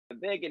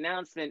big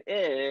announcement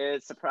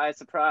is, surprise,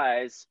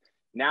 surprise,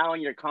 now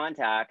in your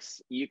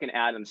contacts, you can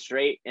add them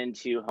straight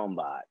into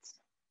HomeBots.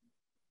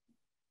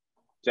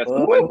 Just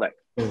one click.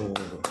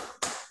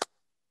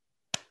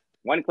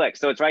 One click.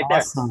 So it's right there.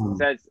 It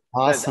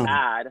says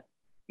add.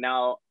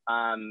 Now,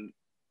 I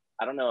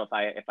don't know if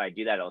I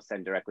do that, it'll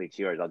send directly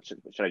to yours.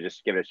 Should I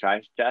just give it a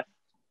try, Jeff?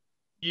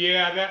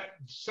 Yeah,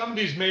 some of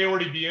these may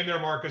already be in there,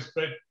 Marcus,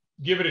 but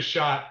give it a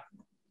shot.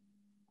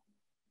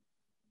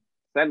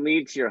 Send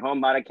lead to your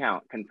HomeBot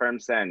account. Confirm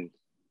send.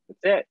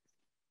 That's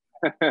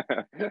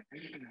it.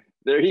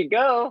 There you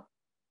go.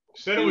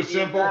 Said it was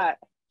simple.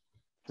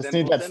 Just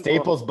need that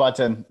Staples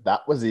button.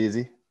 That was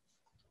easy.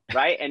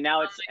 Right, and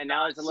now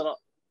there's a little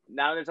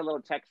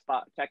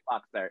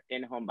checkbox there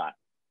in HomeBot.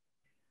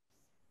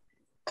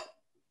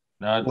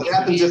 What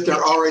happens if they're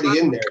already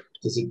in there?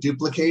 Does it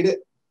duplicate it?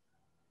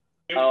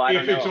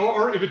 If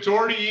it's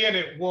already in,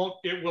 it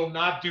will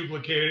not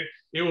duplicate it.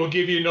 It will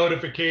give you a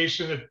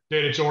notification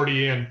that it's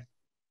already in.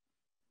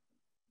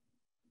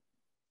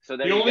 So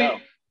there you go.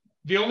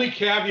 The only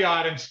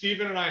caveat, and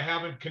Stephen and I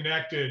haven't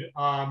connected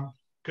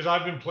because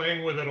I've been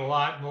playing with it a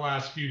lot in the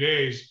last few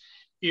days,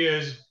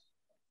 is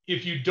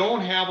if you don't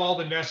have all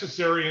the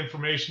necessary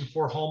information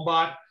for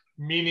HomeBot,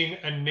 meaning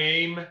a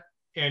name,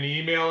 an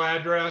email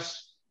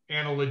address,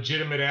 and a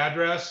legitimate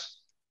address,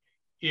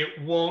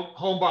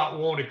 HomeBot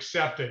won't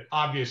accept it,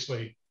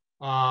 obviously.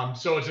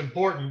 So it's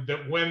important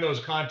that when those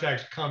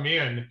contacts come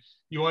in,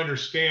 you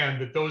understand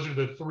that those are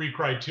the 3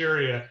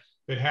 criteria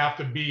that have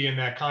to be in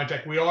that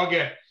contact. We all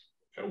get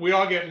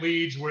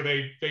leads where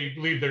they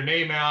leave their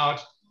name out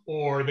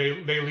or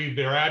they leave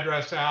their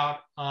address out.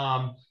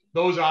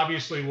 Those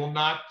obviously will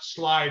not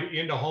slide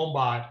into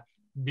HomeBot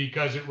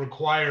because it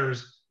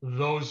requires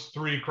those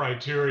 3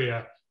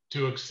 criteria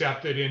to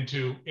accept it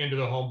into the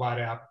HomeBot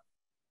app.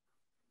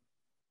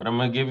 But I'm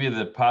going to give you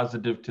the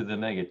positive to the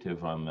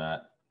negative on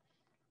that.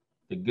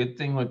 The good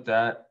thing with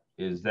that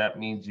is that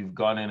means you've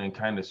gone in and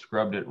kind of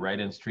scrubbed it right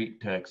in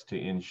StreetText to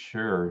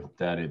ensure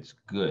that it's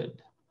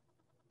good.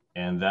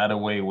 And that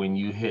way, when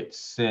you hit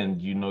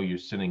send, you know you're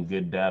sending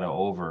good data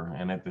over.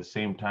 And at the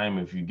same time,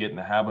 if you get in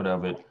the habit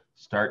of it,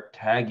 start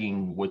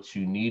tagging what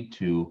you need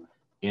to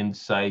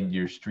inside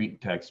your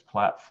StreetText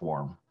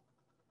platform.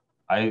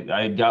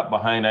 I got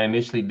behind, I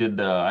initially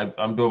did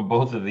I'm doing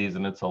both of these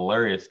and it's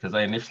hilarious because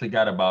I initially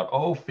got about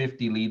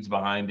 50 leads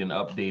behind in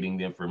updating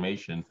the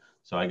information.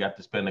 So I got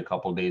to spend a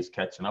couple of days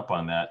catching up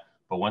on that.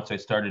 But once I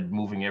started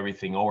moving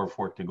everything over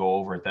for it to go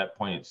over, at that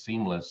point, it's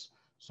seamless.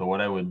 So what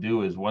I would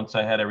do is once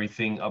I had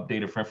everything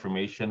updated for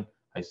information,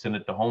 I send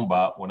it to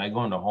HomeBot. When I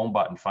go into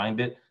HomeBot and find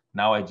it,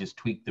 now I just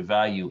tweak the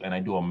value and I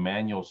do a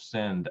manual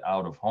send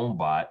out of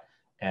HomeBot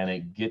and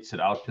it gets it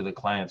out to the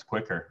clients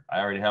quicker.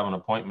 I already have an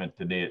appointment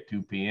today at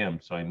 2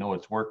 p.m. So I know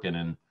it's working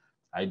and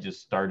I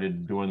just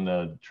started doing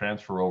the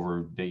transfer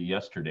over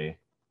yesterday.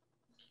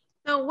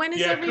 So when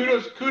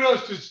is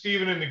kudos to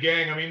Stephen and the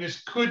gang. I mean,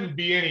 this couldn't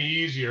be any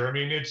easier. I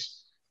mean,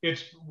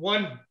 it's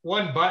one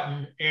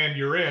button and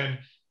you're in.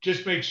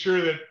 Just make sure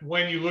that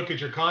when you look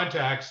at your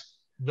contacts,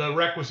 the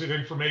requisite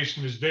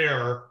information is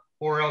there,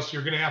 or else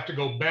you're going to have to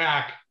go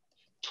back,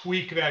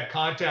 tweak that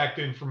contact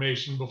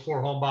information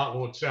before HomeBot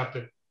will accept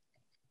it.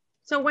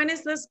 So when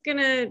is this going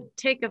to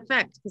take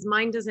effect? Because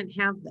mine doesn't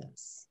have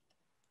this.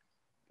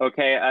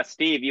 Okay,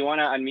 Steve, you want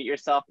to unmute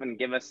yourself and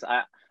give us,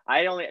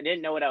 I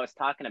didn't know what I was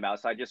talking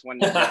about, so I just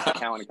went to Jeff's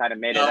account and kind of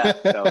made it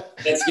up. So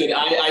that's good.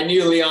 I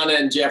knew Leona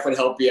and Jeff would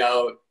help you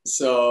out,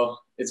 so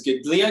it's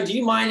good. Leon, do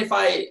you mind if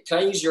can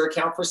I use your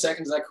account for a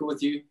second? Is that cool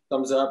with you?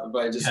 Thumbs up. If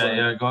I just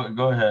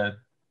go ahead.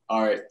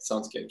 All right,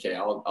 sounds good. Okay,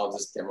 I'll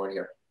just demo it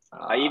here.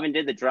 I even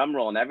did the drum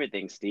roll and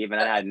everything, Steve, and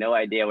I had no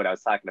idea what I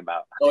was talking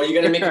about. Oh, you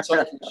got to make it so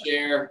I can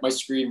share my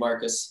screen,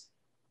 Marcus.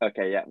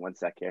 Okay, yeah, 1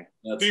 sec here.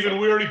 Stephen,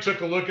 we already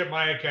took a look at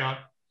my account.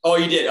 Oh,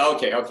 you did?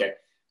 Okay.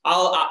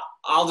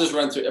 I'll just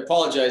run through.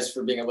 Apologize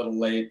for being a little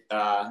late,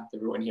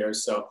 everyone here.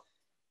 So,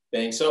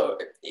 thanks. So,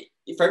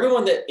 for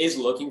everyone that is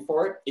looking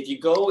for it, if you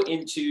go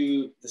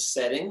into the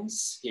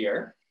settings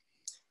here,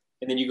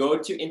 and then you go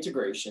to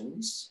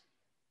integrations,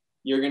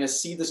 you're going to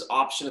see this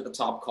option at the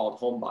top called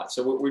HomeBot.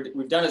 So what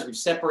we've done is we've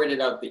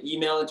separated out the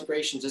email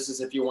integration, just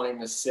as if you're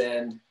wanting to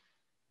send,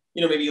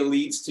 maybe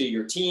leads to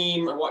your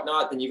team or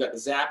whatnot. Then you've got the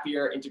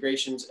Zapier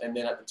integrations, and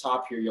then at the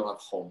top here, you'll have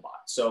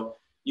HomeBot. So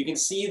you can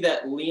see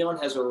that Leon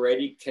has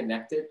already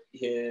connected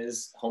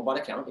his HomeBot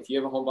account. If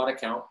you have a HomeBot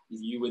account,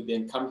 you would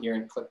then come here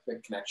and click the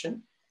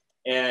connection.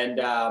 And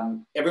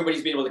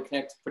everybody's been able to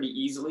connect pretty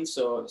easily.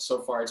 So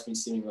far it's been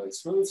seeming really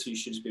smooth. So you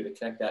should just be able to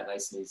connect that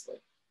nice and easily.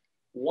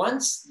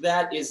 Once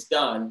that is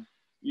done,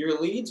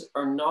 your leads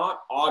are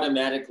not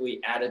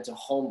automatically added to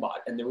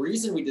HomeBot. And the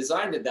reason we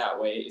designed it that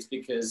way is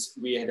because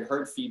we had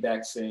heard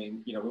feedback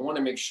saying, we want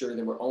to make sure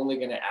that we're only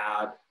going to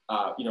add,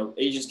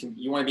 agents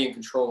you want to be in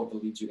control of the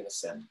leads you're going to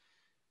send.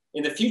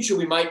 In the future,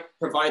 we might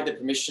provide the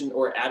permission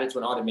or add it to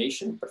an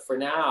automation. But for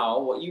now,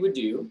 what you would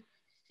do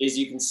is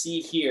you can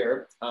see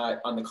here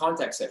on the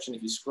contact section,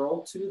 if you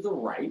scroll to the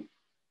right,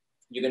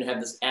 you're going to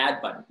have this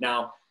add button.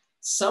 Now,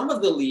 some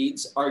of the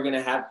leads are going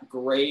to have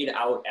grayed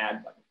out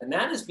add button. And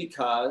that is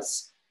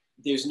because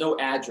there's no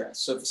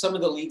address. So for some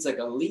of the leads, like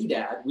a lead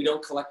ad, we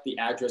don't collect the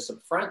address up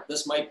front.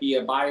 This might be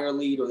a buyer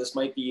lead, or this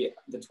might be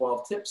the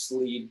 12 tips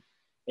lead,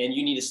 and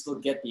you need to still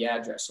get the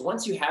address. So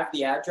once you have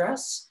the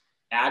address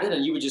added,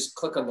 and you would just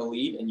click on the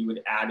lead and you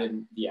would add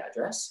in the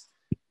address.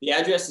 The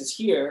address is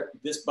here.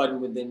 This button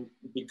would then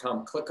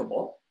become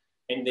clickable,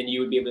 and then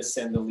you would be able to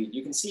send the lead.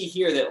 You can see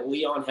here that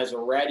Leon has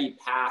already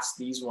passed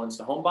these ones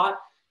to HomeBot.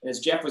 And as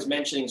Jeff was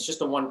mentioning, it's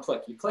just a one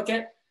click. You click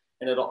it,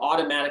 and it'll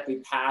automatically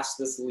pass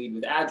this lead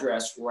with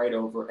address right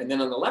over. And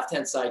then on the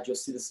left-hand side, you'll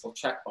see this little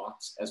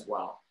checkbox as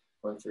well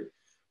going through.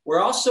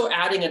 We're also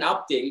adding an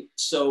update.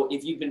 So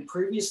if you've been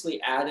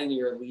previously adding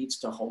your leads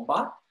to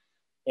HomeBot,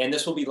 and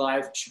this will be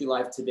live, should be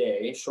live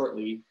today,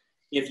 shortly.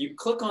 If you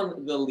click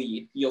on the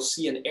lead, you'll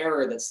see an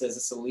error that says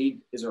this lead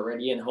is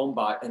already in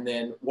HomeBot. And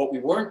then what we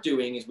weren't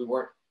doing is we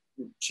weren't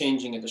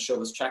changing it to show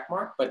this check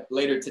mark, but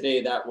later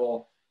today that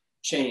will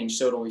change.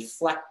 So it'll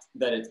reflect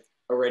that it's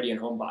already in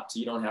HomeBot. So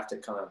you don't have to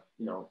kind of,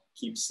 you know,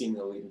 keep seeing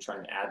the lead and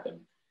trying to add them.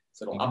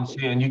 So it'll update.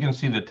 See, and you can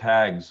see the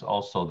tags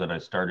also that I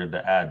started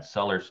to add: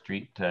 seller,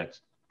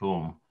 StreetText,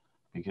 boom.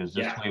 Because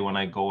this way, when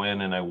I go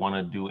in and I want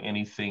to do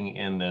anything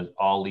in the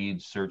all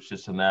leads, search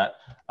this and that,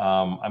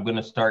 I'm going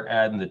to start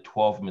adding the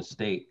 12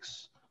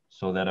 mistakes,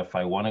 so that if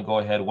I want to go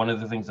ahead, one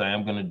of the things I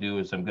am going to do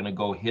is I'm going to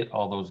go hit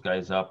all those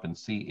guys up and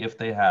see if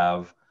they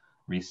have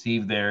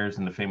received theirs,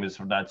 and the famous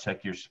not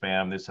check your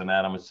spam, this and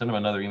that. I'm going to send them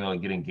another email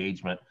and get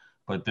engagement.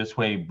 But this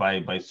way,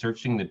 by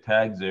searching the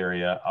tags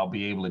area, I'll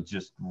be able to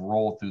just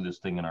roll through this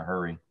thing in a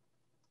hurry.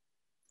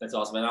 That's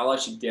awesome. And I'll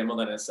actually demo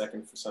that in a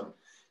second for some.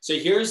 So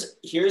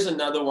here's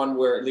another one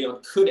where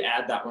Leon could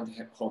add that one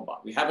to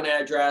HomeBot. We have an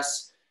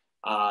address.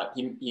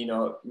 You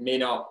know, may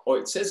not. Oh,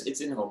 it says it's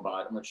in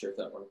HomeBot. I'm not sure if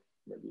that one.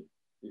 Maybe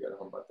you got a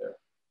HomeBot there.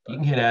 You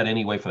can hit add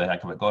anyway for the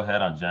heck of it. Go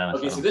ahead on Janice.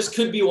 Okay, so this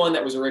could be one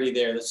that was already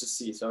there. Let's just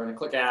see. So I'm going to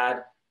click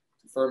add,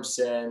 confirm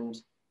send.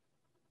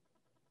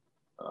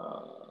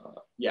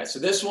 Yeah. So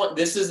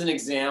this is an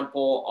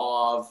example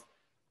of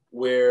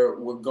where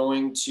we're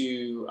going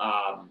to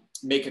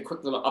make a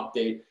quick little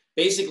update.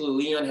 Basically,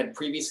 Leon had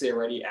previously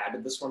already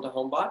added this one to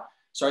HomeBot.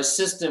 So our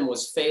system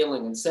was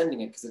failing and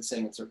sending it because it's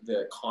saying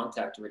the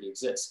contact already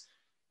exists.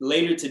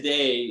 Later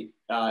today,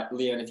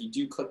 Leon, if you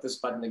do click this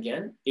button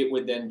again, it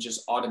would then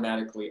just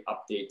automatically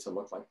update to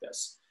look like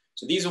this.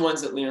 So these are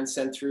ones that Leon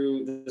sent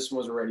through. This one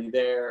was already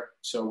there.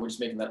 So we're just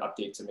making that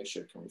update to make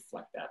sure it can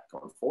reflect that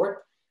going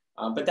forward.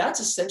 But that's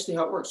essentially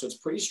how it works. So it's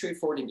pretty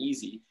straightforward and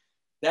easy.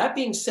 That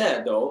being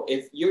said, though,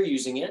 if you're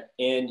using it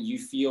and you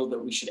feel that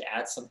we should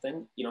add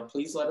something, you know,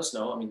 please let us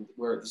know. I mean,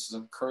 this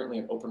is currently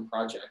an open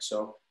project,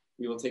 so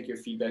we will take your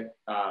feedback.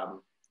 You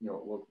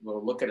know,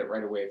 we'll look at it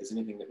right away if there's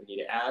anything that we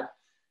need to add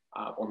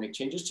or make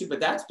changes to.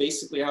 But that's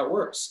basically how it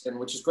works, and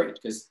which is great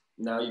because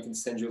now you can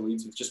send your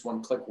leads with just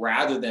one click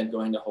rather than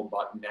going to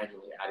HomeBot and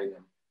manually adding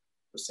them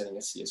or sending a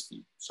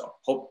CSV. So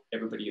hope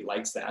everybody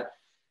likes that.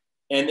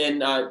 And then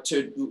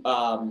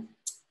to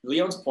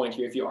Leon's point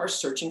here, if you are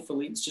searching for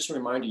leads, just a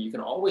reminder, you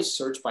can always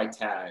search by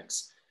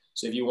tags.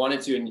 So if you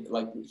wanted to, and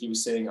like he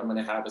was saying, I'm going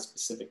to have a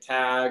specific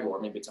tag, or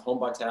maybe it's a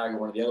HomeBot tag or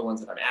one of the other ones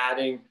that I'm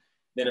adding.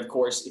 Then of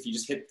course, if you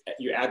just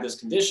you add this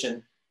condition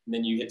and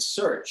then you hit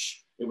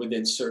search, it would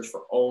then search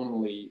for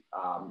only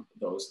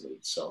those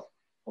leads. So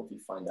hope you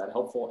find that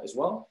helpful as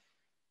well.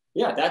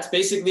 Yeah, that's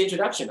basically the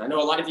introduction. I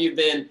know a lot of you have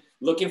been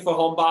looking for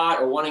HomeBot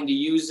or wanting to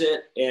use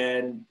it,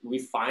 and we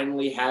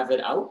finally have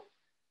it out.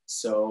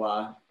 So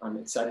I'm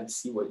excited to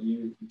see what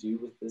you do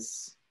with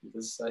this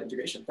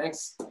integration.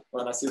 Thanks.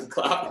 When I see the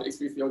clap, it makes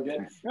me feel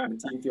good. And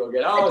the team feel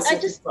good. Oh,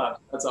 clap.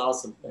 That's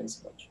awesome.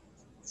 Thanks so much.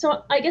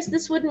 So I guess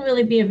this wouldn't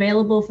really be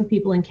available for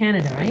people in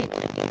Canada, right?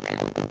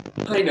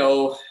 I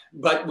know,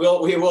 but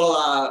we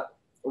will.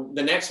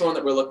 The next one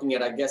that we're looking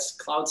at, I guess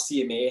Cloud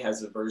CMA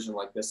has a version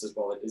like this as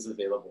well. It is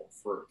available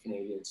for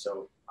Canadians.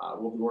 So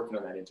we'll be working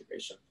on that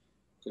integration.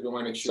 So we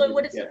want to make sure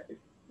we get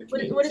the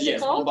Canadians. What is it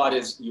called? HomeBot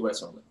is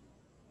US only.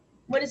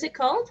 What is it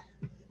called?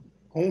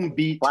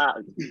 HomeBeat. Wow.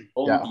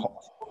 Yeah,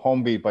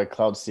 HomeBeat by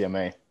Cloud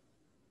CMA.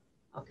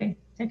 Okay,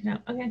 check it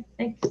out. Okay,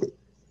 thanks.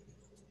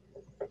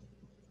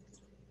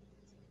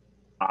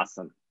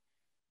 Awesome.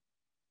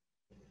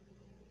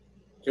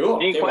 Cool.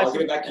 Okay, well, I'll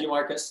give it back to you,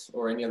 Marcus,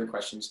 or any other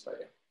questions.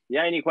 But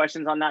yeah, any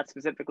questions on that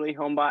specifically,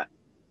 HomeBot?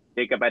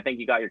 Jacob, I think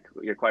you got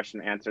your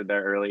question answered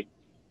there early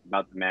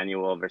about the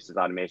manual versus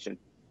automation.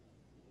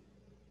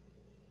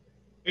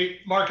 Hey,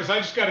 Marcus, I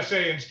just got to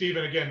say, and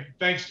Stephen, again,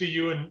 thanks to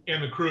you and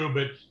the crew,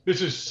 but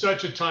this is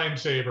such a time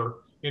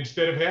saver.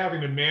 Instead of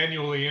having to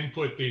manually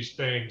input these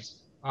things,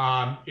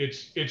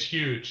 it's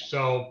huge.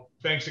 So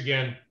thanks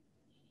again.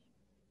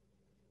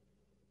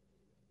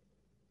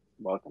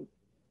 Welcome.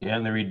 Yeah,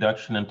 and the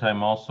reduction in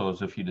time also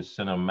is if you just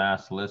send a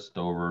mass list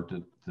over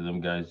to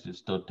them guys, it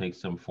still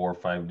takes them 4 or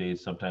 5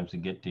 days sometimes to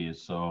get to you.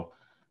 So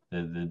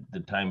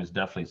the time is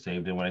definitely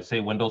saved. And when I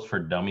say Windows for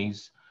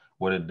Dummies,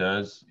 what it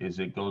does is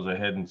it goes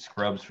ahead and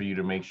scrubs for you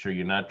to make sure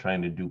you're not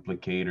trying to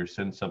duplicate or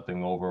send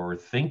something over or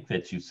think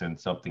that you sent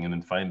something and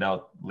then find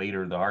out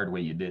later the hard way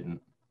you didn't.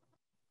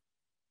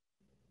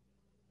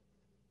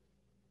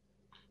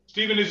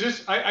 Stephen, is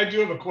this, I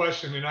do have a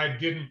question, and I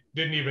didn't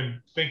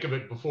even think of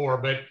it before,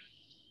 but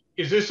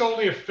is this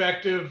only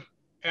effective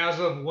as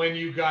of when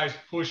you guys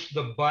push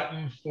the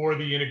button for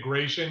the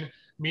integration?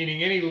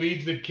 Meaning any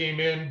leads that came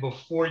in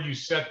before you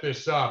set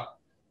this up,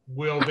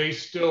 will they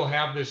still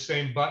have this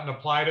same button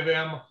apply to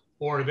them,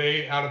 or are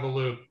they out of the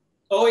loop?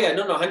 Oh yeah,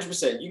 no,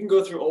 100%. You can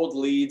go through old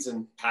leads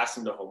and pass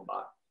them to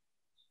HomeBot.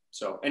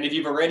 So, and if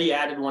you've already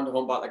added one to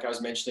HomeBot, like I was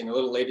mentioning a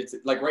little later,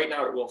 like right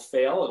now it will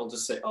fail. It'll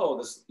just say, oh,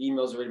 this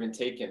email's already been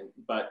taken.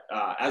 But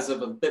as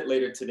of a bit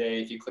later today,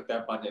 if you click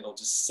that button, it'll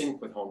just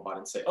sync with HomeBot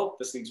and say, oh,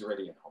 this lead's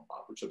already in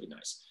HomeBot, which will be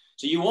nice.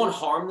 So you won't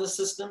harm the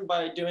system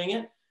by doing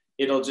it.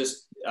 It'll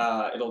just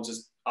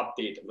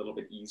update a little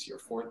bit easier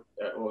for it.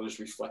 It'll just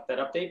reflect that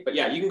update. But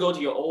yeah, you can go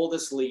to your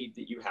oldest lead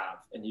that you have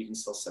and you can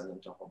still send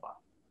them to HomeBot.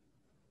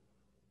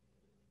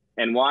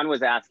 And Juan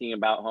was asking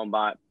about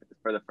HomeBot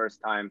for the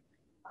first time.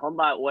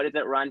 HomeBot, what does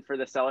it run for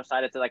the seller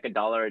side? It's like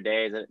 $1 a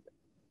day. Is it?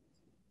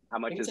 How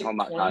much is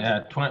HomeBot cost?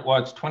 Yeah,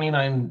 well, it's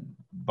 $29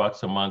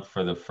 a month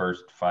for the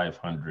first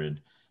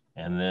 500,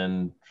 and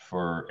then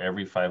for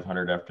every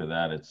 500 after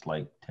that, it's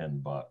like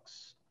 $10.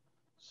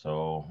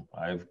 So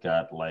I've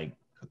got like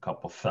a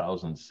couple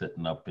thousand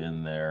sitting up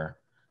in there.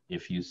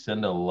 If you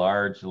send a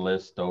large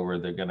list over,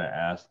 they're going to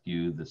ask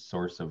you the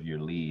source of your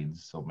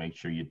leads. So make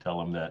sure you tell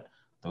them that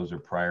those are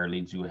prior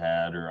leads you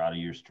had or out of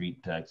your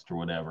StreetText or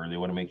whatever. They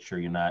want to make sure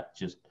you're not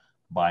just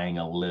buying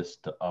a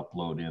list to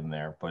upload in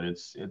there. But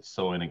it's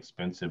so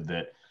inexpensive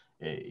that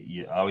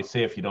I always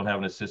say if you don't have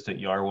an assistant,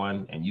 you are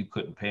one, and you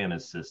couldn't pay an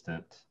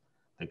assistant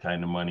the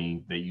kind of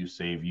money that you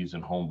save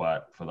using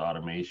HomeBot for the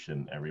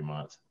automation every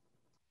month.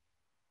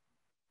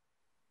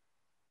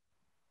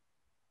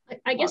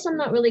 I guess I'm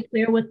not really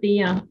clear what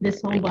the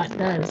this HomeBot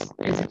does.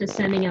 Is it just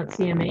sending out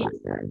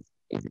CMAs?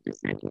 It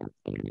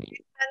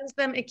sends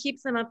them, it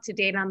keeps them up to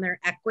date on their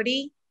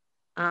equity.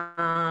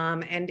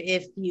 And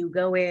if you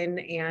go in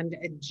and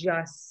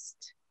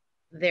adjust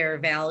their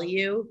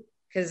value,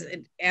 because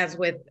as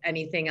with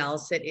anything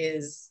else, it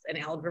is an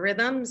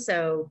algorithm.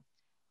 So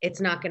it's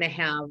not going to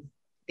have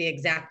the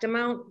exact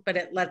amount, but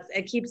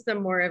it keeps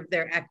them more of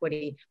their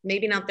equity,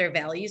 maybe not their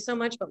value so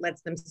much, but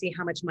lets them see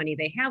how much money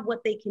they have,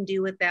 what they can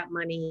do with that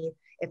money,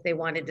 if they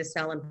wanted to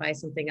sell and buy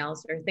something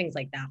else or things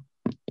like that.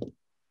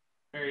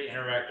 Very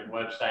interactive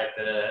website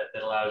that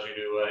allows you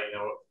to, you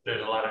know,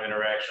 there's a lot of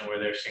interaction where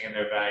they're seeing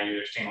their value,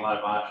 they're seeing a lot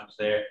of options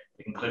there.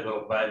 You can click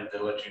little buttons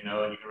to let you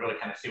know, and you can really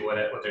kind of see what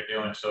they're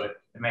doing. So it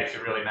makes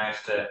it really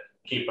nice to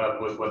keep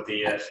up with what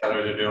the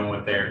sellers are doing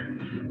with their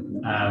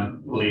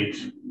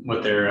leads,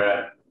 with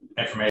their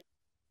information.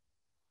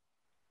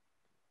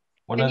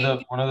 One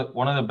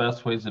of the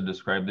best ways to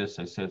describe this,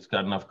 I say it's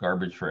got enough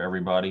garbage for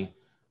everybody.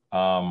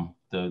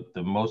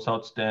 The most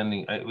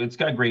outstanding, it's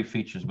got great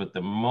features, but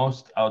the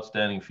most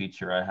outstanding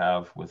feature I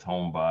have with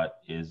HomeBot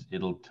is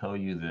it'll tell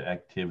you the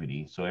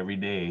activity. So every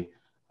day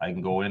I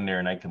can go in there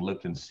and I can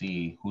look and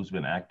see who's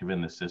been active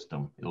in the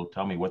system. It'll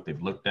tell me what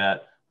they've looked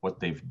at, what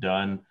they've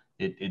done.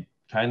 It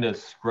kind of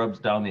scrubs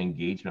down the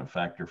engagement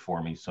factor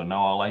for me. So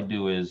now all I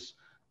do is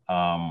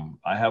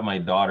I have my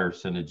daughter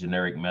send a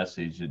generic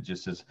message. It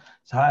just says,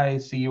 hi,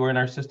 see you were in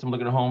our system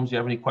looking at homes. Do you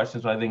have any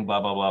questions? I think blah,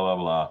 blah, blah, blah,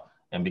 blah.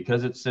 And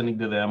because it's sending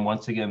to them,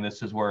 once again,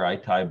 this is where I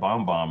tie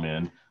BombBomb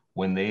in.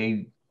 When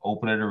they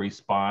open it or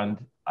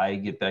respond, I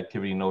get the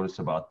activity notice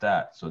about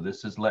that. So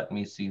this is letting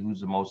me see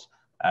who's the most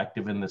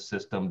active in the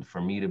system for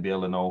me to be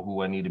able to know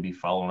who I need to be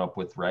following up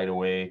with right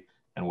away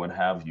and what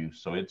have you.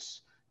 So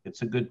it's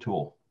a good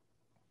tool.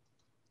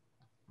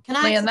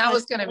 Leanne, that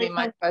was going to be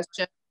my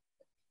question.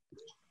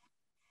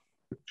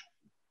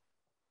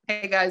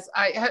 Hey guys,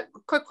 I had a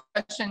quick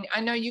question.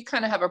 I know you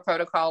kind of have a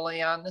protocol,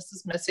 Leon. This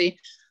is Missy.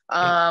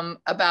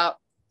 About,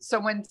 so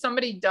when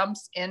somebody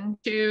dumps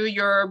into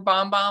your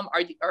BombBomb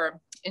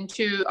or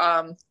into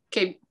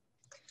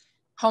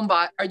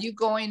HomeBot, are you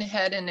going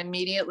ahead and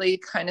immediately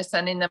kind of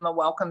sending them a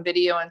welcome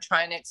video and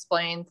trying to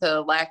explain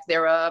the lack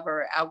thereof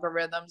or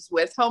algorithms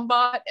with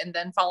HomeBot and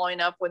then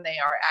following up when they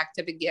are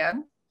active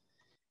again?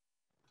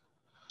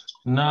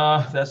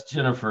 No, that's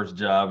Jennifer's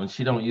job, and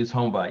she don't use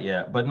HomeBot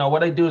yet. But no,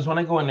 what I do is when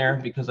I go in there,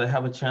 because I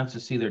have a chance to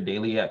see their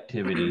daily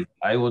activity,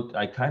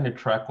 I kind of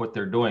track what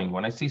they're doing.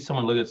 When I see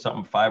someone look at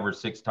something 5 or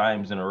 6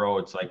 times in a row,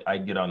 it's like I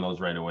get on those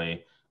right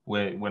away.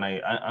 When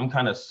I'm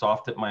kind of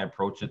soft at my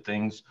approach at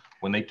things.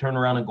 When they turn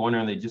around and go in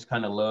there and they just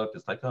kind of look,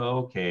 it's like, oh,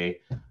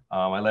 okay,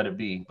 I let it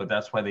be. But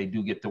that's why they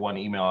do get the one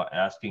email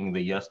asking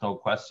the yes/no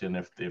question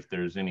if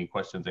there's any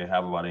questions they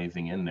have about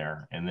anything in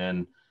there, and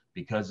then.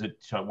 Because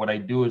what I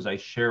do is I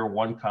share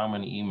one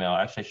common email.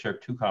 Actually, I share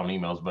 2 common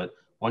emails, but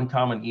one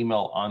common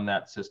email on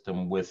that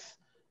system with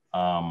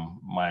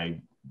my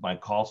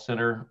call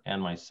center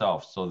and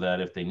myself, so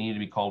that if they need to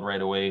be called right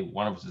away,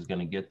 one of us is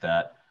going to get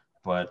that.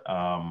 But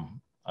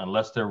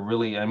unless they're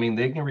really, I mean,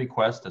 they can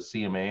request a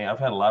CMA. I've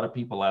had a lot of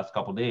people the last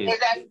couple of days.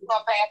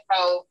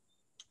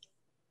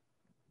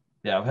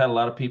 Yeah, I've had a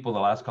lot of people the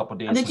last couple of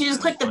days. Did you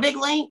just click the big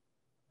link?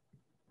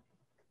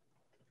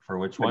 For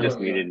which one? I just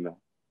needed.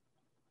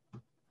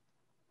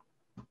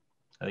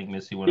 I think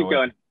Missy went Keep away.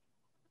 going.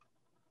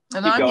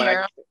 And I'm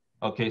here.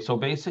 Okay, so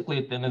basically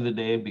at the end of the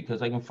day,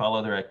 because I can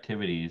follow their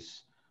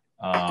activities,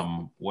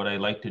 what I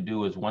like to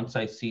do is once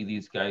I see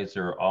these guys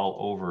are all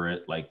over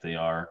it like they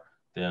are,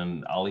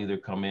 then I'll either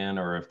come in,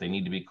 or if they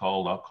need to be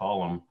called, I'll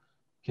call them.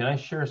 Can I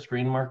share a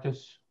screen,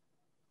 Marcus?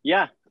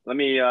 Yeah, let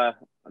me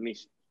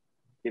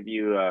give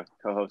you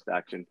co-host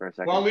action for a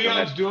second. While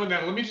Leon's doing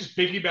that, let me just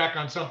piggyback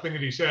on something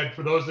that he said.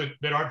 For those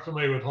that aren't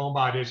familiar with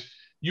HomeBot, is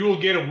you will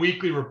get a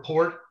weekly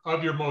report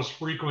of your most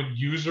frequent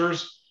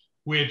users,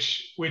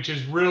 which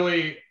is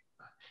really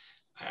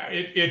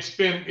it's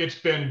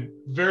been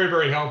very,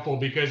 very helpful,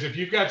 because if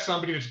you've got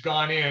somebody that's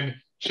gone in,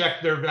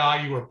 checked their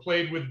value, or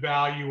played with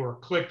value, or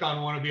clicked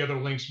on one of the other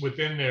links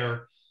within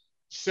there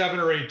 7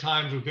 or 8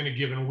 times within a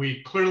given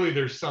week, clearly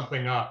there's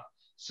something up.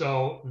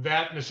 So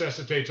that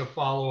necessitates a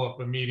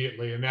follow-up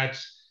immediately, and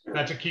that's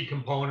a key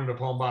component of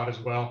HomeBot as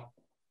well.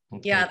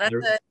 Okay. Yeah,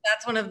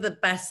 that's one of the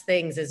best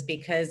things, is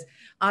because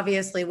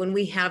obviously when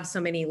we have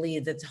so many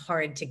leads, it's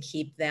hard to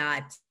keep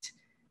that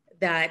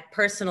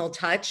personal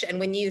touch. And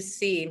when you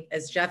see,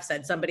 as Jeff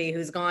said, somebody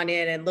who's gone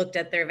in and looked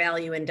at their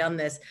value and done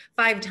this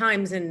 5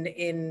 times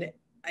in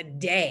a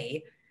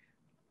day,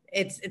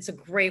 it's a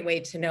great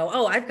way to know,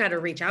 oh, I've got to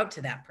reach out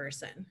to that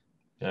person.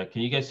 Yeah,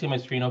 can you guys see my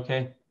screen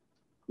okay?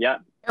 Yeah.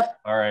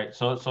 All right,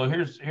 so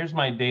here's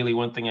my daily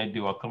one thing I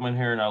do. I'll come in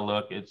here and I'll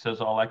look. It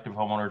says all active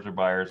homeowners or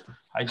buyers.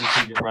 I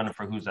just need to run it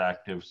for who's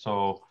active.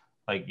 So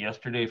like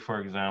yesterday, for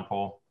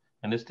example,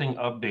 and this thing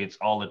updates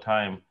all the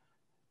time.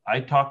 I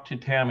talked to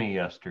Tammy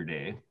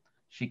yesterday.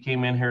 She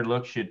came in here,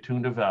 looked, she had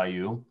tuned a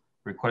value,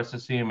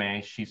 requested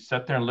CMA. She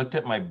sat there and looked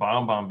at my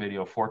bomb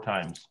video 4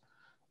 times,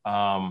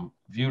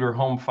 viewed her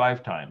home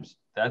 5 times.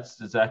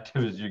 That's as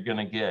active as you're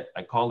gonna get.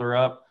 I called her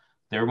up.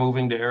 They're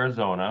moving to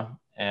Arizona.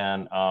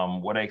 And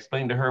what I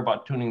explained to her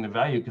about tuning the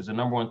value, because the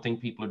number one thing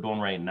people are doing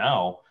right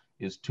now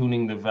is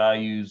tuning the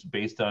values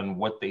based on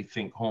what they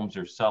think homes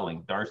are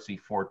selling. Darcy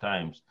 4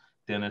 times,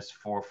 Dennis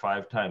 4 or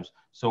 5 times.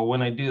 So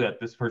when I do that,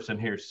 this person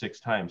here 6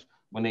 times.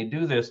 When they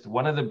do this,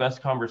 one of the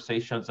best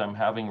conversations I'm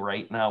having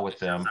right now with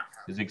them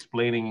is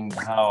explaining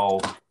how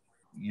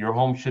your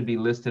home should be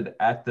listed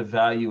at the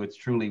value it's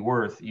truly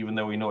worth, even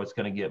though we know it's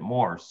going to get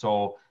more.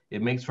 So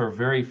it makes for a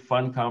very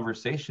fun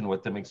conversation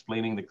with them,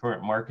 explaining the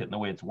current market and the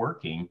way it's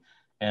working.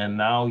 And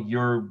now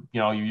you're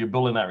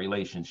building that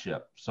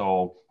relationship.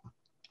 So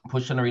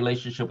pushing a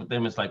relationship with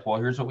them is like, well,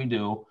 here's what we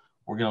do.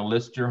 We're going to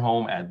list your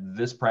home at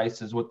this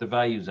price is what the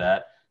value's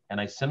at.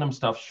 And I send them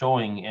stuff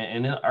showing,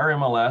 and in our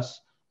MLS,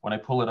 when I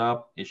pull it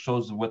up, it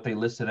shows what they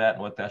listed at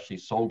and what they actually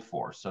sold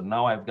for. So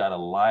now I've got a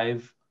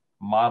live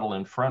model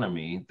in front of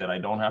me that I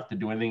don't have to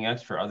do anything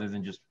extra other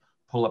than just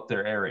pull up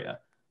their area.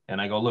 And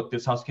I go, look,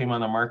 this house came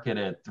on the market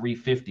at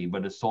 $350,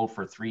 but it sold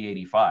for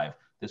 $385.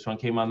 This one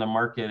came on the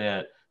market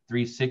at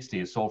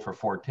 $360, it sold for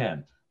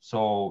 $410.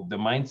 So the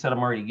mindset I'm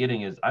already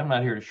getting is, I'm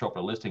not here to show up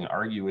at a listing and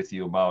argue with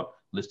you about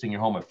listing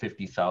your home at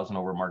 $50,000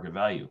 over market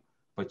value,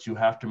 but you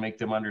have to make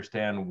them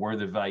understand where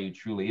the value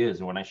truly is.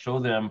 And when I show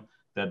them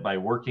that by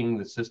working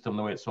the system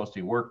the way it's supposed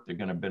to work, they're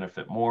going to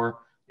benefit more,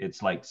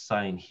 it's like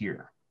sign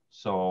here.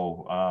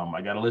 So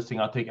I got a listing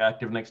I'll take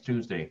active next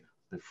Tuesday.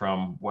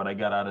 From what I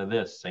got out of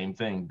this, same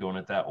thing, doing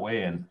it that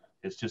way. And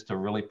it's just a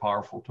really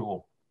powerful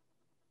tool.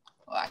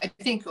 I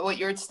think what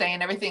you're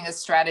saying, everything is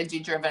strategy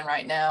driven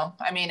right now.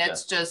 I mean,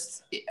 it's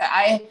just,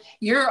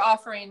 you're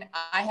offering,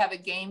 I have a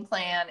game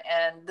plan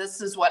and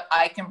this is what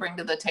I can bring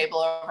to the table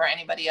over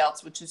anybody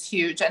else, which is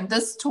huge. And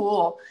this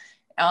tool,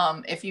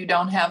 if you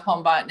don't have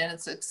HomeBot and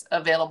it's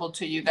available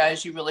to you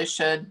guys, you really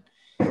should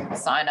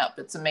sign up.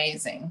 It's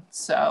amazing.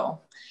 So,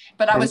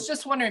 but I was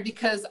just wondering,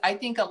 because I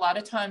think a lot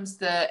of times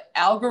the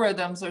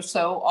algorithms are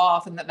so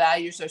off and the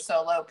values are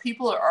so low,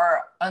 people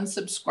are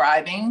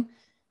unsubscribing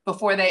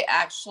before they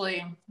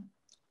actually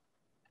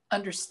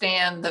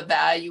understand the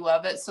value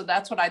of it. So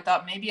that's what I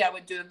thought. Maybe I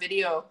would do a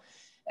video,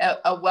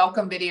 a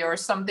welcome video or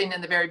something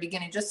in the very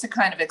beginning, just to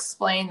kind of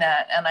explain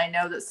that. And I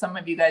know that some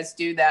of you guys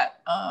do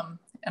that.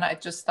 And I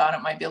just thought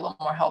it might be a little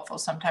more helpful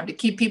sometime to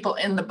keep people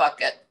in the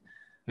bucket.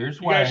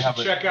 Here's why you guys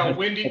should check out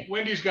Wendy.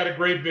 Wendy's got a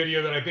great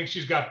video that I think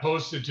she's got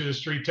posted to the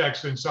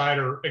StreetText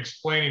Insider,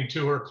 explaining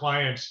to her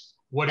clients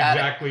what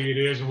exactly it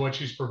is and what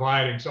she's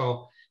providing.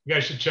 So you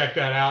guys should check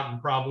that out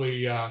and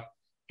probably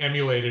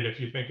emulate it if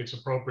you think it's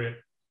appropriate.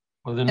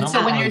 Well, and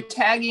so when you're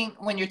tagging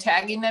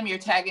them, you're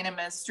tagging them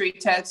as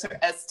StreetText or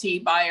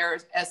ST buyer,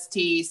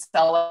 ST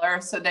seller.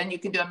 So then you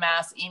can do a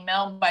mass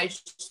email by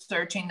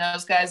searching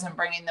those guys and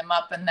bringing them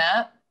up in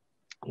that.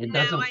 It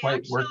doesn't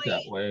quite work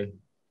that way.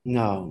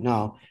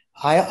 No.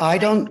 I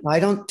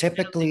don't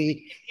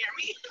typically. Hear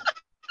me?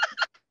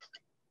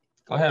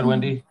 Go ahead,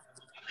 Wendy.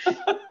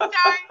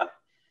 Sorry.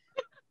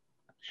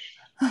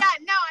 Yeah,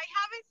 no, I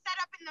have it set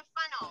up in the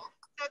funnel.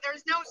 So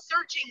there's no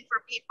searching for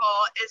people.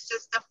 It's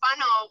just the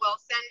funnel will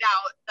send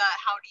out the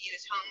how to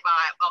use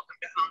HomeBot, welcome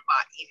to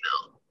HomeBot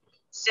email.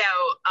 So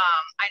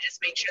I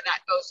just make sure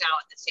that goes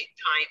out at the same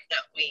time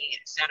that we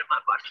set them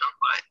up on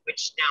HomeBot,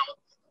 which now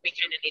we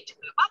kind of need to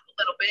move up a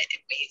little bit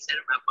if we set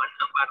them up on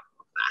HomeBot a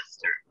little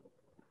faster.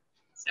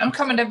 So, I'm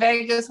coming to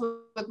Vegas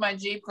with my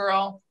Jeep,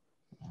 girl.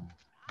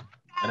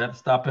 I'd have to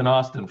stop in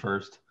Austin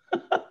first.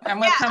 I'm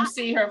gonna come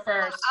see her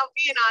first. I'll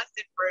be in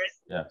Austin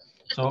first.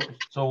 Yeah.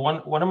 So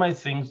one of my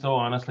things though,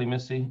 honestly,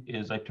 Missy,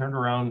 is I turned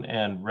around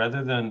and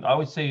rather than, I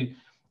always say,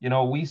 you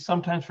know, we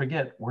sometimes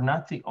forget we're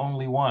not the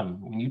only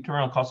one. When you turn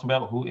around and call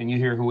somebody out and you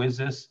hear, who is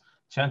this?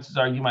 Chances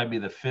are you might be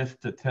the 5th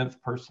to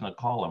 10th person to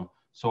call them.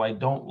 So I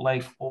don't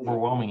like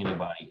overwhelming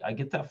anybody. I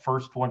get that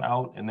first one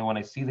out, and then when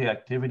I see the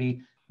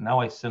activity, now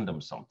I send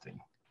them something.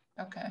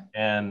 Okay.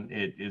 And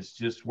it's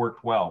just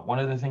worked well. One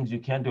of the things you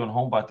can do in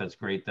HomeBot that's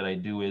great that I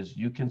do is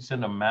you can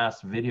send a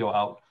mass video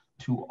out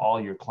to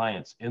all your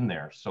clients in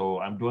there. So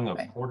I'm doing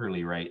a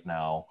quarterly right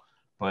now,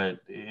 but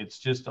it's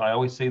just, I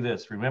always say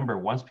this, remember,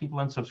 once people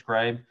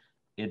unsubscribe,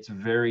 it's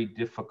very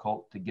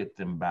difficult to get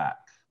them back.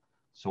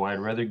 So I'd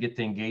rather get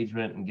the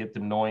engagement and get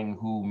them knowing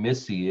who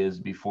Missy is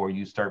before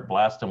you start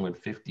blasting with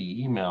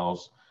 50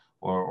 emails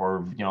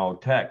or you know,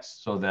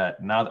 texts, so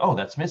that now, oh,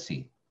 that's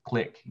Missy.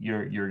 Click,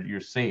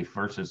 you're safe,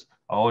 versus,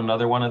 oh,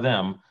 another one of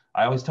them.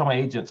 I always tell my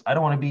agents, I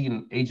don't want to be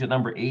an agent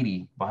number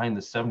 80 behind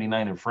the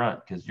 79 in front,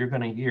 because you're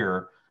going to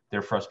hear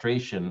their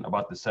frustration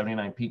about the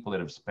 79 people that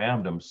have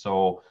spammed them.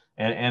 So,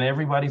 and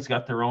everybody's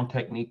got their own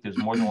technique. There's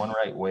more than one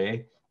right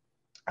way.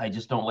 I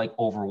just don't like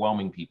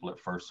overwhelming people at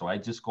first. So I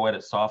just go at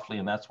it softly.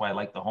 And that's why I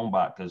like the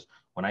HomeBot, because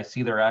when I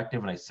see they're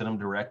active and I send them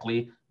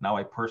directly, now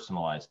I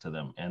personalize to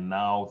them, and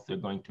now they're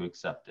going to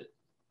accept it.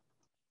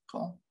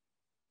 Cool.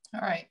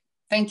 All right.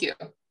 Thank you.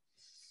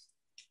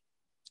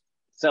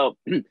 So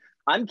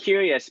I'm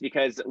curious,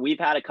 because we've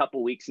had a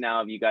couple weeks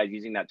now of you guys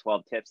using that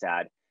 12 tips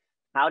ad.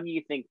 How do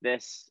you think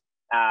this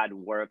ad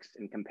works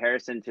in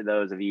comparison to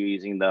those of you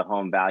using the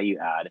home value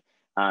ad?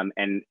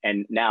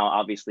 And now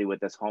obviously with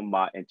this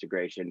HomeBot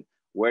integration,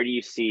 where do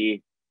you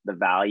see the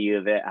value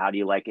of it? How do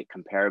you like it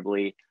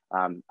comparably?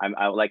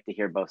 I would like to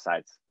hear both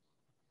sides.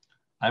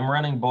 I'm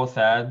running both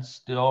ads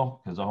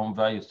still because the home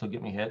value still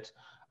get me hit.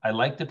 I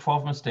like the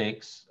 12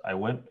 mistakes. I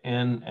went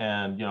in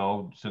and, you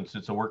know, since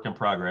it's a work in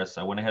progress,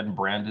 I went ahead and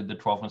branded the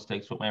 12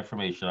 mistakes with my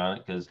information on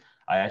it, because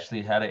I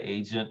actually had an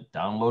agent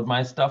download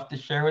my stuff to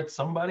share with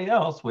somebody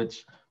else,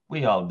 which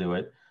we all do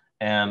it.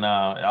 And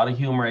out of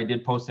humor, I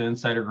did post an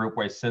insider group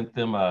where I sent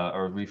them a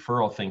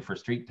referral thing for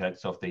StreetText.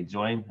 So if they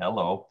join,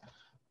 hello.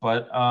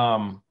 But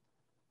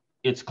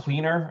it's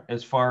cleaner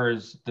as far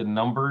as the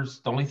numbers.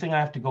 The only thing I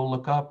have to go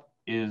look up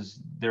is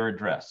their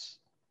address.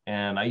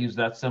 And I use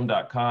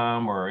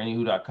thatsim.com or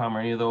anywho.com or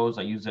any of those.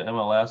 I use the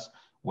MLS.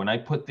 When I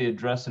put the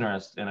address in there,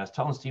 and I was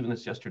telling Stephen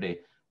this yesterday,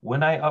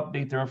 when I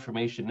update their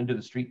information into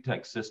the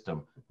StreetText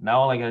system,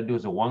 now all I got to do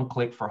is a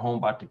one-click for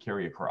HomeBot to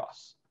carry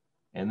across.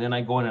 And then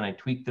I go in and I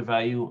tweak the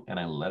value and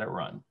I let it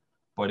run.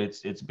 But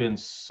it's been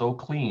so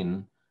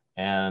clean,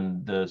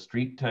 and the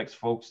StreetText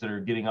folks that are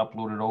getting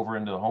uploaded over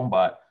into the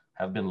HomeBot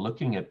have been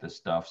looking at this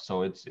stuff.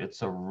 So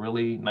it's a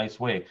really nice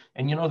way.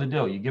 And you know the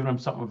deal, you give them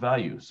something of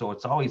value. So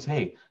it's always,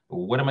 hey,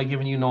 what am I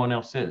giving you no one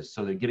else is?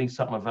 So they're getting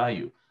something of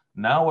value.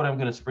 Now what I'm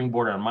going to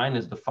springboard on mine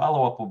is the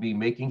follow-up will be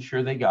making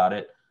sure they got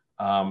it.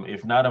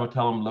 If not, I'm gonna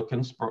tell them look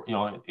in, you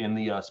know, in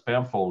the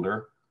spam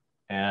folder.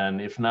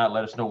 And if not,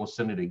 let us know, we'll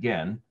send it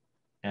again.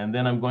 And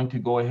then I'm going to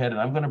go ahead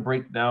and I'm going to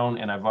break down,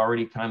 and I've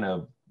already kind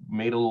of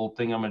made a little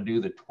thing I'm going to do,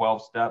 the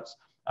 12 steps.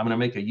 I'm going to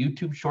make a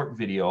YouTube short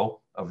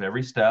video of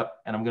every step,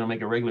 and I'm going to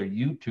make a regular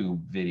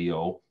YouTube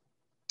video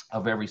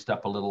of every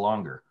step a little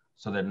longer,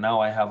 so that now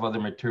I have other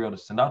material to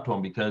send out to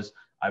them, because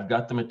I've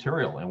got the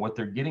material, and what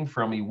they're getting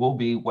from me will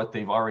be what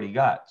they've already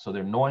got. So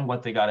they're knowing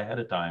what they got ahead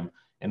of time.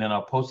 And then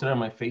I'll post it on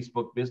my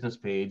Facebook business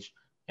page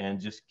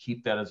and just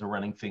keep that as a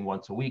running thing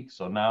once a week.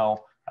 So now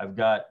I've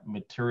got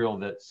material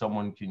that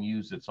someone can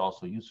use that's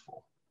also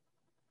useful.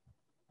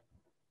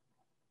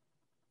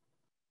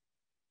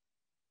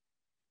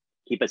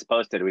 Keep us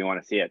posted. We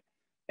want to see it.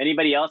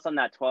 Anybody else on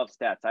that 12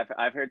 steps?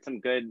 I've heard some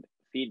good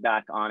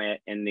feedback on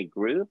it in the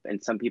group,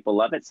 and some people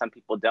love it, some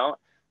people don't.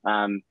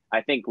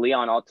 I think,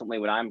 Leon, ultimately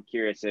what I'm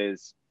curious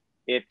is,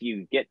 if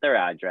you get their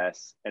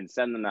address and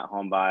send them that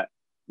HomeBot,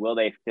 will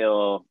they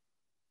feel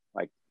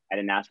like, I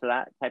didn't ask for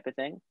that type of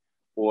thing?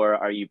 Or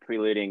are you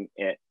preluding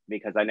it?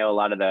 Because I know a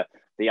lot of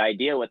the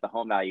idea with the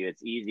home value,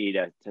 it's easy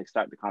to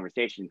start the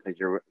conversation because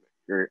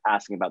you're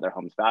asking about their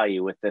home's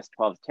value. With this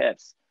 12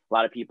 tips, a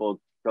lot of people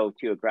go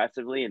too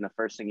aggressively, and the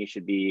first thing you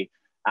should be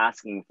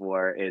asking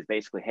for is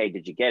basically, hey,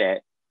 did you get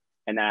it?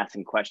 And then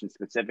asking questions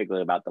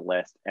specifically about the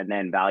list, and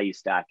then value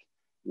stack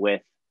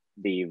with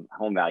the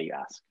home value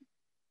ask.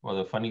 Well,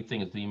 the funny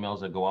thing is the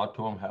emails that go out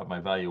to them have my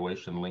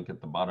valuation link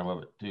at the bottom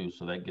of it too.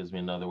 So that gives me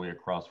another way of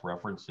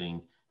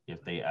cross-referencing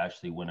if they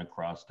actually went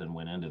across and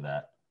went into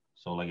that.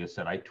 So like I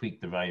said, I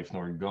tweaked the value from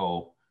where to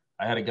go.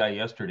 I had a guy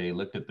yesterday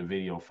looked at the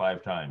video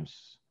 5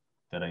 times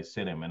that I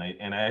sent him. And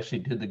I actually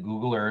did the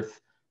Google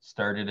Earth,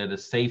 started at a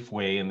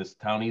Safeway in this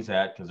town he's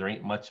at, because there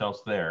ain't much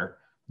else there,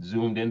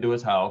 zoomed into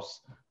his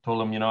house,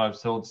 told him, you know, I've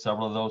sold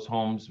several of those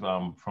homes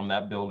from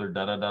that builder,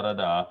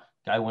 da-da-da-da-da.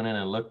 Guy went in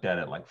and looked at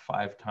it like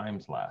 5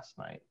 times last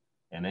night,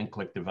 and then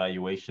clicked the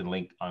valuation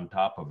link on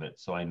top of it.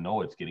 So I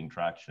know it's getting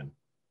traction.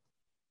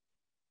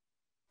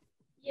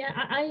 Yeah,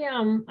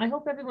 I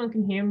hope everyone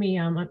can hear me.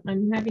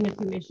 I'm having a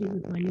few issues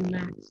with my new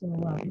Mac, so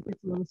if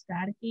it's a little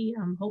staticky,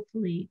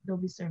 hopefully they'll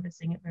be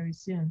servicing it very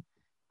soon.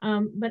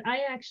 But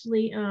I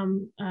actually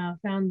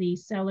found the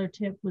seller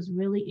tip was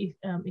really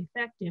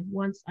effective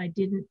once I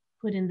didn't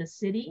put in the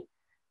city.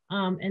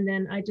 And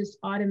then I just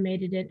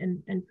automated it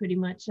and pretty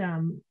much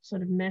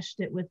sort of meshed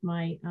it with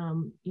my,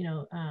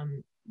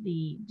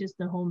 the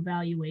home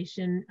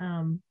valuation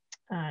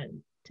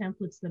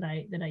templates that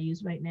I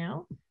use right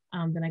now.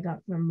 That I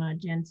got from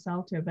Jen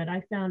Salter. But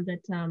I found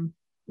that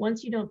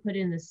once you don't put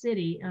in the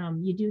city,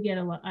 you do get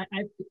a lot.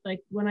 I like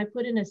when I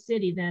put in a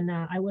city, then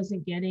I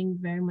wasn't getting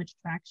very much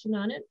traction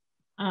on it.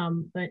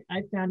 But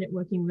I found it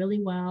working really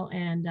well.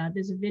 And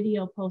there's a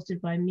video posted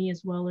by me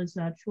as well as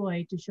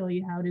Troy to show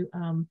you how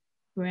to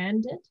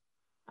brand it.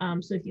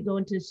 So if you go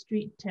into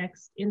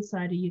StreetText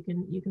Insider, you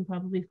can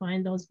probably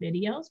find those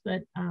videos.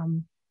 But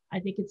I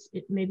think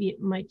maybe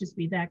it might just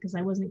be that because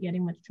I wasn't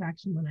getting much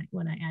traction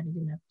when I added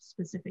in a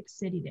specific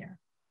city there.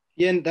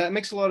 Yeah, and that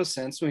makes a lot of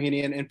sense,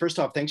 Mohini. And first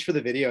off, thanks for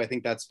the video. I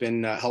think that's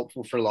been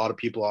helpful for a lot of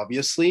people,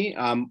 obviously.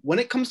 When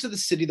it comes to the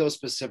city, though,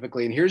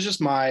 specifically, and here's just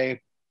my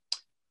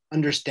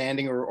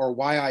understanding or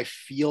why I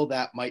feel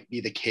that might be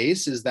the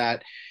case is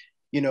that,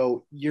 you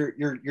know,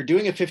 you're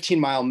doing a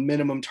 15-mile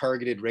minimum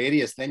targeted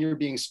radius, then you're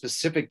being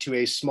specific to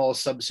a small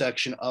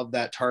subsection of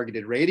that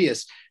targeted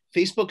radius.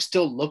 Facebook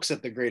still looks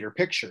at the greater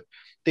picture.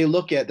 They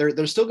look at,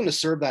 they're still going to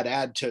serve that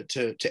ad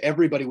to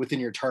everybody within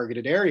your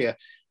targeted area,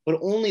 but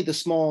only the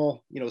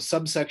small, you know,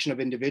 subsection of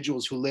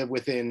individuals who live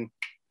within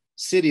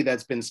city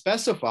that's been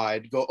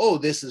specified go, oh,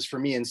 this is for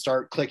me, and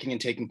start clicking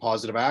and taking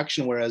positive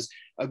action. Whereas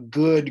a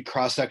good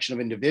cross-section of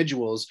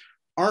individuals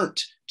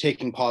aren't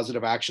taking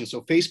positive action.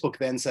 So Facebook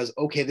then says,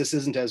 okay, this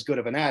isn't as good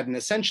of an ad. And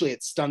essentially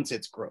it stunts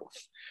its growth,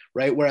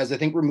 right? Whereas I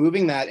think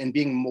removing that and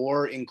being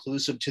more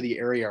inclusive to the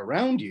area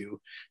around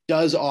you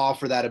does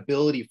offer that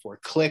ability for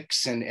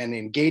clicks and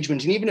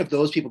engagement. And even if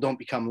those people don't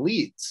become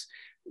leads,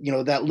 you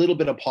know, that little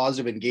bit of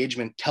positive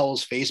engagement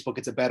tells Facebook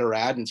it's a better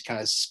ad and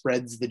kind of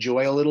spreads the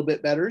joy a little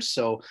bit better.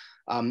 So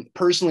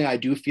personally, I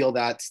do feel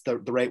that's the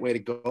right way to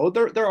go.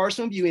 There are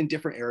some of you in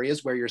different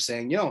areas where you're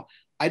saying, you know,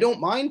 I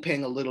don't mind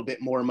paying a little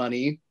bit more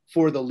money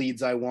for the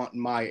leads I want in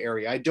my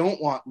area. I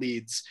don't want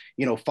leads,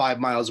 you know, 5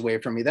 miles away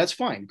from me. That's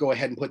fine. Go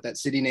ahead and put that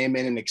city name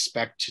in and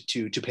expect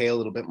to pay a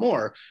little bit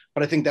more.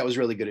 But I think that was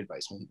really good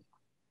advice.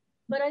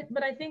 But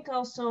I think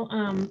also,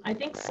 I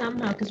think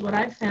somehow, because what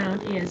I've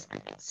found is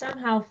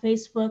somehow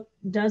Facebook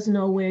does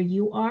know where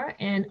you are,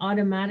 and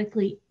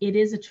automatically it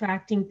is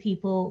attracting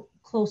people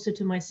closer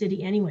to my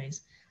city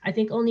anyways. I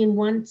think only in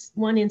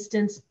one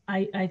instance,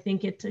 I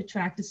think it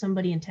attracted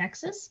somebody in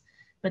Texas,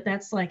 but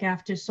that's like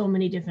after so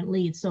many different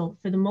leads. So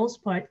for the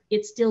most part,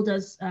 it still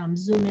does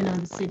zoom in on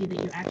the city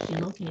that you're actually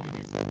located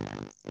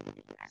in.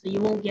 So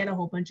you won't get a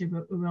whole bunch of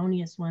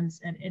erroneous ones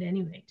at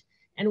any rate.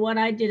 And what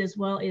I did as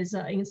well is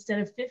instead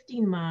of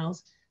 15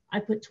 miles,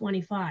 I put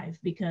 25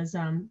 because,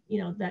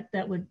 you know,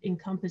 that would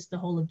encompass the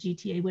whole of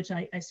GTA, which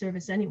I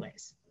service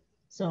anyways.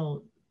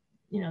 So,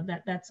 you know,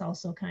 that's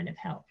also kind of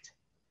helped.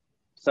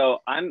 So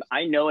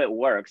I know it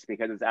works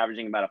because it's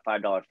averaging about a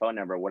 $5 phone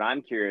number. What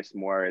I'm curious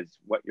more is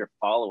what your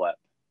follow-up,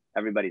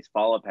 everybody's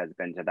follow-up has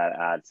been to that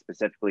ad,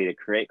 specifically to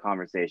create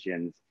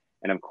conversations.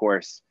 And of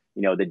course,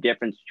 you know, the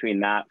difference between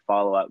that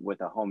follow-up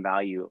with a home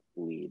value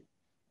lead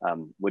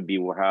would be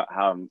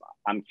how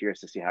I'm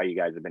curious to see how you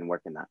guys have been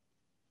working that.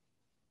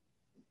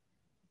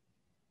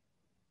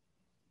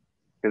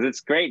 Because it's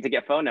great to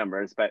get phone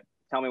numbers, but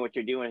tell me what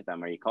you're doing with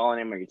them. Are you calling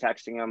them? Are you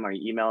texting them? Are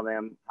you emailing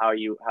them? How are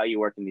you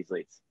working these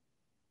leads?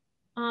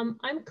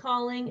 I'm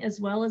calling as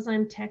well as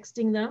I'm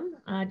texting them,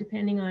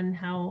 depending on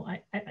how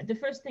the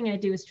first thing I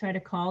do is try to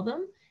call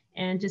them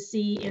and just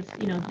see if,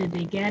 you know, did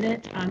they get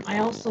it. I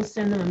also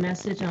send them a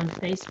message on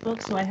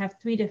Facebook. So I have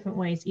 3 different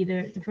ways.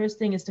 Either the first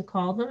thing is to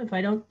call them. If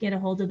I don't get a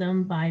hold of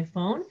them by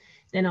phone,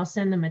 then I'll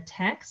send them a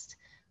text.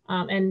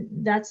 And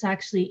that's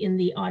actually in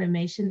the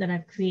automation that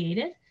I've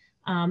created.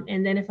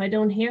 And then if I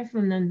don't hear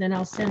from them, then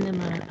I'll send them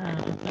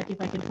like if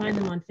I can find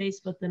them on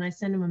Facebook, then I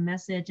send them a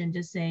message and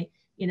just say,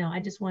 you know, I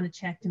just want to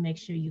check to make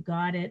sure you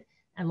got it.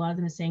 A lot of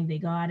them are saying they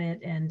got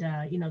it. And,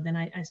 you know, then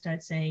I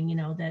start saying, you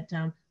know, that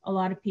a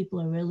lot of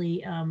people are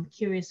really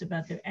curious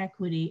about their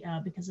equity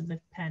because of the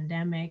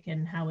pandemic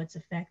and how it's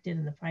affected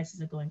and the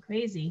prices are going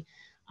crazy.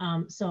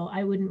 So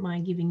I wouldn't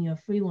mind giving you a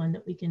free one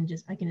that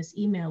I can just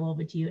email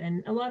over to you.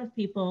 And a lot of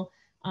people,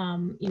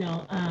 you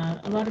know,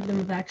 a lot of them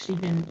have actually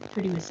been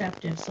pretty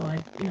receptive. So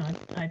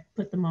I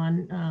put them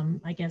on,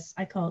 I guess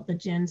I call it the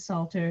Jen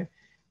Salter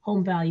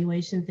home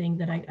valuation thing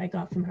that I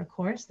got from her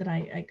course, that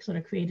I sort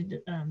of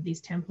created these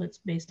templates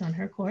based on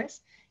her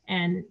course.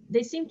 And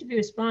they seem to be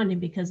responding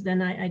because then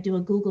I do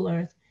a Google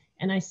Earth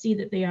and I see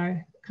that they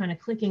are kind of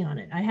clicking on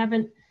it. I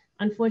haven't,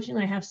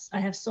 unfortunately, I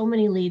have so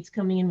many leads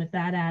coming in with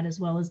that ad as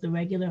well as the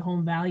regular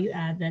home value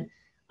ad that,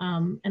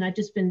 and I've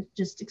just been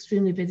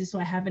extremely busy. So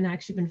I haven't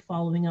actually been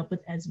following up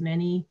with as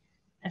many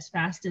as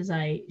fast as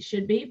I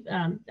should be.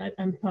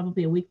 I'm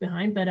probably a week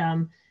behind, but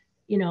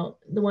you know,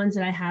 the ones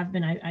that I have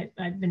been,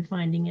 I've been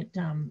finding it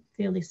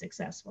fairly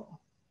successful.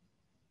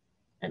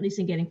 at least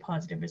in getting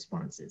positive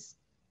responses.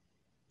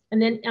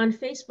 And then on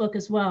Facebook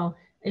as well,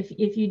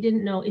 if you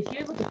didn't know, if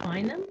you're able to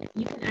find them,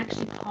 you can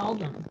actually call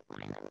them.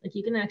 Like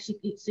you can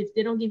actually, so if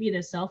they don't give you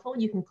their cell phone,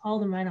 you can call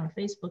them right on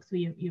Facebook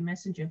through your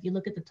messenger. If you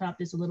look at the top,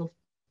 there's a little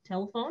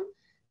telephone,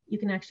 you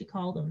can actually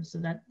call them.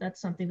 So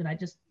that's something that I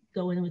just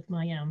go in with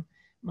my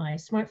my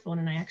smartphone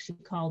and I actually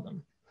call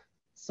them.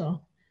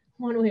 So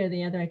one way or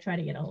the other, I try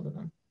to get a hold of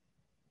them.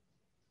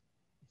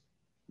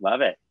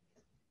 Love it.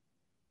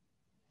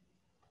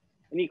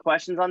 Any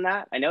questions on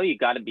that? I know you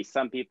got to be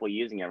some people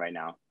using it right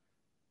now.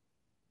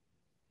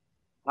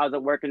 How's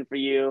it working for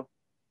you?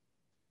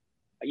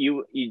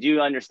 You do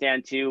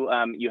understand too,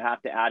 you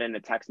have to add in the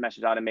text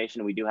message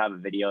automation. We do have a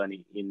video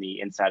in the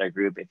insider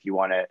group if you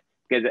want to,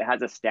 because it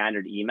has a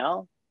standard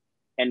email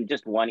and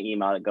just one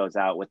email that goes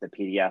out with the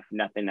PDF,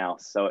 nothing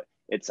else. So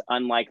it's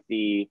unlike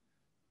the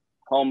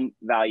home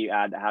value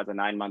ad that has a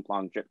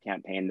 9-month-long drip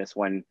campaign, this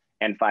one,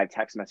 and 5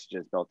 text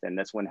messages built in.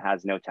 This one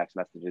has no text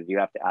messages. You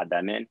have to add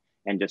them in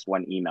and just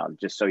one email,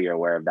 just so you're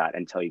aware of that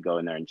until you go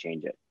in there and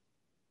change it.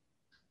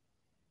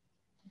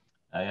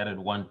 I added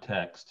 1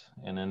 text.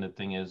 And then the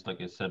thing is,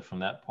 like I said, from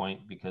that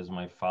point, because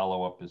my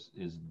follow-up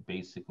is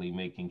basically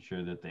making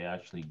sure that they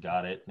actually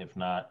got it. And if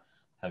not,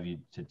 have you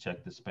to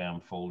check the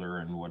spam folder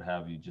and what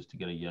have you, just to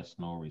get a yes,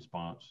 no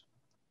response.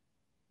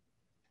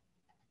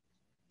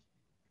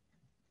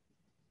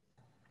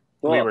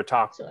 Cool. We were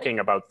talking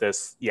about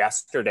this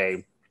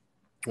yesterday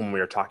when we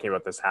were talking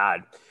about this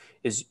ad,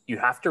 is you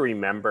have to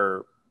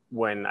remember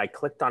when I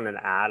clicked on an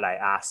ad, I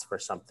asked for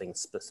something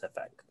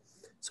specific.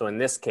 So in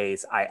this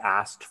case, I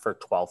asked for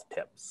 12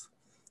 tips.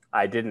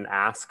 I didn't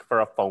ask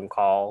for a phone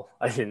call.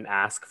 I didn't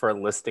ask for a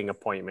listing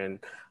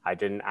appointment. I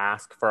didn't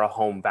ask for a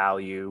home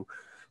value.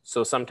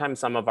 So sometimes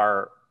some of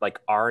our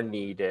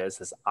need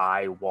is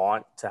I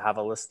want to have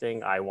a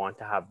listing. I want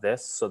to have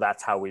this. So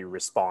that's how we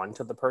respond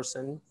to the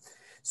person.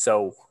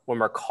 So when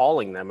we're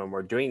calling them and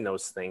we're doing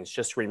those things,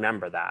 just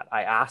remember that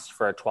I asked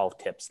for a 12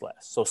 tips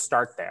list. So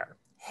start there.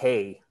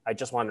 Hey, I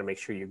just wanted to make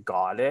sure you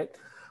got it.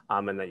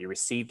 And that you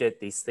received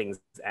it. These things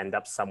end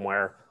up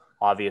somewhere.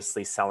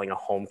 Obviously, selling a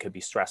home could be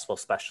stressful,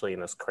 especially in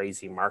this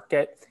crazy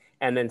market.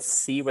 And then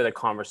see where the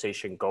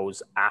conversation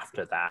goes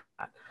after that.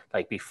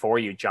 Like before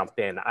you jump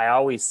in, I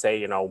always say,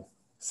 you know,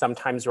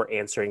 sometimes we're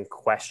answering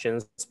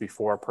questions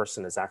before a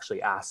person has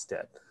actually asked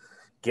it.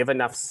 Give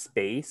enough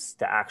space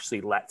to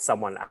actually let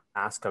someone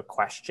ask a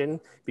question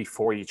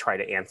before you try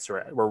to answer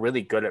it. We're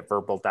really good at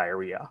verbal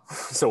diarrhea.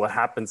 So what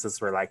happens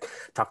is we're like,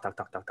 talk,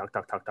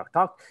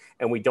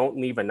 and we don't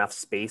leave enough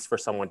space for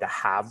someone to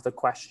have the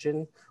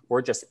question.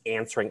 We're just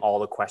answering all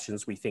the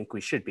questions we think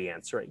we should be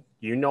answering.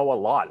 You know a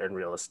lot in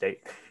real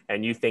estate,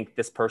 and you think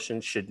this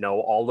person should know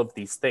all of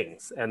these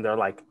things. And they're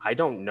like, I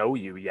don't know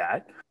you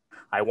yet.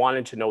 I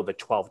wanted to know the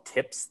 12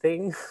 tips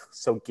thing.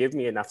 So give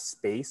me enough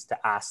space to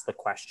ask the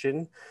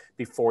question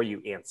before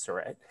you answer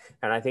it.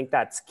 And I think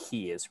that's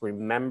key, is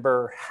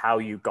remember how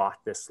you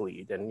got this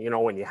lead. And, you know,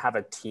 when you have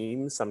a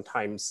team,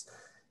 sometimes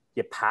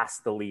you pass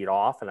the lead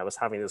off. And I was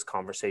having this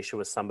conversation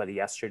with somebody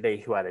yesterday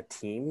who had a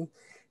team.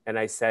 And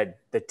I said,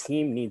 the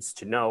team needs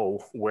to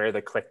know where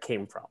the click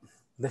came from.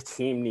 The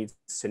team needs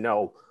to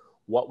know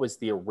what was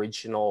the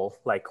original,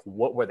 like,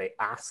 what were they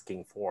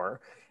asking for?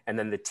 And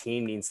then the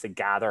team needs to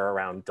gather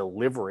around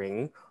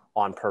delivering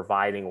on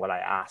providing what I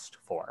asked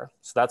for.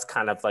 So that's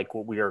kind of like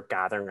what we are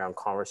gathering around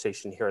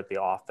conversation here at the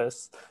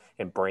office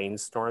and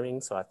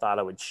brainstorming. So I thought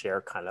I would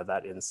share kind of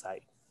that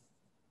insight.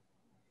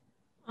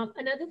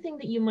 Another thing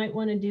that you might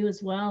want to do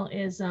as well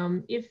is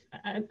with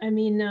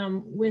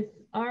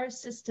our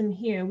system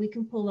here, we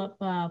can pull up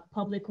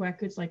public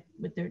records like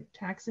with their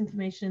tax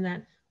information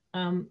that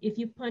if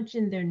you punch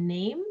in their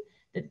name,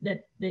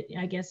 that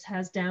I guess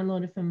has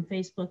downloaded from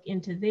Facebook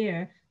into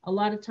there, a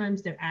lot of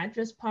times their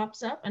address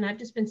pops up, and I've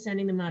just been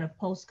sending them out a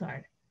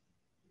postcard.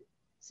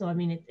 So, I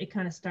mean, it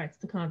kind of starts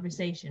the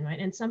conversation, right?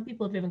 And some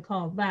people have even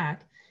called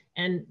back.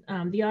 And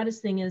the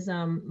oddest thing is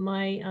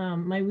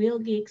my Real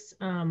Geeks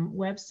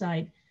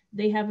website,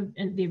 they have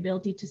the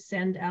ability to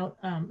send out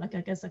like,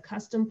 I guess, a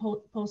custom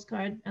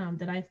postcard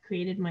that I've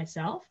created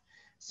myself.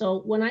 So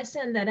when I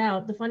send that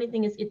out, the funny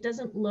thing is it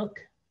doesn't look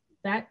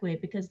that great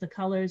because the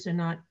colors are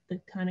not the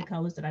kind of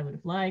colors that I would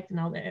have liked and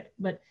all that.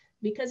 But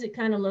because it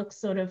kind of looks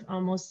sort of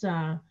almost,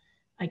 I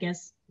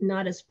guess,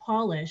 not as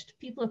polished,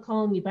 people are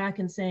calling me back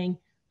and saying,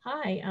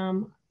 hi,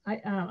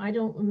 I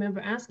don't remember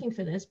asking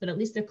for this, but at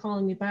least they're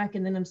calling me back.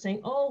 And then I'm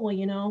saying, oh,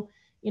 well,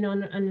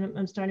 and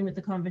I'm starting with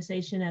the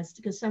conversation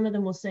because some of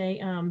them will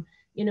say, I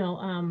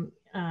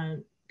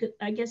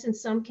guess in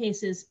some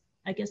cases,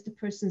 I guess the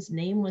person's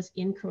name was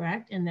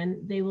incorrect, and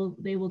then they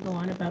will go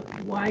on about,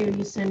 why are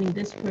you sending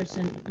this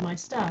person my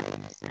stuff?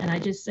 And I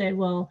just said,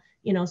 well,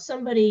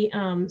 somebody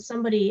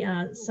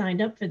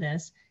signed up for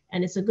this,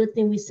 and it's a good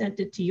thing we sent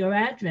it to your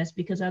address,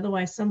 because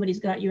otherwise somebody's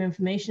got your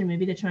information.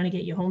 Maybe they're trying to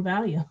get your home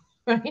value,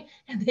 right?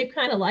 And they've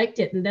kind of liked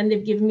it, and then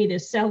they've given me their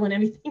cell and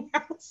everything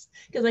else,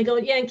 because I go,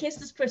 yeah, in case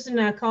this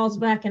person calls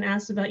back and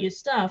asks about your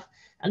stuff,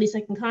 at least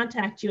I can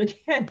contact you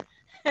again.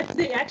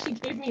 They actually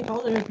gave me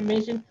all their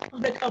information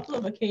on a couple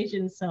of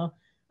occasions. So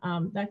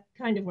That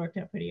kind of worked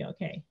out pretty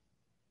okay.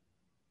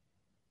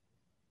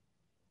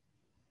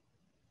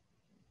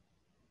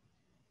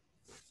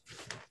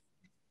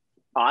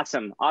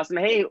 Awesome. Awesome.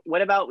 Hey,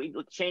 what about we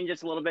change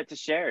this a little bit to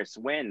shares,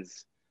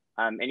 wins?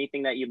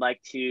 Anything that you'd like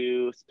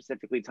to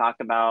specifically talk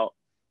about?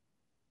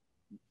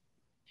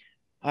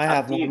 I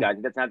have to you one. guys.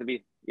 It doesn't have to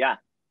be. Yeah,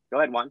 go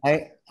ahead, Juan.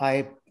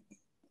 I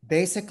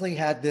basically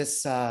had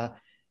this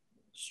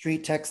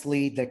StreetText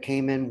lead that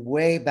came in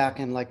way back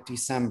in like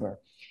December.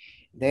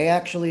 They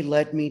actually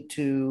led me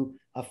to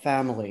a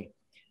family.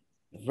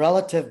 A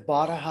relative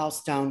bought a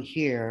house down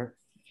here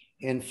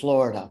in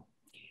Florida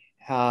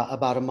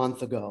about a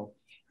month ago.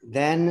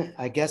 Then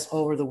I guess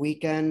over the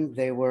weekend,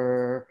 they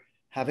were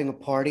having a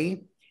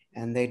party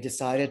and they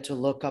decided to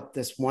look up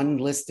this one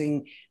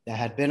listing that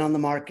had been on the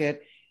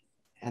market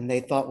and they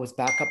thought was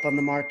back up on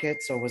the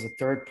market. So it was a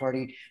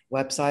third-party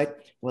website.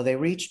 Well, they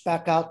reached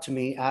back out to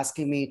me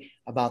asking me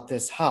about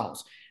this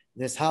house.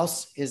 This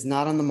house is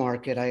not on the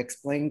market. I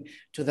explained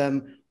to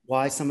them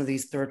why some of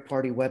these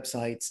third-party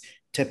websites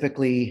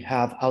typically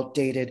have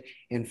outdated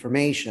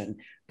information.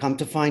 Come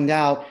to find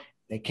out,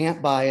 they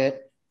can't buy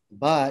it,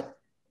 but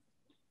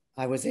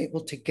I was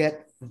able to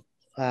get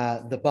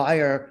the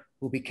buyer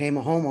who became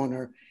a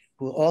homeowner,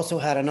 who also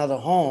had another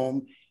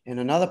home in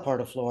another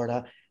part of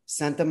Florida,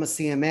 sent them a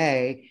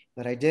CMA,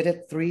 but I did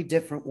it 3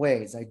 different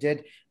ways. I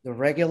did the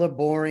regular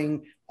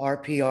boring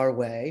RPR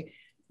way.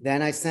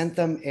 Then I sent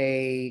them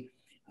a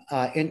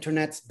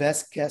internet's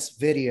best guess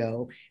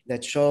video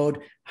that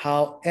showed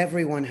how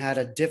everyone had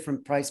a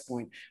different price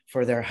point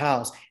for their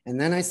house. And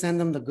then I send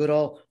them the good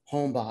old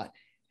HomeBot,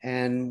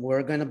 and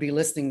we're going to be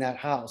listing that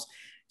house.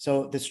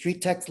 So the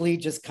StreetText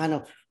lead just kind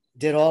of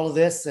did all of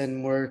this,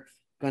 and we're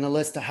going to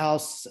list a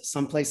house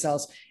someplace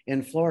else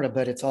in Florida,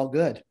 but it's all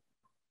good.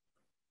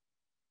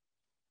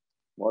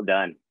 Well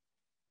done.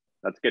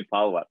 That's good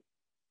follow-up.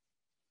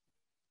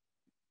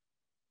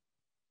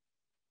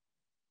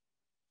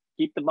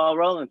 Keep the ball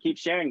rolling. Keep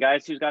sharing,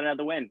 guys. Who's got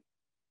another win?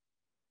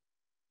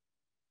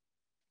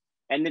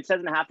 And it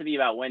doesn't have to be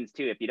about wins,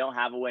 too. If you don't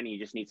have a win, you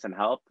just need some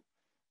help,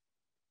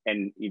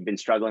 and you've been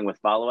struggling with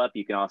follow-up,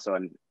 you can also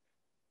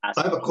ask.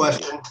 I have a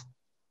question.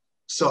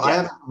 So yeah. I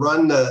haven't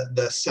run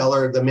the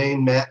seller, the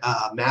main map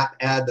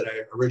ad that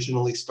I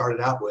originally started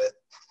out with.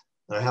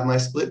 And I have my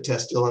split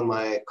test still in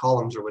my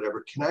columns or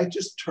whatever. Can I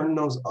just turn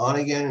those on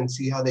again and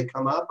see how they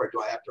come up, or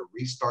do I have to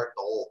restart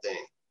the whole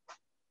thing?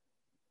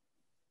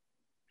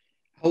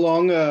 How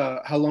long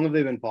have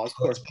they been paused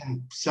for? It's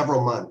been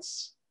several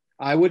months.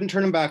 I wouldn't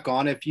turn them back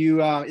on. If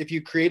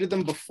you created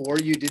them before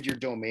you did your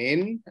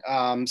domain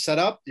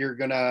setup, you're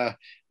gonna,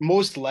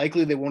 most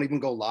likely they won't even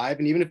go live.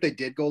 And even if they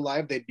did go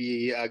live, they'd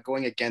be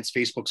going against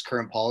Facebook's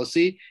current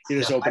policy. You're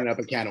just opening up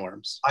a can of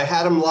worms. I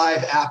had them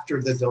live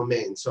after the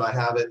domain. So I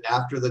have it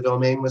after the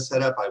domain was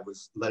set up. I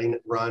was letting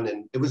it run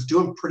and it was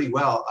doing pretty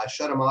well. I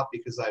shut them off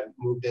because I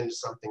moved into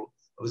something.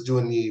 I was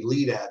doing the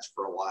lead ads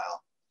for a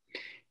while.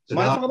 So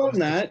my thought on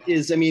that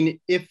is, I mean,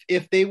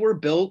 if they were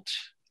built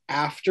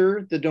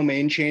after the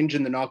domain change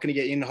and they're not going to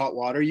get you in hot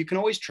water, you can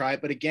always try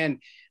it. But again,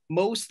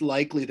 most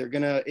likely they're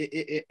going to,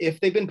 if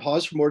they've been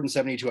paused for more than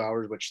 72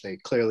 hours, which they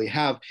clearly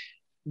have,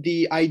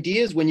 the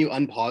idea is when you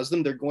unpause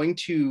them, they're going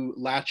to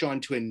latch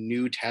on to a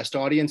new test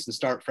audience and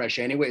start fresh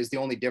anyway. Is the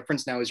only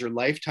difference now is your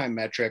lifetime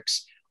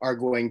metrics are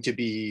going to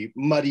be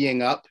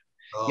muddying up.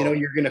 You know,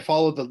 you're going to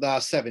follow the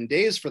last 7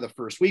 days for the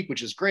first week,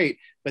 which is great.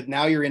 But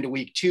now you're into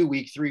week 2,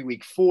 week 3,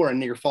 week 4,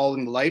 and you're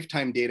following the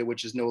lifetime data,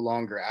 which is no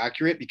longer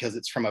accurate because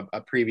it's from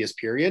a previous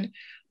period.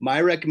 My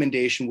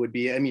recommendation would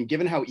be, I mean,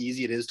 given how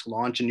easy it is to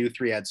launch a new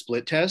 3-ad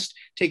split test,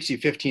 takes you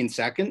 15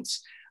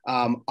 seconds.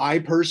 I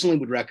personally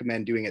would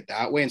recommend doing it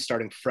that way and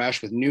starting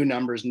fresh with new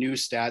numbers, new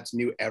stats,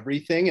 new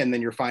everything. And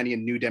then you're finding a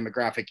new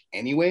demographic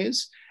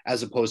anyways,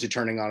 as opposed to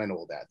turning on an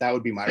old ad. That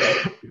would be my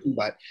recommendation.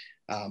 But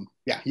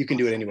yeah, you can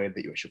do it any way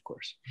that you wish, of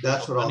course.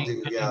 That's what I'll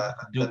do. Yeah.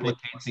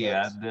 Duplicate the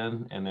ad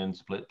then, and then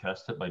split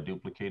test it by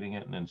duplicating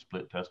it and then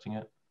split testing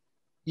it.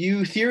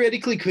 You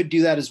theoretically could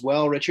do that as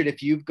well, Richard.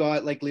 If you've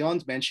got, like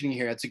Leon's mentioning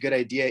here, it's a good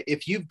idea.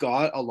 If you've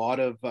got a lot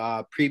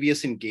of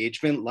previous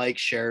engagement, like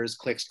shares,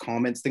 clicks,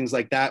 comments, things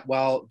like that,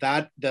 well,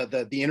 that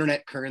the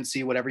internet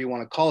currency, whatever you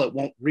want to call it,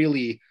 won't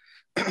really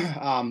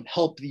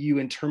help you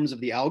in terms of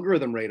the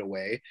algorithm right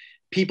away.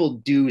 People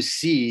do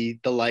see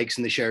the likes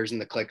and the shares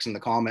and the clicks and the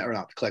comment, or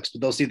not the clicks,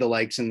 but they'll see the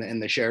likes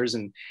and the shares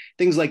and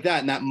things like that.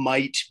 And that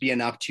might be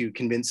enough to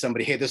convince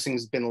somebody, hey, this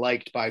thing's been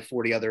liked by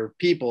 40 other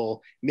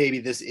people. Maybe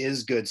this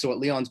is good. So what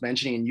Leon's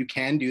mentioning, and you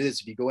can do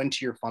this, if you go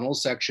into your funnel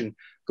section,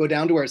 go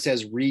down to where it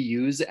says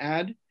reuse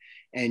ad,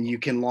 and you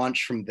can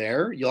launch from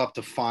there. You'll have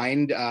to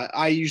find,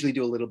 I usually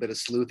do a little bit of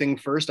sleuthing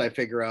first. I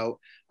figure out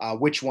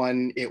which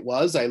one it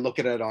was. I look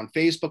at it on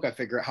Facebook. I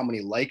figure out how many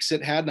likes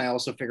it had. And I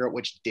also figure out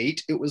which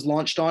date it was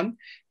launched on.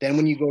 Then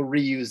when you go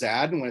reuse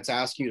ad, and when it's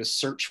asking you to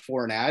search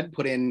for an ad,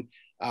 put in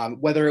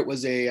whether it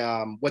was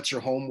a what's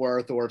your home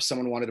worth, or if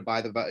someone wanted to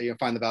buy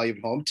find the value of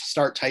a home, to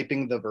start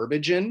typing the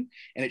verbiage in,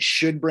 and it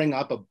should bring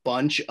up a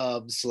bunch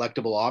of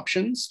selectable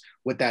options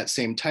with that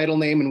same title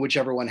name, and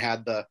whichever one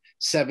had the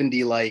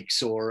 70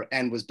 likes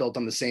and was built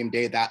on the same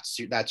day, that's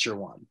your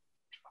one.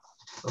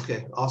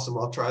 Okay, awesome.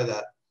 I'll try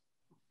that.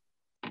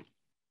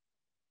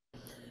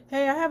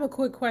 Hey, I have a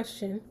quick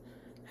question.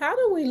 How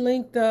do we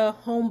link the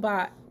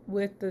HomeBot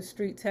with the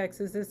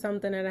StreetText? Is this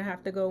something that I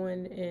have to go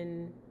in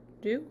and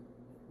do?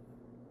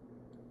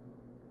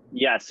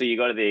 Yeah, so you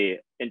go to the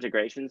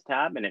integrations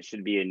tab and it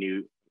should be a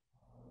new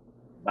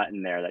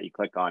button there that you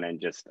click on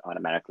and just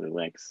automatically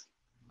links.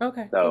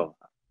 Okay. So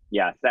cool.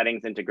 yeah,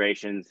 settings,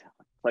 integrations,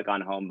 click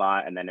on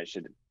HomeBot, and then it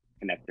should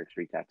connect your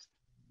StreetText.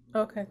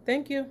 Okay,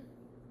 thank you.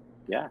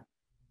 Yeah.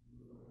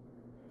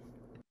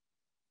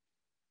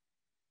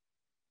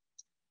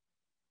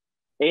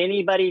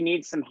 Anybody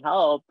needs some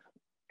help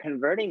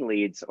converting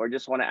leads or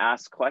just want to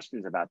ask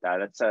questions about that?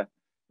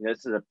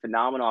 This is a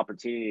phenomenal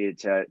opportunity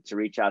to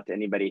reach out to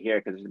anybody here,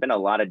 because there's been a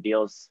lot of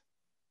deals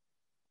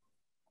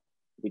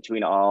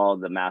between all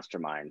the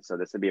masterminds. So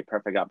this would be a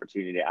perfect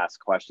opportunity to ask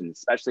questions,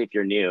 especially if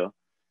you're new,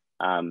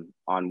 on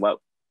what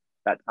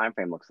that time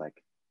frame looks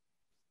like.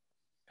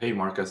 Hey,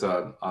 Marcus,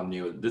 I'm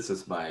new. This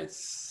is my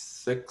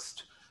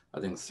six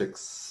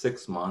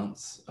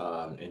months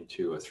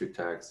into a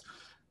StreetText.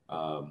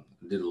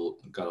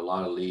 Got a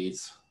lot of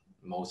leads.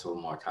 Most of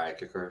them are tire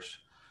kickers,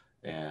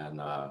 and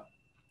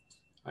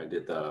I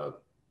did the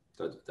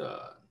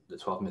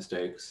 12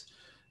 mistakes,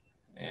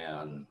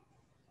 and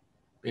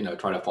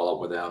try to follow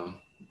up with them.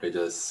 They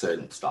just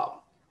said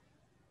stop.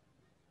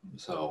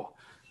 So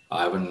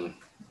I haven't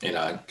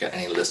get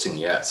any listing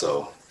yet.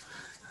 So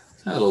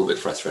I'm a little bit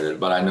frustrated,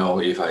 but I know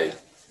if I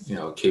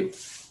keep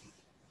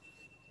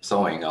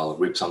sowing, I'll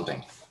reap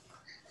something.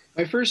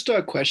 My first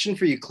question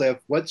for you, Cliff,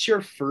 what's your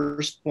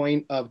first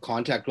point of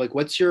contact? Like,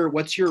 what's your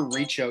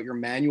reach out, your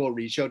manual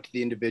reach out to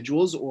the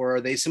individuals, or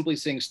are they simply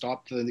saying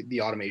stop to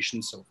the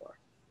automation so far?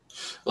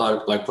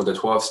 Like for the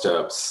 12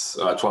 steps,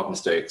 12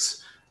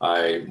 mistakes,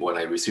 when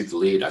I received the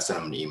lead, I sent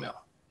them an email.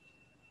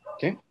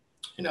 Okay.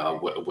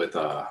 With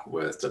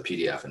the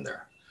PDF in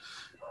there.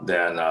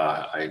 Then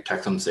I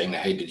text them saying,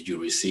 hey, did you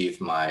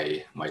receive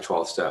my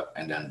 12 step?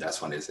 And then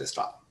that's when they say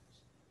stop.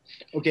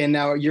 Okay, and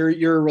now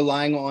you're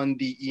relying on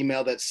the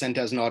email that's sent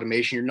as an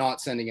automation. You're not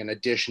sending an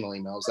additional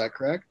email. Is that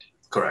correct?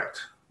 Correct.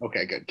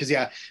 Okay, good. Because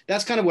yeah,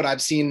 that's kind of what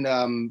I've seen.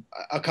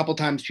 A couple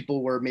times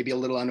people were maybe a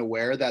little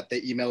unaware that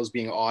the email is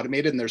being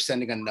automated, and they're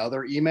sending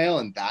another email,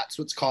 and that's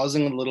what's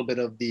causing a little bit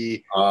of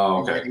the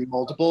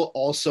multiple.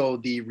 Also,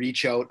 the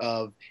reach out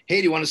of, hey,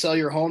 do you want to sell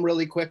your home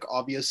really quick?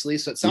 Obviously,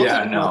 so it sounds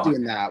like you're not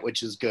doing that,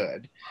 which is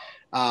good.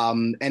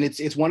 And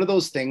it's one of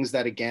those things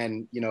that,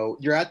 again,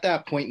 you're at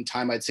that point in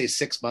time. I'd say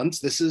 6 months.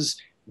 This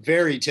is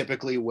very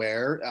typically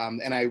where,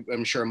 and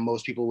I'm sure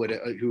most people would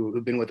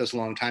who've been with us a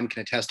long time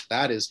can attest to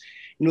that, is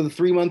the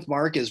 3-month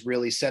mark is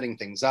really setting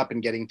things up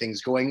and getting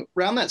things going.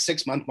 Around that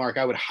 6-month mark,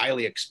 I would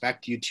highly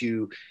expect you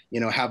to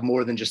have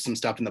more than just some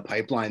stuff in the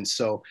pipeline.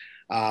 So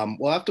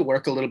we'll have to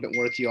work a little bit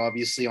more with you,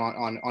 obviously,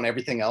 on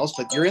everything else,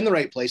 but you're in the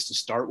right place to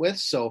start with.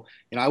 So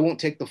I won't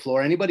take the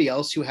floor. Anybody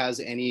else who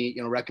has any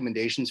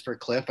recommendations for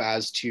Cliff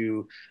as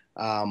to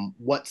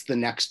what's the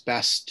next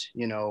best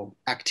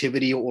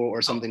activity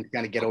or something to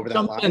kind of get over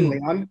that line,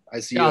 Leon? I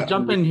see. Yeah, I'll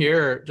jump in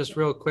here just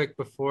real quick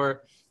because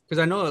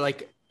I know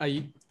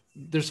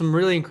there's some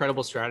really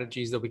incredible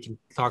strategies that we can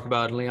talk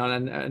about,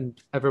 Leon,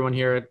 and everyone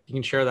here, you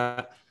can share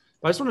that.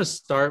 But I just want to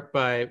start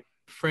by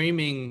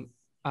framing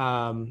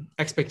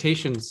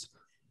expectations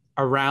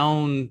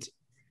around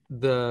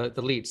the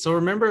lead. So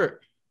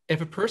remember,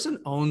 if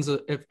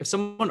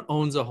someone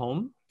owns a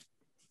home,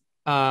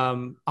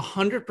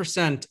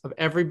 100% of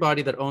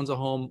everybody that owns a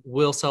home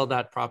will sell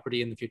that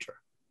property in the future,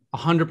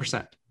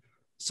 100%.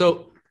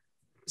 So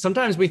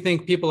sometimes we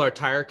think people are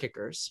tire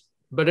kickers,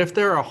 but if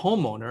they're a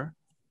homeowner,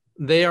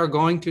 they are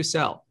going to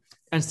sell.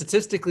 And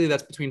statistically,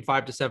 that's between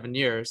 5 to 7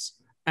 years.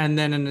 And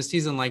then in a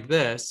season like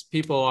this,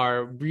 people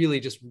are really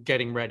just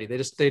getting ready. They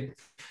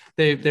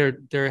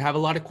have a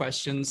lot of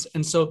questions.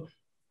 And so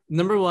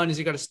number one is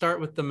you got to start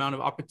with the amount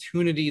of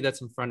opportunity that's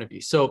in front of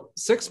you. So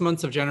 6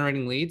 months of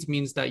generating leads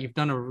means that you've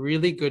done a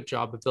really good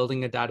job of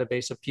building a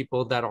database of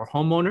people that are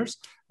homeowners,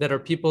 that are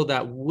people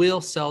that will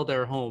sell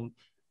their home.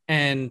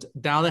 And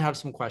now they have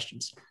some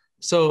questions.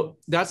 So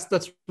that's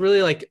really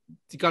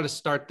you got to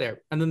start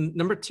there. And then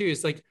number two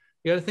is you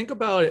got to think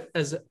about it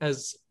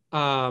as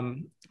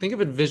think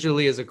of it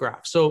visually as a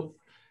graph. So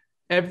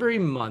every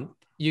month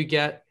you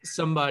get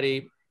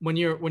somebody, when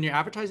you're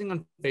advertising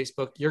on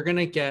Facebook, you're going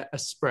to get a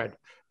spread.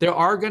 There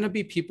are going to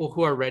be people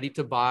who are ready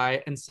to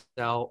buy and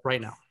sell right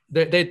now.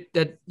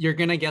 That you're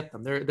going to get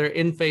them. They're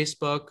in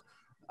Facebook.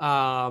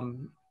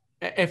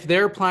 If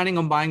they're planning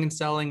on buying and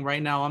selling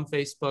right now on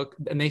Facebook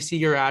and they see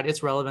your ad,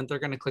 it's relevant, they're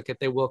going to click it,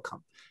 they will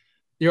come.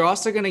 You're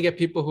also going to get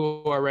people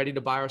who are ready to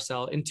buy or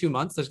sell in 2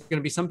 months. There's going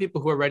to be some people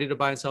who are ready to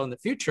buy and sell in the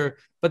future,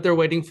 but they're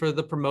waiting for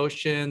the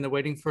promotion. They're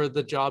waiting for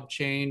the job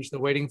change. They're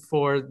waiting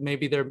for,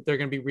 maybe they're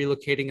going to be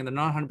relocating and they're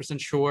not 100%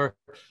 sure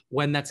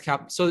when that's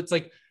capped. So it's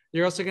like,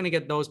 you're also going to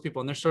get those people,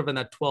 and they're sort of in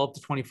that 12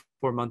 to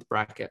 24 month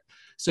bracket.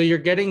 So you're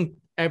getting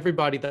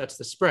everybody that's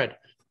the spread.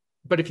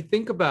 But if you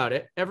think about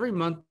it, every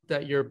month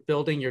that you're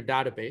building your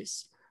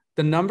database,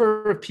 the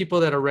number of people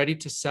that are ready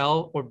to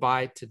sell or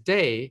buy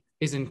today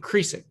is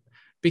increasing,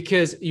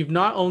 because you've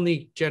not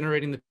only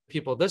generating the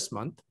people this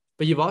month,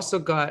 but you've also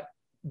got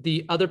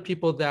the other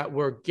people that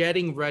were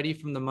getting ready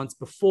from the months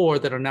before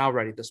that are now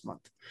ready this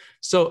month.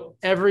 So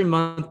every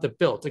month that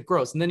built, it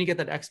grows. And then you get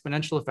that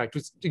exponential effect,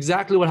 which is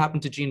exactly what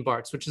happened to Jean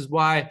Bartz, which is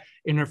why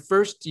in her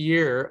first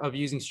year of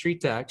using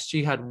StreetText,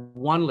 she had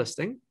 1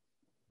 listing,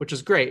 which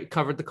is great,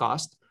 covered the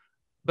cost.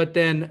 But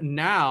then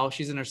now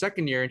she's in her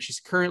second year and she's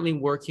currently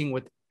working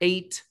with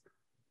eight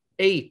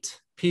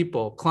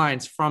people,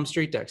 clients from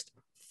StreetText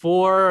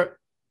for,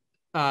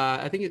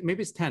 I think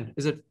maybe it's 10.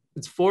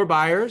 It's 4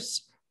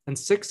 buyers and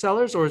 6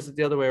 sellers, or is it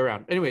the other way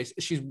around? Anyways,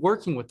 she's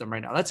working with them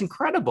right now. That's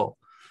incredible.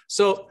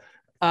 So,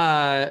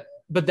 but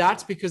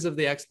that's because of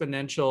the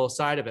exponential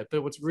side of it.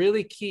 But what's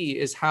really key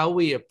is how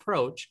we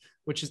approach,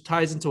 which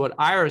ties into what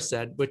Ira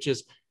said, which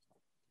is,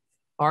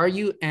 are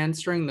you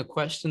answering the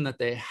question that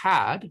they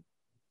had,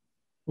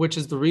 which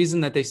is the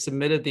reason that they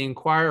submitted the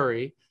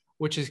inquiry,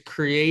 which is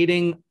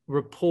creating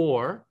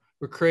rapport,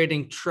 we're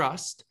creating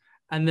trust.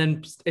 And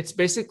then it's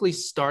basically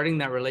starting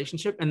that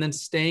relationship and then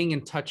staying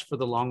in touch for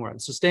the long run.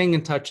 So staying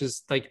in touch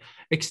is like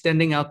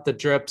extending out the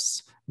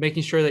drips,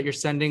 making sure that you're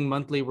sending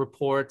monthly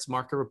reports,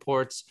 market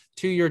reports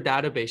to your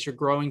database, your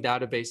growing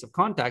database of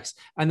contacts,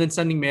 and then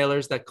sending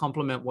mailers that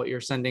complement what you're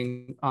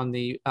sending on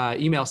the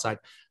email side.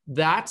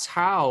 That's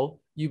how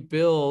you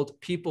build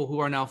people who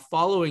are now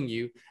following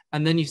you.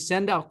 And then you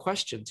send out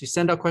questions. You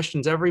send out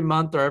questions every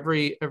month or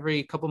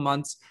every couple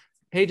months.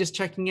 Hey, just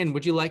checking in.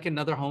 Would you like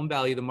another home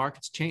value? The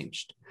market's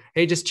changed.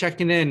 Hey, just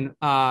checking in.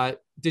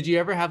 Did you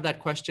ever have that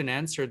question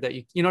answered that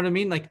you know what I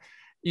mean? Like,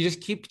 you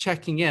just keep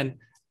checking in,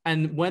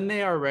 and when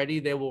they are ready,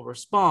 they will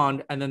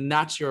respond. And then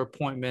that's your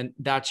appointment.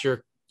 That's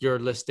your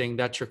listing.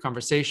 That's your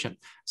conversation.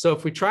 So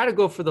if we try to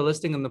go for the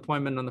listing and the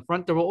appointment on the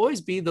front, there will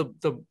always be the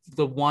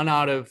one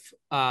out of,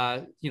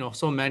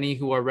 so many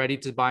who are ready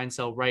to buy and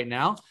sell right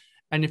now.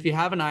 And if you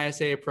have an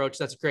ISA approach,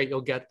 that's great.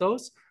 You'll get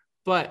those,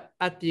 but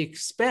at the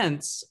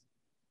expense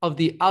of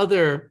the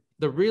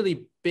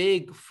really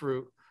big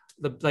fruit,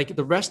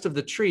 the rest of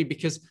the tree,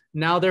 because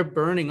now they're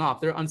burning off,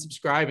 they're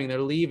unsubscribing,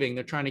 they're leaving,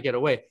 they're trying to get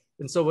away.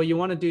 And so what you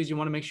want to do is you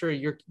want to make sure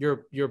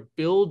you're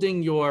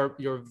building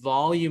your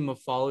volume of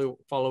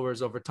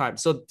followers over time.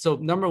 So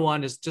number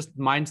one is just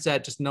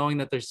mindset, just knowing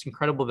that there's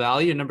incredible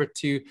value. And number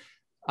two,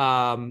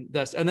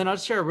 this, and then I'll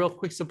share a real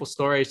quick, simple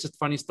story. It's just a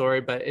funny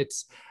story, but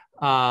it's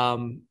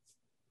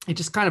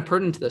just kind of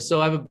pertinent to this.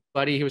 So I have a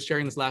buddy, he was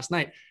sharing this last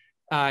night.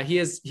 He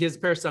has a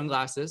pair of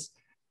sunglasses,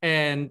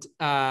 and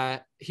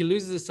he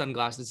loses his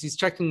sunglasses. He's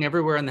checking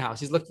everywhere in the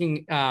house. He's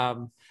looking,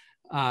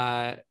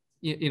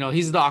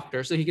 he's a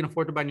doctor, so he can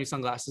afford to buy new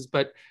sunglasses,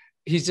 but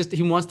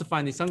he wants to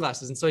find these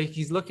sunglasses. And so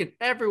he's looking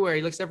everywhere.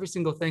 He looks every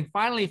single thing.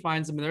 Finally, he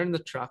finds them, and they're in the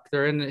truck.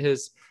 They're in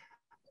his,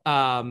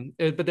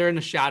 but they're in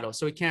the shadow,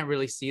 so he can't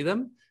really see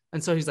them.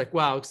 And so he's like,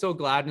 wow, so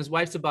glad. And his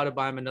wife's about to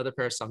buy him another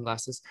pair of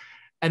sunglasses.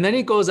 And then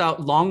he goes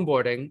out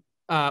longboarding,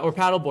 or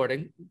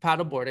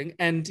paddleboarding,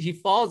 and he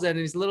falls in, and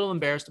he's a little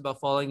embarrassed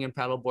about falling in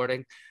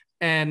paddleboarding.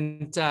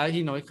 And,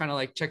 he kind of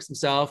like checks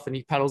himself, and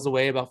he paddles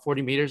away about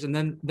 40 meters. And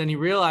then he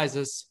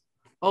realizes,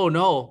 oh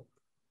no,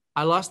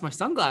 I lost my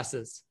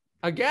sunglasses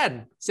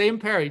again, same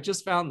pair. He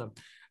just found them.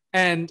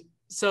 And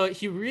so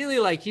he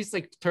really he's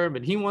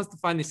determined. He wants to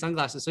find these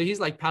sunglasses. So he's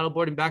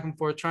paddleboarding back and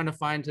forth, trying to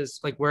find his,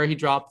 where he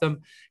dropped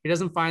them. He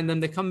doesn't find them.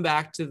 They come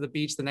back to the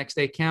beach the next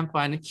day, can't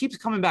find it, keeps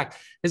coming back.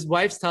 His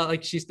wife's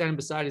she's standing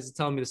beside us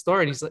telling me the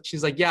story. And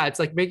she's like, yeah,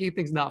 it's making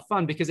things not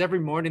fun, because every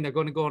morning they're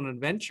going to go on an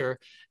adventure.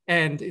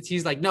 And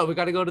he's like, no, we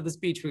got to go to this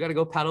beach. We got to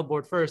go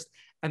paddleboard first.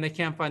 And they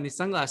can't find these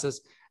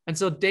sunglasses. And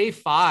so day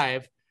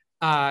 5,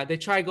 they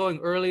try going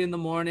early in the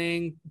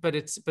morning, but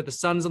the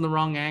sun's on the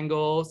wrong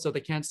angle, so they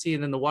can't see,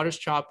 and then the water's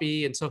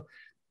choppy, and so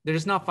they're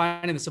just not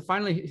finding this. So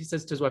finally, he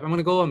says to his wife, I'm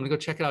gonna go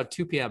check it out at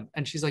 2 p.m.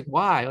 And she's like,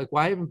 why?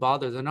 Why even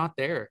bother? They're not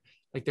there.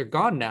 They're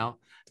gone now.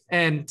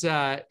 And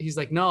he's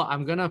like, no,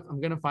 I'm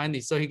gonna find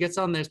these. So he gets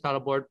on his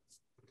paddleboard,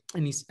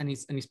 and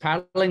he's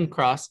paddling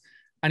across,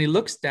 and he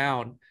looks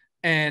down,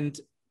 and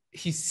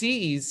he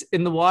sees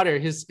in the water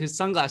his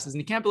sunglasses,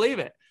 and he can't believe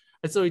it.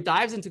 And so he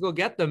dives in to go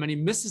get them, and he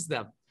misses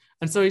them.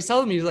 And so he's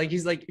telling me,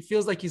 he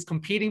feels like he's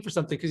competing for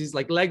something, because he's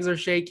legs are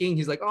shaking.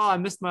 He's like, oh, I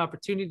missed my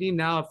opportunity.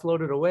 Now I've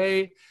floated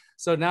away.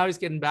 So now he's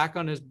getting back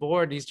on his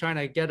board, and he's trying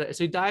to get it.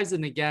 So he dives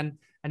in again,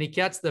 and he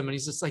gets them, and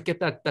he's just get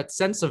that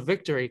sense of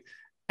victory.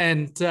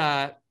 And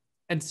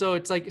so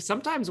it's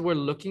sometimes we're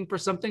looking for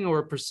something, or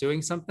we're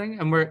pursuing something,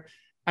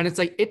 and it's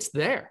it's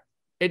there.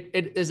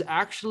 It is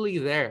actually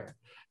there.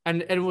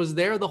 And it was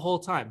there the whole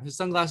time. His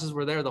sunglasses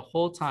were there the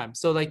whole time.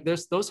 So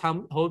those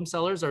home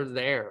sellers are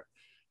there.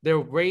 They're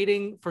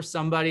waiting for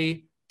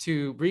somebody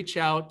to reach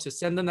out, to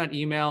send them that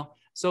email.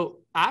 So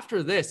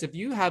after this, if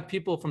you have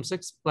people from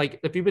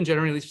if you've been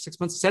generating leads for 6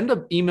 months, send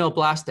an email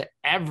blast to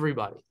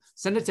everybody.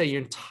 Send it to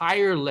your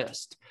entire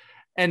list.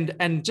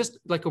 And just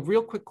like a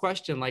real quick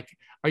question, like,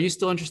 are you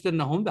still interested in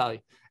the home value?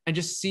 And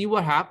just see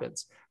what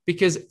happens.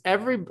 Because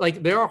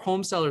there are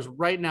home sellers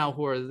right now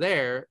who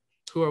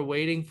are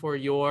waiting for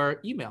your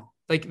email.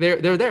 Like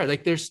they're there,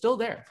 like they're still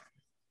there.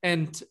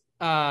 And so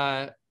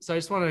I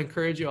just want to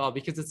encourage you all,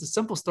 because it's a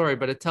simple story,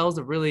 but it tells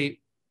a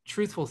really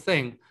truthful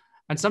thing.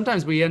 And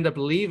sometimes we end up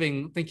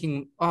leaving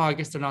thinking, oh, I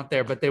guess they're not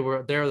there, but they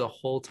were there the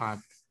whole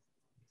time.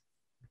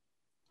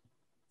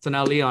 So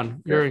now,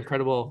 Leon, your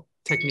incredible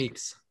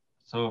techniques.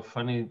 So a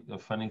funny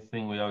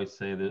thing we always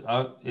say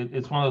that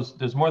it's one of those,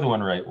 there's more than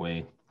one right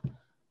way,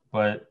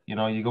 but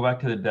you go back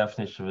to the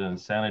definition of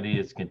insanity,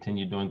 it's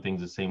continue doing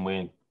things the same way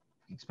and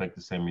expect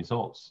the same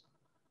results.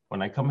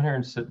 When I come here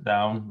and sit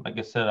down, like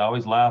I said, I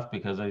always laugh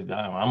because I'm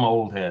an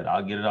old head.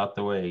 I'll get it out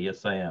the way.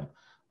 Yes, I am,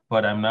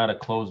 but I'm not a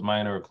closed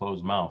mind or a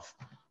closed mouth.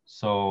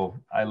 So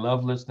I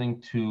love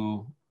listening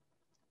to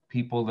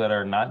people that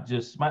are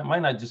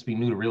might not just be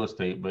new to real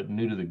estate, but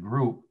new to the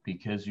group,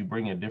 because you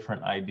bring a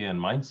different idea and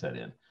mindset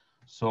in.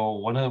 So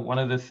one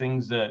of the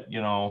things that,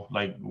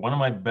 like one of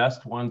my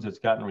best ones that's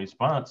gotten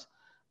response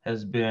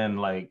has been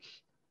like,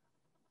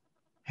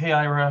 hey,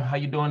 Ira, how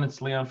you doing?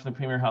 It's Leon from the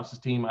Premier Houses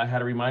team. I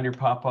had a reminder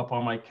pop up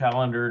on my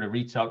calendar to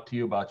reach out to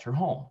you about your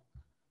home.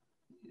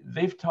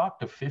 They've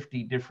talked to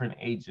 50 different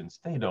agents.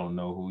 They don't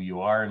know who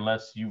you are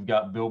unless you've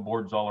got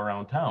billboards all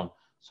around town.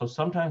 So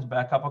sometimes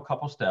back up a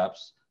couple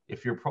steps.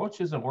 If your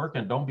approach isn't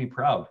working, don't be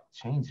proud,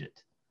 change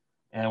it.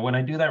 And when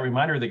I do that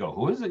reminder, they go,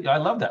 who is it? I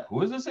love that.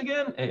 Who is this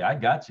again? Hey, I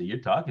got you. You're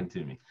talking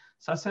to me.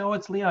 So I say, oh,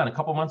 it's Leon. A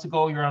couple months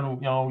ago, you're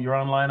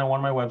online on one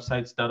of my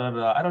websites.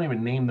 I don't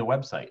even name the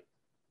website.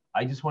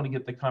 I just want to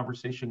get the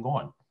conversation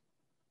going.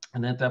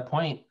 And at that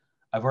point,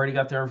 I've already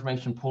got their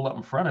information pulled up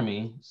in front of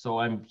me. So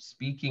I'm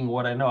speaking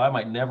what I know. I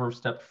might never have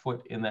stepped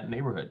foot in that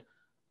neighborhood,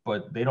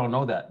 but they don't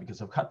know that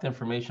because I've got the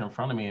information in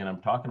front of me and I'm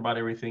talking about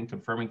everything,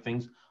 confirming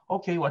things.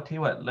 Okay, well, I'll tell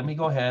you what, let me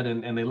go ahead.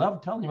 And they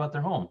love telling you about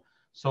their home.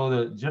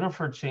 So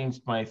Jennifer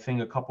changed my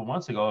thing a couple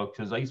months ago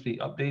because I used to be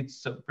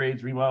updates,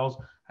 upgrades, remodels.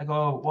 I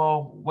go,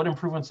 well, what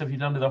improvements have you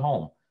done to the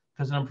home?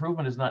 Because an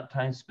improvement is not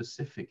time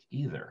specific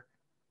either.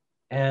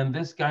 And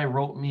this guy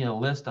wrote me a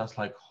list. I was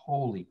like,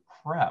 holy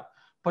crap.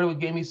 But it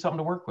gave me something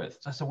to work with.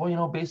 So I said,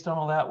 well, based on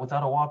all that,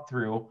 without a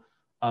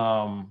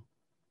walkthrough,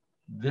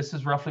 this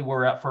is roughly where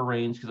we're at for a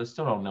range, because I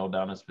still don't know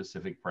down a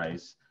specific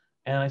price.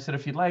 And I said,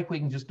 if you'd like, we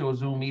can just do a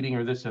Zoom meeting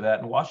or this or that.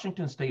 And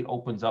Washington State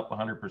opens up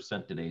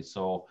 100% today.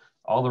 So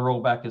all the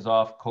rollback is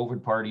off.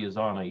 COVID party is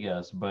on, I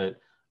guess. But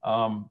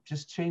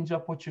just change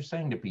up what you're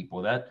saying to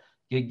people. That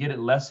get it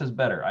less is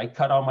better. I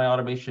cut all my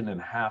automation in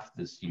half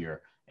this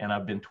year, and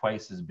I've been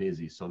twice as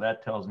busy. So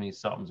that tells me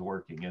something's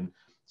working. And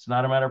it's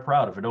not a matter of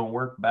proud. If it don't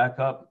work, back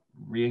up,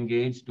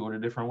 re-engage, do it a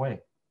different way.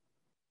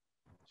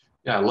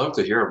 Yeah, I love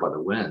to hear about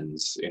the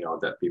wins,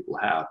 that people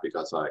have,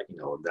 because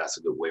that's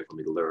a good way for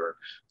me to learn,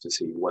 to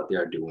see what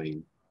they're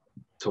doing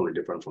totally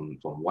different from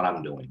what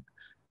I'm doing.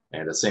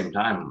 And at the same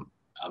time,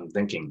 I'm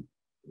thinking,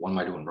 what am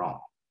I doing wrong?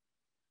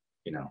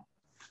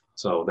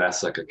 So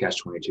that's like a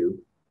catch-22.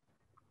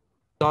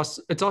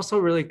 It's also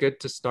really good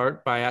to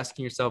start by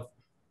asking yourself,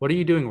 what are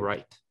you doing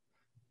right?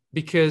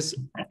 Because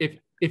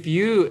if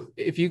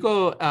you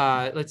go,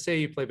 let's say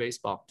you play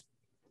baseball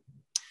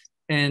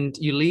and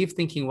you leave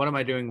thinking, what am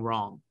I doing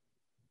wrong?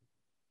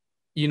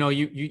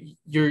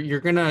 You're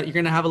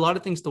gonna have a lot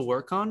of things to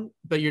work on,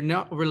 but you're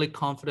not really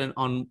confident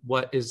on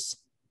what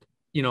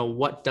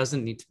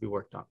doesn't need to be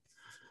worked on.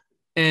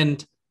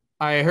 And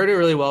I heard it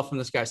really well from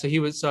this guy. So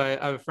I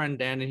have a friend,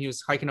 Dan, and he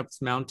was hiking up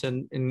this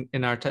mountain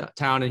in our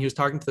town, and he was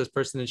talking to this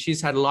person, and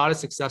she's had a lot of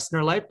success in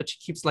her life, but she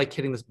keeps like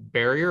hitting this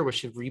barrier where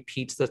she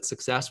repeats that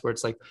success, where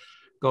it's like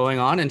going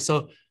on. And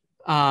so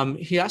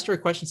he asked her a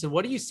question, said,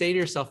 what do you say to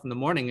yourself in the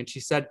morning? And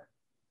she said,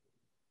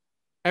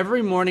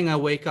 every morning I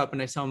wake up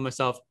and I tell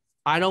myself,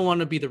 I don't want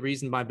to be the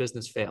reason my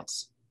business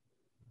fails.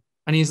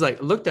 And he's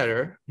like, looked at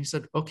her, he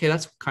said, okay,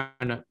 that's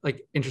kind of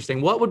like interesting.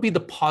 What would be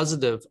the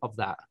positive of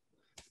that?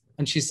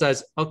 And she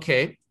says,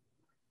 okay,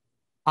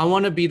 I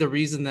want to be the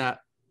reason that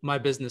my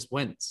business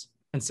wins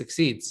and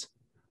succeeds.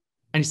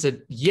 And he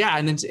said, yeah.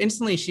 And then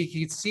instantly she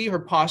could see her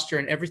posture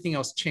and everything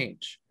else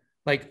change.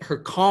 Like her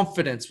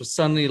confidence was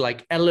suddenly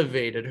like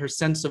elevated, her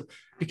sense of,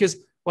 because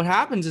what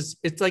happens is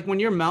it's like when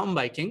you're mountain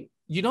biking,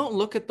 you don't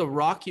look at the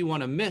rock you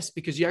want to miss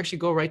because you actually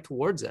go right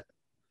towards it.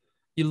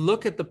 You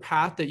look at the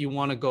path that you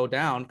want to go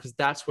down because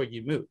that's where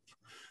you move.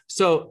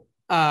 So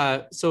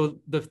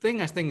the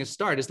thing I think is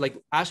start is like,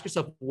 ask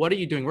yourself, what are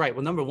you doing right?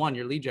 Well, number one,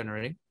 you're lead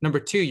generating.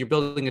 Number two, you're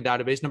building a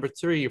database. Number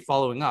three, you're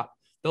following up.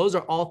 Those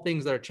are all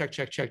things that are check,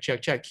 check, check,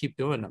 check, check, keep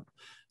doing them.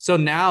 So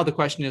now the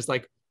question is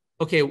like,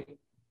 okay,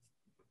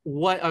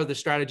 what are the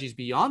strategies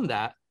beyond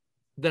that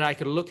I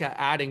could look at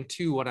adding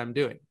to what I'm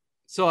doing?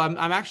 So I'm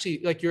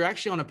actually like, you're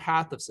actually on a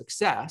path of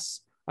success,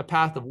 a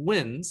path of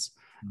wins.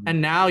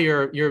 And now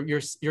you're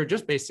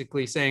just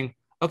basically saying,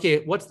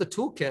 okay, what's the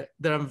toolkit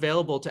that I'm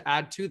available to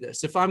add to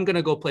this? If I'm going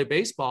to go play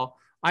baseball,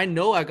 I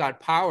know I got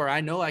power.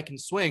 I know I can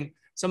swing.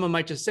 Someone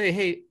might just say,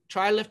 hey,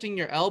 try lifting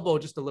your elbow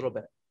just a little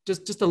bit,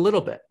 just a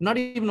little bit, not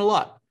even a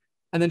lot.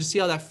 And then just see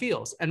how that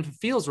feels. And if it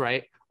feels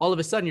right, all of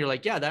a sudden you're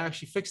like, yeah, that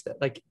actually fixed it.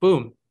 Like,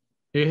 boom,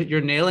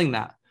 you're nailing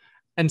that.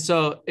 And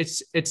so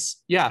it's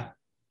yeah,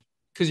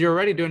 because you're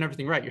already doing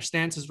everything right. Your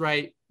stance is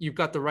right. You've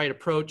got the right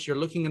approach. You're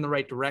looking in the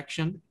right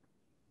direction.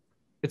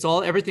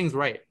 Everything's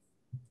right.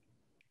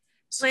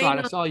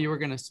 Scott, I saw you were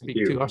going to speak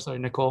too. Oh, sorry,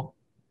 Nicole.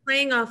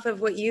 Playing off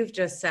of what you've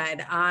just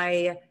said,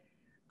 I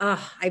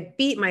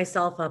beat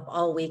myself up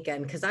all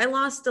weekend because I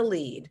lost a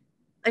lead.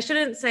 I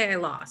shouldn't say I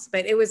lost,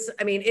 but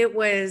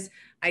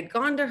I'd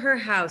gone to her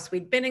house.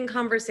 We'd been in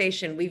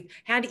conversation. We've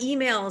had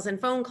emails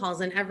and phone calls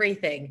and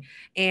everything.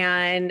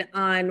 And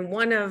on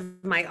one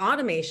of my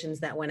automations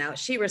that went out,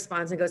 she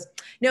responds and goes,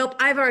 nope,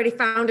 I've already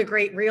found a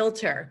great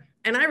realtor.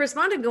 And I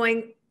responded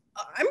going,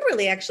 I'm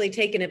really actually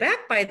taken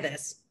aback by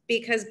this,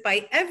 because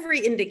by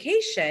every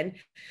indication,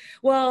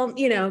 well,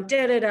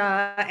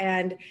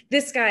 and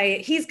this guy,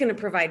 he's going to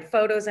provide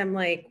photos. I'm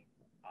like,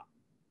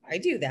 I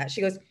do that.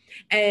 She goes,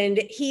 and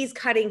he's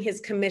cutting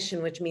his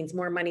commission, which means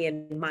more money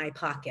in my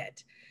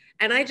pocket.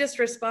 And I just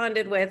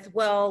responded with,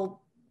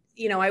 well,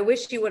 I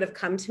wish you would have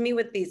come to me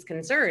with these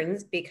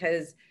concerns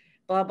because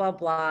blah, blah,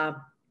 blah.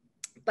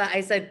 But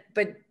I said,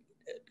 but,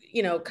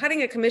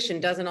 cutting a commission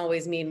doesn't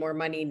always mean more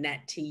money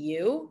net to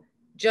you,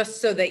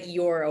 just so that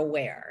you're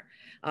aware.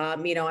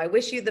 I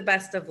wish you the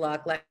best of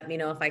luck. Let me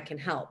know if I can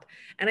help.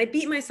 And I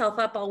beat myself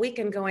up all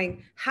weekend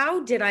going,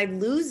 how did I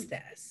lose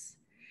this?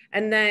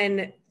 And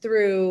then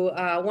through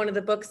one of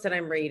the books that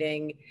I'm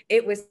reading,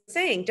 it was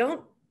saying,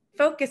 don't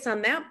focus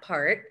on that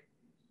part,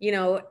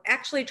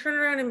 actually turn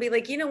around and be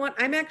like, you know what?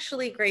 I'm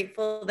actually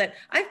grateful that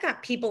I've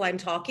got people I'm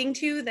talking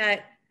to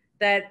that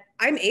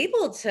I'm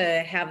able to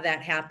have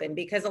that happen,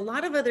 because a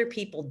lot of other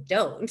people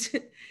don't.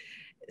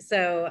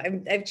 So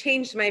I've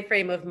changed my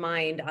frame of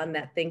mind on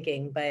that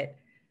thinking, but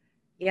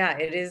yeah,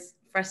 it is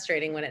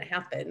frustrating when it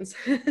happens.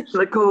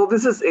 Nicole,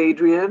 this is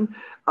Adrian.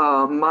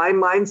 My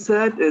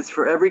mindset is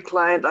for every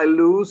client I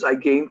lose, I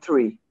gain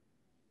 3.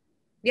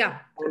 Yeah.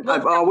 And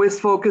I've always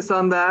focused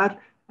on that.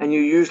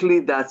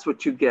 And that's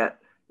what you get.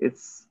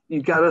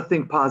 You got to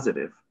think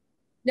positive.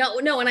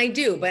 No, and I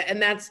do, and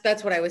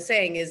that's what I was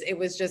saying is it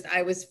was just,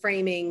 I was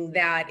framing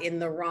that in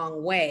the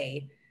wrong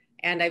way.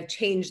 And I've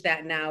changed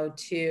that now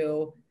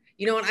to,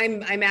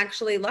 I'm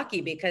actually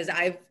lucky because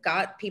I've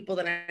got people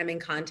that I'm in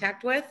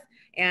contact with.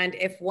 And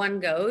if one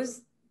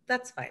goes,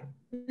 that's fine.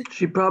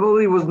 She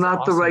probably was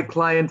not the right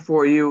client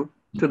for you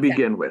to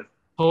begin with.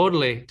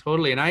 Totally.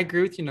 And I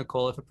agree with you,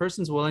 Nicole. If a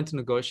person's willing to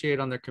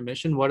negotiate on their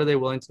commission, what are they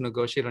willing to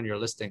negotiate on your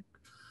listing?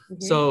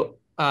 Mm-hmm. So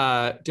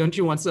don't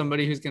you want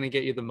somebody who's going to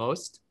get you the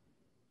most?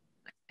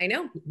 I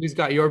know. Who's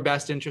got your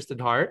best interest at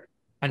heart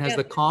and has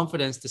the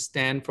confidence to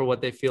stand for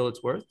what they feel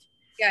it's worth?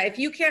 Yeah, if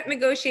you can't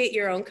negotiate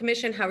your own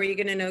commission, how are you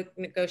going to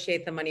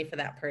negotiate the money for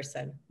that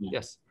person?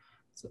 Yes,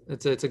 so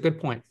it's a good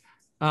point.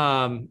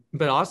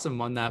 But awesome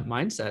on that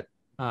mindset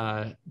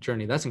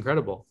journey. That's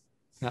incredible.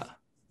 Yeah.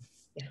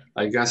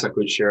 I guess I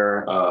could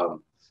share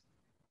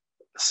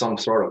some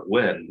sort of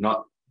win,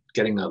 not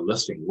getting a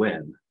listing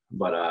win,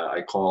 but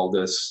I called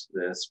this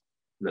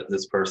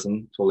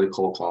person, totally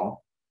cold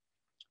call.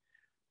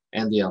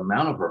 And the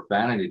amount of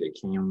profanity that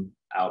came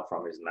out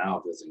from his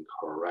mouth is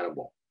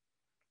incredible.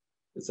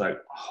 It's like,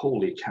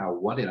 holy cow,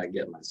 what did I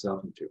get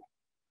myself into?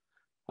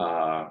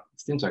 It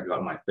seems like I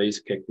got my face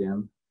kicked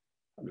in.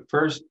 The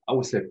first, I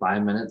would say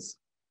 5 minutes,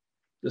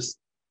 just,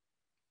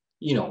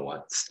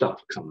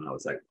 stuff coming out.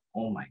 It's like,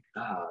 oh my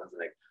God. It's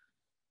like,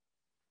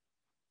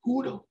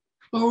 who the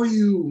fuck are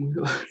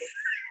you?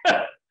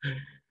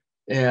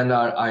 And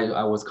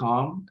I was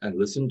calm and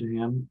listened to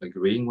him,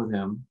 agreeing with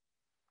him.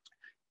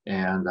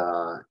 And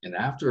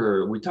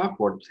after we talked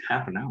for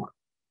half an hour.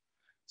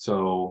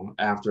 So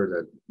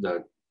after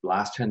the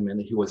last 10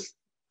 minutes, he was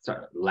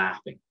started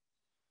laughing,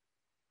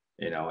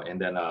 and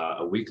then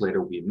a week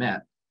later we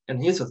met.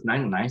 And he's the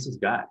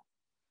nicest guy.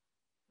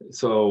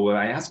 So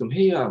I asked him,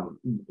 hey,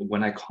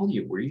 when I called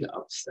you, were you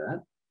upset?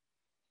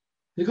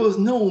 He goes,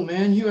 no,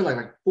 man, you're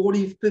like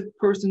 45th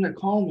person that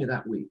called me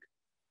that week.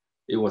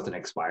 It wasn't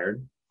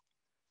expired.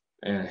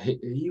 And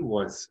he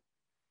was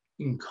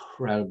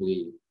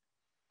incredibly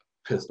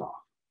pissed off.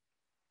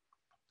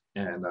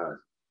 And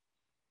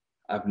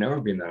I've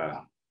never been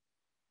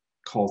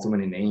called so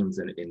many names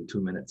in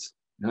 2 minutes.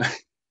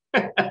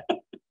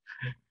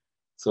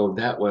 So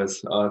that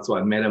was, so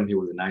I met him. He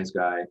was a nice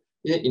guy.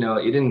 It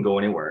didn't go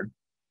anywhere.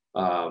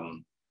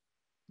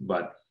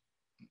 But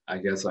I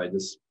guess I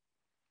just,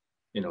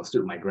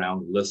 stood my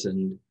ground,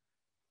 listened,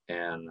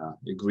 and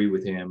agree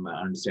with him.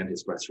 I understand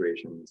his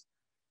frustrations.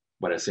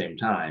 But at the same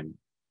time,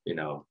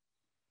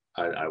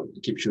 I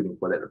keep shooting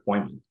for that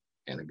appointment.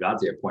 And I got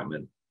the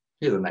appointment.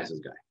 He's the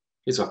nicest guy.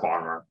 He's a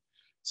farmer.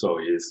 So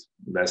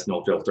that's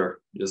no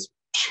filter, just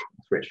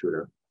straight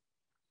shooter.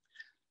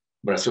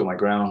 But I stood my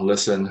ground,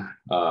 listened,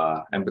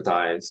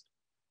 empathized,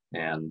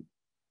 and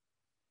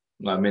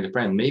I made a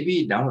friend.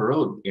 Maybe down the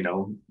road,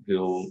 he'll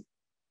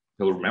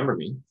he'll remember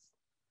me.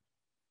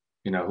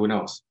 You know, who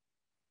knows?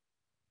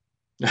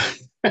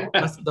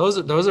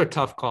 Those are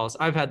tough calls.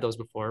 I've had those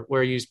before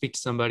where you speak to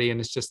somebody and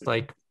it's just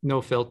like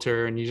no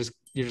filter, and you're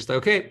just like,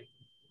 okay,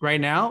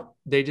 right now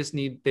they just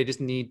need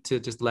to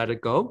just let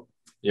it go.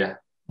 Yeah.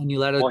 And you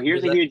let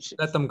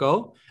them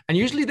go. And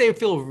usually they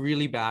feel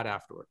really bad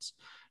afterwards.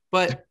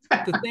 But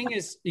the thing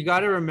is, you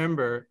got to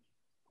remember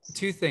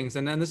two things.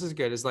 And then this is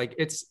good. Is like,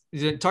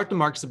 talk to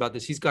Marcus about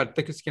this. He's got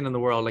thickest skin in the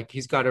world. Like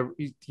you've got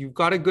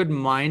a good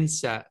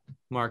mindset,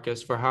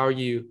 Marcus, for how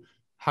you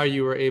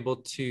were able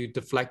to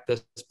deflect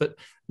this. But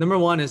number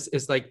one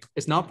is like,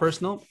 it's not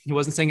personal. He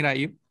wasn't saying it at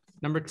you.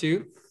 Number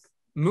two,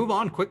 move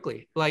on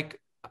quickly.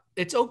 Like,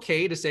 it's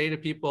okay to say to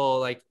people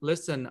like,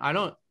 listen, I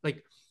don't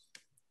like,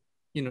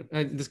 you know,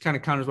 this kind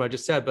of counters what I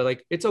just said, but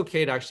like, it's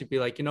okay to actually be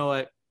like, you know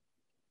what,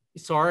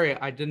 sorry,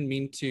 I didn't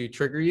mean to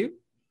trigger you.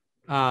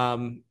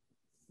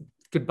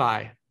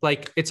 Goodbye.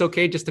 Like, it's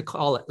okay just to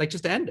call it, like,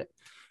 just to end it.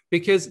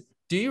 Because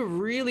do you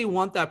really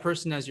want that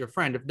person as your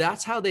friend? If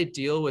that's how they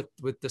deal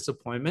with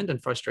disappointment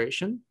and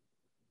frustration,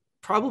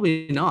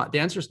 probably not. The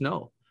answer is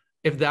no.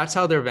 If that's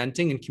how they're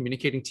venting and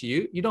communicating to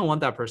you, you don't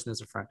want that person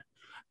as a friend.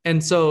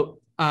 And so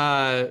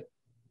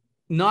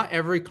not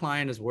every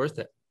client is worth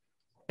it.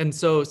 And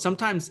so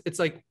sometimes it's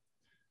like,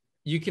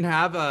 you can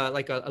have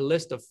a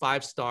list of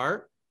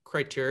 5-star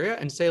criteria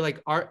and say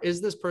like,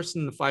 is this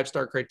person the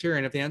 5-star criteria?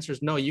 And if the answer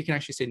is no, you can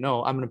actually say,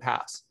 no, I'm going to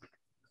pass.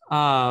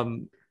 But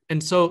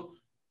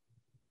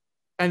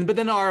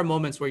then there are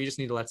moments where you just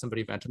need to let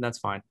somebody vent, and that's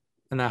fine.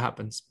 And that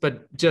happens.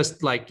 But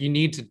just like, you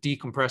need to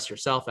decompress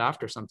yourself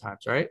after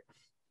sometimes, right?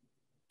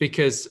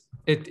 Because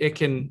it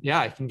can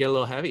get a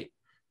little heavy.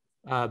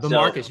 But so,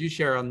 Marcus, you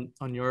share on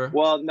your.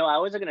 Well, no, I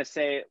was going to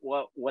say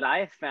what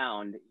I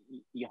found,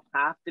 you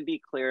have to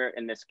be clear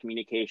in this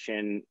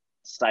communication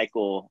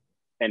cycle.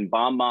 And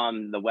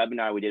BombBomb, the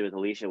webinar we did with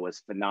Alicia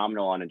was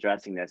phenomenal on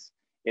addressing this.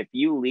 If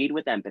you lead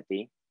with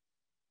empathy,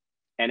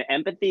 and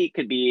empathy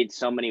could be in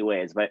so many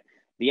ways, but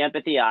the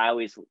empathy I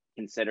always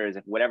consider is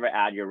if whatever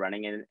ad you're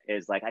running in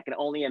is like, I can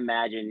only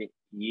imagine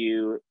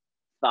you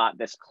thought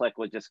this click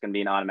was just going to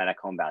be an automatic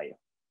home value.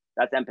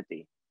 That's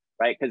empathy.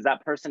 Right? Because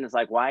that person is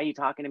like, why are you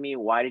talking to me?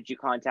 Why did you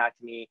contact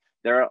me?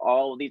 There are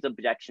all these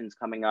objections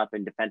coming up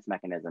and defense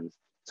mechanisms.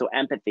 So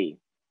empathy,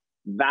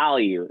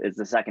 value is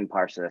the second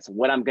part of this.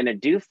 What I'm going to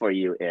do for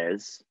you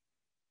is,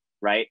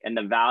 right? And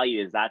the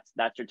value is that's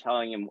you're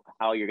telling them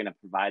how you're going to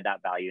provide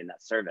that value and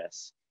that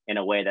service in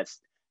a way that's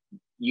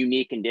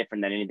unique and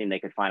different than anything they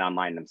could find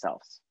online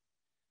themselves.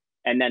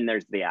 And then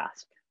there's the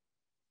ask.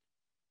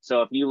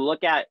 So if you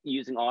look at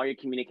using all your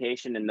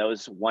communication in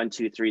those 1,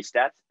 2, 3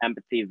 steps,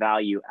 empathy,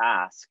 value,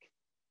 ask,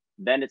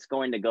 then it's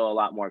going to go a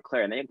lot more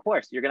clear. And then of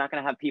course, you're not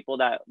going to have people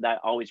that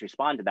always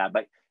respond to that,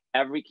 but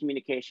every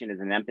communication is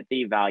an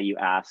empathy, value,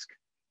 ask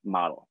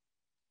model.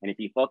 And if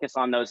you focus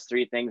on those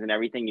 3 things and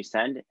everything you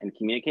send and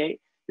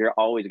communicate, you're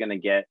always going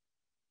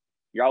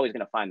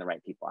to find the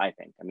right people, I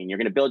think. I mean, you're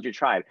going to build your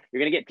tribe.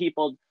 You're going to get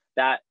people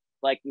that,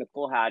 like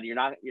Nicole had,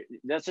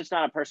 that's just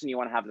not a person you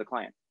want to have as a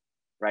client,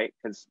 right?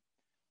 Because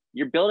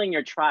you're building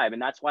your tribe.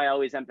 And that's why I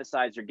always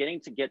emphasize you're getting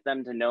to get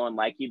them to know and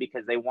like you,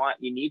 because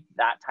you need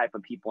that type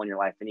of people in your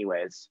life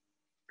anyways.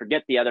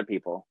 Forget the other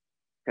people,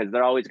 because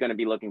they're always going to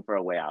be looking for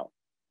a way out,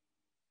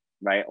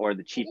 right? Or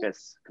the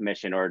cheapest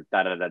commission or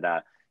da-da-da-da.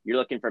 You're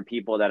looking for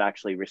people that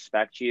actually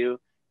respect you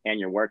and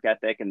your work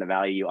ethic and the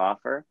value you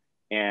offer,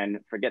 and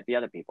forget the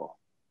other people.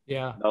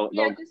 Yeah.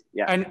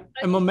 Yeah. And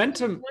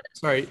momentum,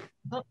 sorry.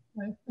 Oh,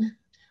 sorry.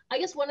 I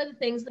guess one of the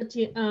things that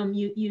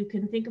you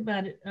can think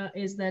about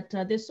is that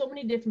there's so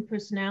many different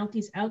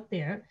personalities out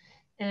there,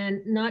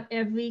 and not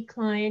every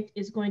client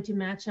is going to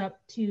match up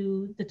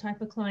to the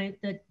type of client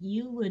that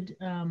you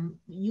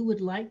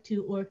would like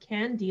to or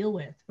can deal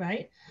with,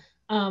 right?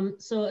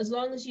 So as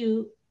long as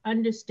you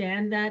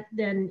understand that,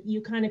 then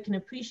you kind of can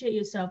appreciate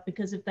yourself,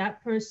 because if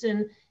that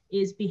person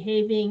is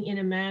behaving in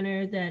a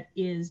manner that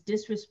is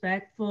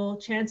disrespectful,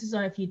 chances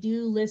are if you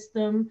do list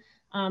them,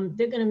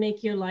 they're going to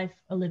make your life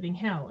a living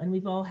hell. And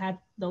we've all had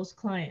those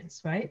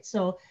clients, right?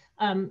 So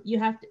you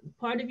have to,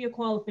 part of your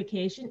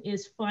qualification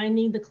is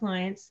finding the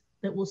clients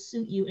that will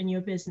suit you in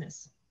your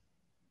business.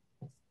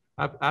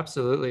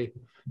 Absolutely.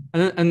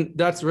 And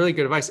that's really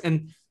good advice.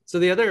 And so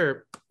the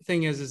other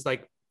thing is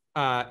like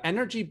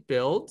energy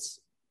builds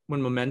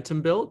when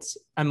momentum builds,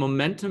 and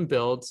momentum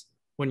builds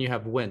when you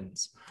have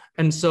wins.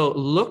 And so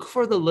look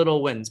for the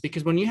little wins,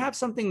 because when you have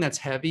something that's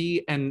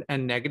heavy and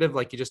negative,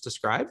 like you just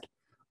described,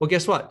 well,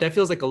 guess what? That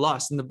feels like a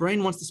loss. And the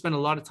brain wants to spend a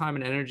lot of time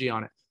and energy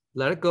on it.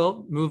 Let it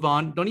go, move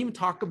on. Don't even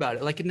talk about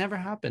it. Like it never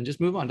happened.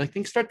 Just move on.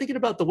 Like start thinking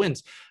about the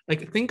wins.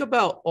 Like think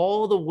about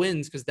all the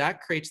wins, because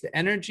that creates the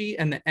energy,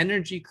 and the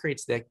energy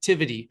creates the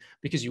activity,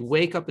 because you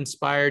wake up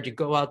inspired, you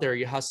go out there,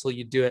 you hustle,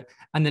 you do it,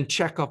 and then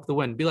check off the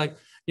win. Be like,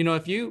 you know,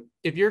 if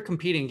you're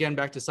competing, again,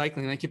 back to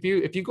cycling, like if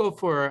you go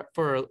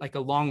for like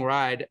a long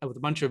ride with a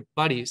bunch of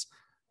buddies,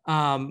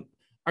 are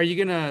you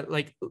gonna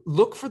like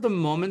look for the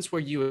moments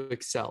where you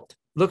excelled?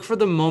 Look for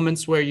the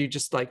moments where you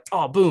just like,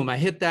 oh, boom, I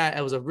hit that.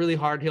 It was a really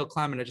hard hill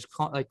climb and I just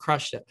like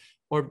crushed it.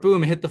 or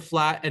boom, hit the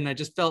flat and I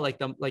just felt like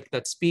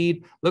that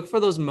speed. Look for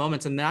those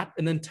moments and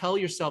then tell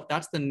yourself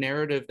that's the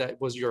narrative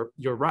that was your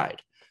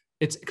ride.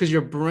 It's because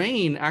your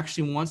brain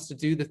actually wants to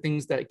do the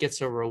things that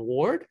gets a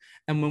reward.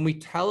 And when we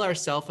tell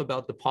ourselves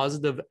about the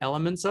positive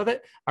elements of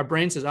it, our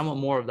brain says, I want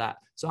more of that.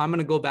 So I'm going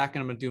to go back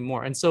and I'm going to do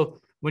more. And so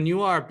when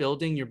you are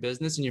building your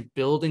business and you're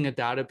building a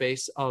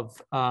database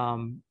of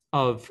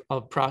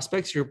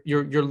prospects,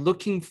 you're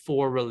looking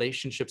for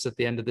relationships at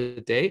the end of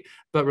the day.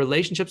 But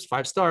relationships,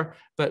 5-star,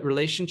 but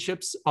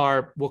relationships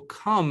will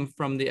come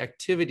from the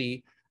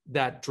activity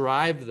that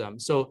drive them.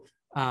 So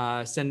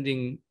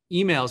sending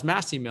emails,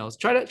 mass emails,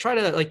 try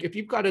to like, if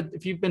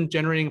you've been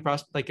generating a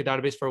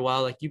database for a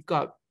while, like you've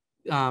got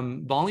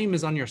volume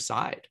is on your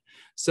side.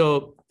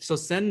 So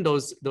send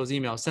those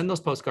emails, send those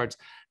postcards,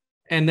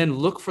 and then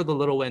look for the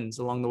little wins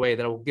along the way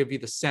that will give you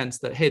the sense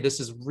that, hey, this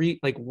is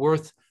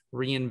worth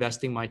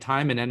reinvesting my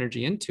time and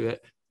energy into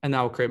it. And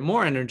that will create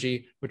more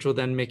energy, which will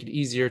then make it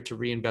easier to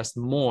reinvest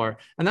more.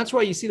 And that's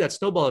why you see that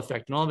snowball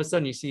effect. And all of a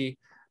sudden you see,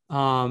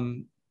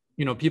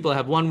 people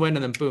have one win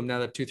and then boom, now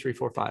they have 2, 3,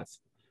 4, 5.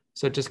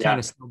 So it just kind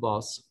of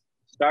snowballs.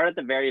 Start at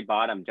the very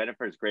bottom.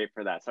 Jennifer is great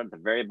for that. Start at the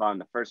very bottom,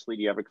 the first lead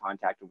you ever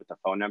contacted with the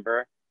phone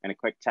number and a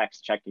quick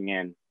text checking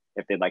in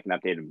if they'd like an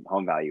updated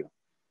home value.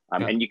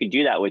 And you can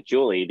do that with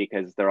Julie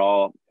because they're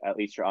all, at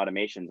least your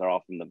automations are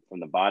all from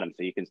the bottom.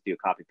 So you can do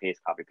copy, paste,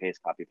 copy, paste,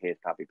 copy, paste,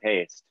 copy,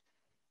 paste,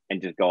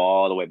 and just go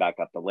all the way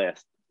back up the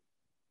list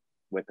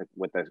with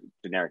a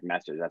generic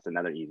message. That's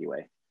another easy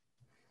way.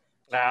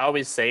 I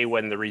always say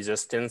when the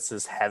resistance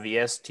is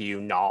heaviest to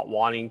you not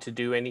wanting to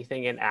do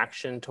anything in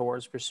action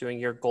towards pursuing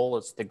your goal,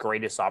 it's the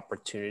greatest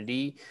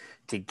opportunity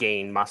to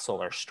gain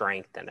muscle or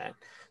strength in it.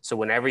 So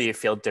whenever you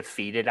feel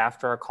defeated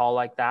after a call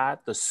like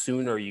that, the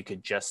sooner you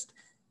could just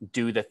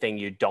do the thing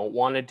you don't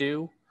want to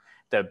do,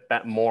 the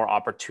more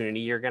opportunity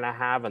you're going to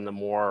have and the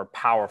more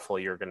powerful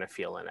you're going to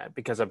feel in it,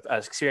 because an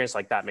experience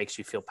like that makes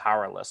you feel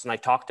powerless. And I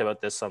talked about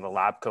this on the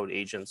Lab Code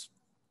Agents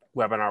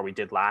webinar we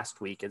did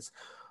last week. Is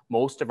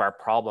most of our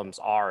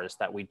problems is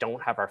that we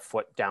don't have our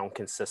foot down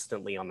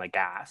consistently on the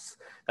gas,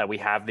 that we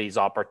have these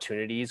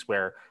opportunities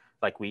where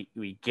like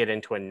we get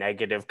into a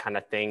negative kind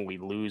of thing, we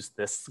lose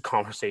this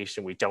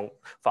conversation, we don't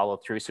follow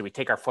through. So we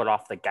take our foot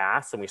off the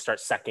gas and we start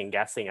second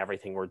guessing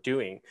everything we're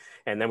doing.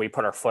 And then we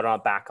put our foot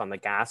back on the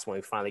gas when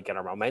we finally get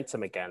our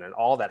momentum again. And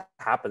all that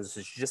happens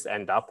is you just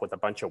end up with a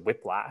bunch of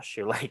whiplash.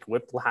 You're like,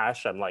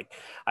 whiplash, I'm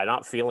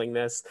not feeling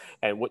this.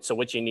 And so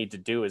what you need to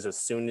do is as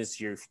soon as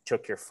you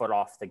took your foot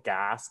off the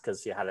gas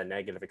because you had a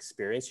negative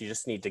experience, you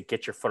just need to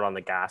get your foot on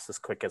the gas as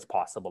quick as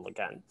possible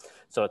again.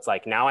 So it's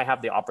like, now I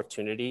have the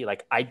opportunity,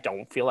 like I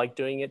don't feel like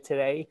doing it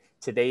today.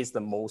 Today's the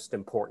most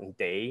important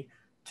day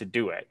to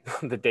do it.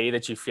 The day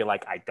that you feel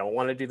like I don't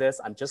want to do this,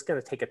 I'm just going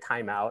to take a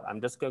time out.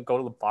 I'm just going to go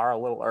to the bar a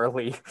little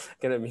early,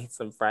 going to meet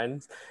some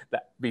friends.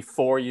 That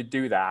before you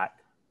do that,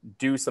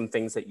 do some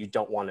things that you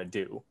don't want to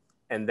do.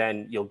 And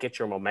then you'll get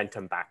your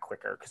momentum back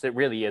quicker, because it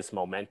really is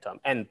momentum.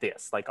 And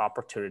this, like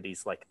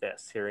opportunities like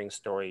this, hearing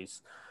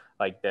stories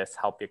like this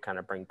help you kind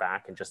of bring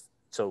back. And just,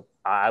 so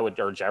I would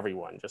urge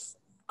everyone, just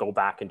go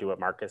back and do what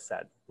Marcus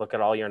said. Look at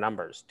all your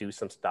numbers, do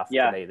some stuff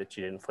today that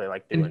you didn't feel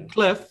like doing. And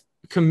Cliff,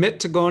 commit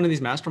to going to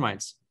these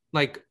masterminds.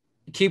 Like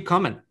keep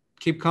coming.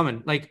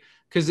 Like,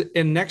 because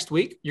in next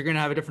week, you're going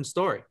to have a different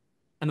story.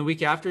 And the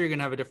week after, you're going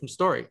to have a different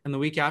story. And the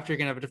week after, you're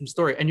going to have a different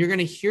story. And you're going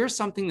to hear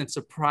something that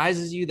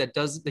surprises you, that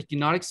you're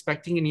not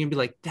expecting. And you're going to be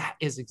like, that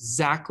is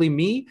exactly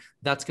me.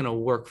 That's going to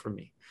work for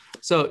me.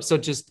 So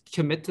just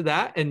commit to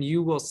that and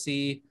you will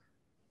see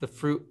the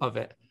fruit of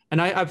it.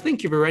 And I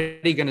think you're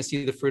already going to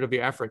see the fruit of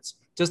your efforts,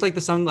 just like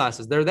the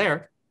sunglasses. They're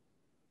there.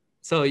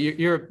 So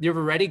you've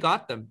already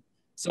got them.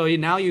 So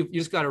now you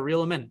just got to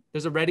reel them in.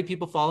 There's already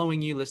people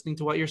following you, listening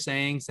to what you're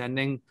saying,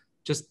 sending.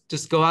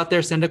 Just go out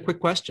there, send a quick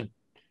question.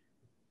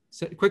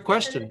 Quick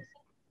question.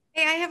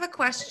 Hey, I have a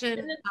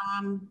question.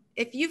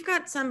 If you've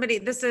got somebody,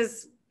 this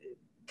is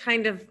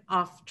kind of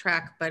off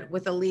track, but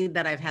with a lead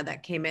that I've had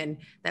that came in,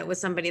 that was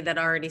somebody that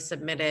already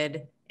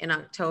submitted in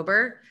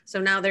October. So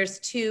now there's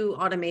 2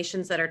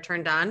 automations that are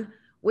turned on.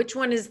 Which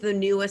one is the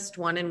newest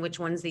one and which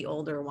one's the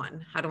older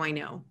one? How do I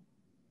know?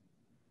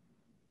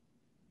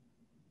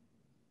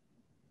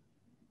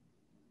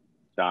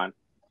 John,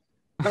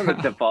 I'm going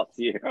to default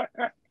to you.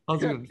 I'll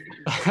do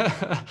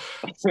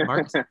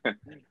Smart.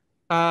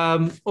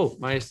 Oh,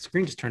 my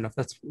screen just turned off.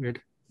 That's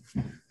weird.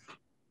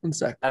 1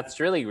 sec.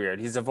 That's really weird.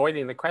 He's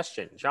avoiding the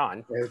question,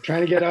 John. They're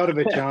trying to get out of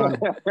it, John.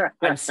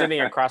 I'm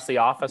sitting across the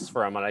office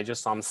from him and I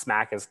just saw him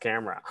smack his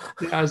camera.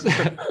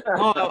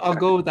 I'll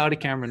go without a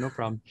camera, no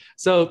problem.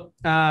 So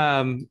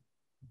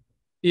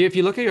if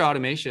you look at your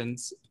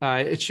automations,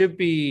 it should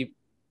be,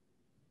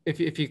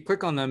 if you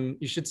click on them,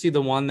 you should see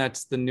the one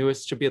that's the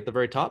newest should be at the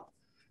very top.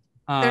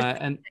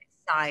 And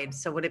side.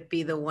 So would it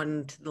be the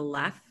one to the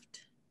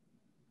left?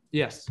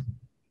 Yes.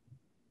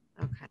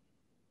 Okay.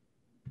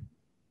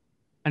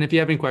 And if you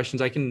have any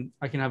questions, I can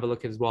have a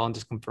look as well and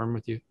just confirm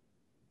with you.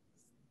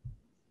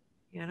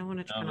 Yeah, I don't want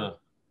to try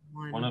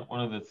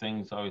one of the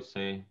things I always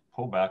say,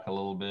 pull back a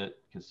little bit,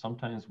 because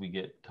sometimes we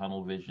get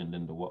tunnel visioned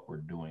into what we're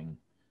doing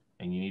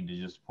and you need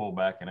to just pull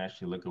back and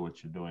actually look at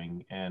what you're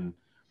doing. And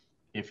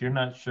if you're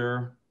not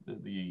sure,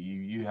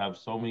 you have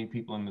so many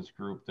people in this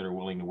group that are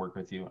willing to work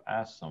with you.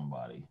 Ask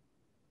somebody.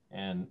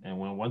 And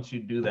once you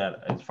do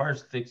that, as far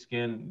as thick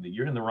skin,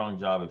 you're in the wrong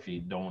job if you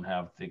don't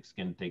have thick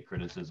skin to take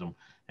criticism.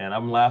 And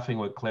I'm laughing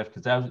with Cliff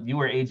because you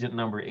were agent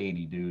number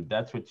 80, dude.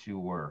 That's what you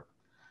were.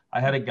 I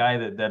had a guy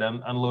that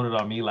unloaded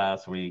on me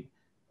last week,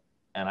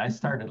 and I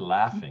started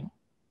laughing.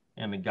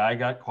 And the guy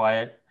got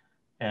quiet,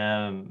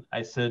 and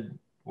I said,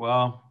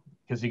 well,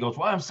 because he goes,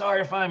 well, I'm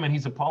sorry if I'm, and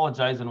he's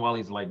apologizing while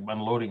he's like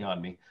unloading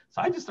on me.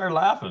 So I just started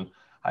laughing.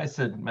 I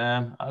said,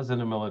 man, I was in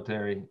the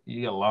military.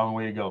 You got a long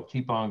way to go.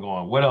 Keep on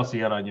going. What else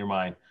you got on your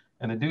mind?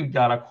 And the dude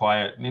got up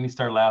quiet, and then he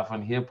started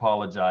laughing. He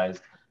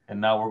apologized,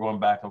 and now we're going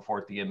back and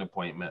forth to get an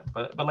appointment.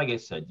 But like I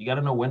said, you got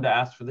to know when to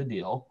ask for the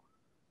deal.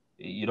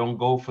 You don't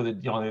go for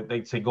the,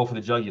 they say go for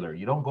the jugular.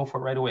 You don't go for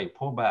it right away.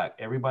 Pull back.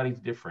 Everybody's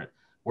different.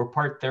 We're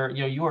part there.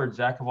 You are a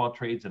jack of all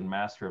trades and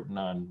master of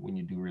none when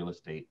you do real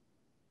estate.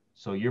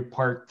 So you're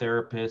part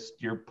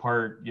therapist, you're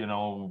part,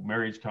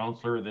 marriage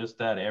counselor, this,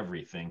 that,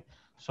 everything.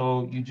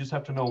 So you just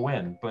have to know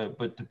when.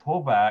 But to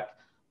pull back,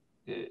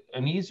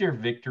 an easier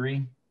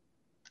victory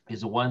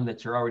is one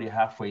that you're already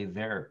halfway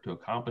there to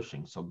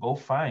accomplishing. So go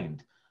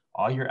find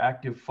all your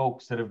active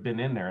folks that have been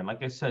in there. And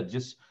like I said,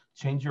 just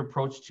change your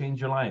approach,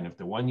 change your line. If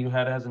the one you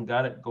had hasn't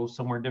got it, go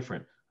somewhere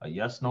different. A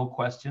yes, no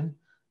question.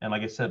 And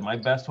like I said, my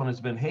best one has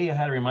been, hey, I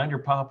had a reminder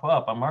pop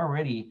up. I'm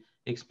already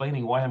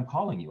explaining why I'm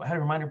calling you. I had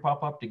a reminder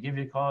pop up to give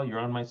you a call. You're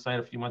on my site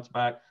a few months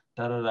back,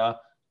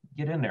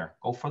 Get in there.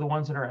 Go for the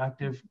ones that are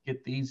active,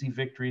 get the easy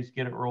victories,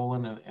 get it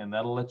rolling, and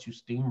that'll let you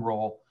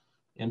steamroll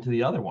into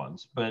the other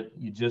ones. But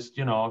you just,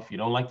 if you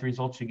don't like the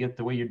results you get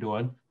the way you're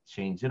doing,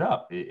 change it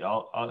up.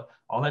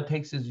 All that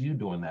takes is you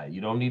doing that.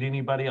 You don't need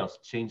anybody else.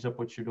 Change up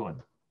what you're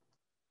doing.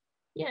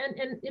 Yeah,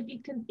 and if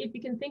you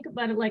can think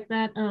about it like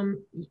that,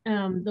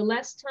 the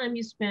less time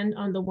you spend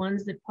on the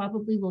ones that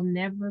probably will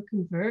never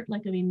convert,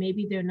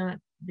 maybe they're not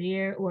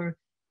there, or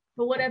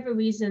for whatever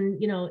reason,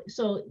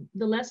 so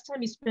the less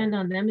time you spend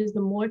on them is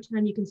the more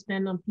time you can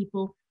spend on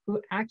people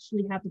who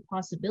actually have the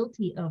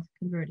possibility of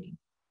converting,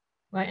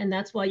 right? And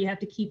that's why you have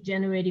to keep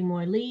generating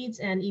more leads,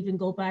 and even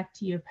go back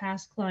to your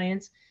past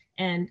clients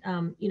and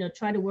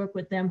try to work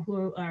with them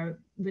who are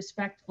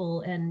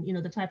respectful and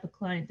the type of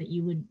client that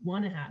you would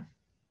want to have.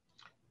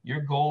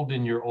 Your gold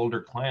in your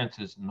older clients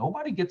is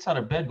nobody gets out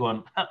of bed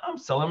going, I'm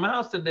selling my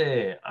house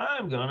today.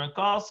 I'm going to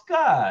call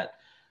Scott.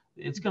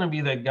 It's going to be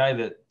that guy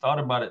that thought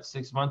about it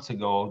 6 months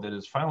ago that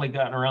has finally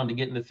gotten around to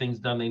getting the things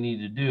done they need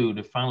to do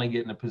to finally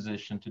get in a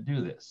position to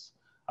do this.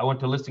 I went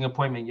to a listing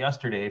appointment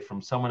yesterday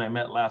from someone I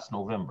met last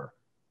November.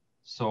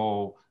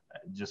 So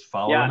just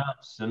following up,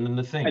 sending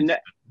the things.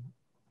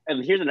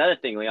 And here's another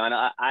thing, Leon.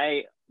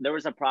 There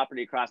was a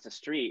property across the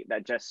street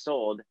that just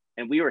sold,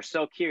 and we were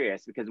so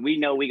curious because we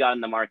know we got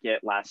in the market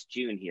last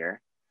June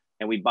here,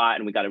 and we bought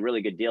and we got a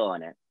really good deal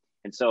on it.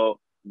 And so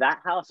that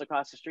house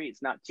across the street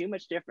is not too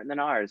much different than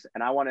ours.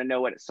 And I want to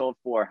know what it sold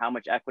for, how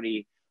much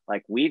equity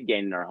we've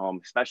gained in our home,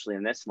 especially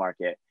in this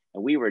market.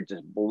 And we were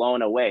just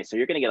blown away. So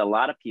you're going to get a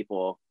lot of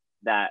people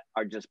that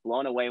are just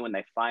blown away when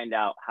they find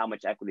out how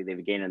much equity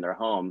they've gained in their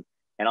home.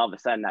 And all of a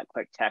sudden that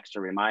quick text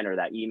or reminder,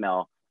 that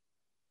email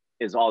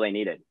is all they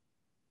needed,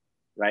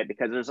 right?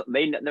 Because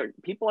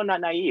people are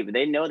not naive.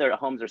 They know their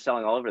homes are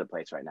selling all over the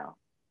place right now.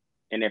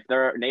 And if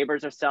their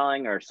neighbors are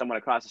selling or someone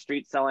across the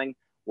street selling,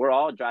 we're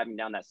all driving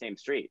down that same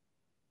street.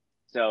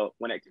 So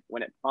when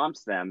it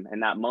prompts them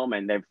in that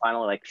moment, they're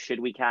finally should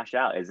we cash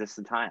out? Is this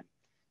the time?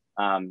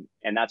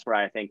 And that's where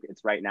I think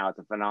it's right now. It's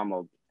a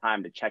phenomenal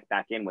time to check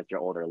back in with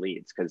your older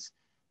leads, because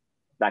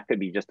that could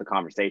be just a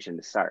conversation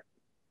to start.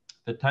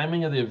 The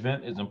timing of the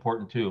event is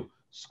important too.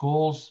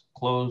 Schools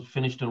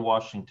finished in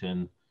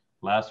Washington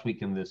last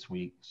week and this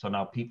week. So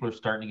now people are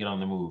starting to get on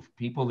the move.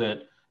 People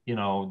that,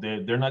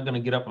 they're not going to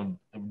get up and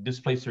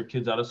displace their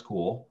kids out of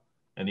school.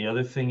 And the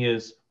other thing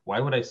is, why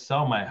would I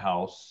sell my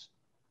house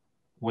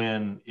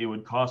when it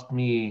would cost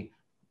me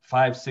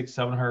 $500,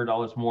 $600,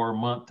 $700 more a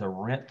month to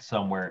rent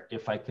somewhere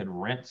if I could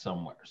rent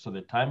somewhere? So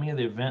the timing of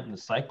the event and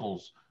the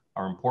cycles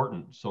are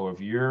important. So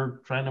if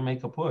you're trying to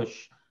make a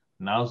push,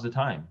 now's the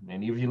time.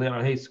 And even if you let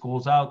out, hey,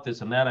 school's out,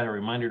 this and that, I have a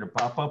reminder to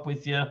pop up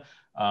with you.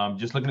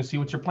 Just looking to see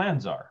what your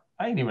plans are.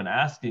 I ain't even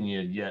asking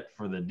you yet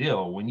for the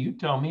deal. When you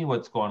tell me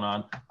what's going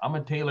on, I'm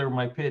going to tailor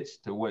my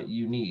pitch to what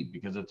you need,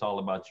 because it's all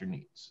about your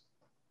needs.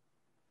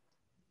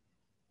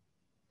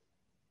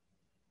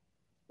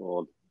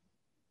 Cool.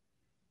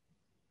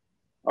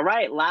 All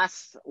right,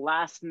 last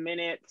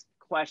minute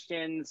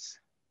questions,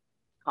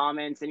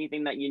 comments,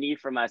 anything that you need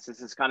from us.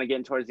 This is kind of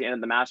getting towards the end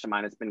of the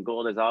mastermind. It's been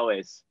gold as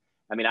always.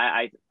 I mean,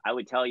 I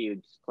would tell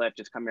you, Cliff,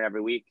 just come here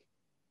every week.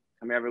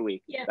 Come here every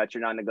week. Yeah. That's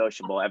your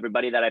non-negotiable.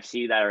 Everybody that I've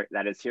seen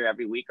that is here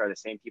every week are the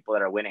same people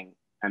that are winning.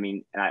 I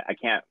mean, I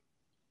can't.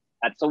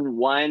 That's the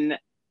one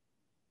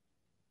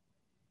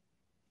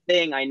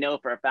thing I know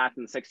for a fact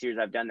in the 6 years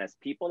I've done this.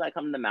 People that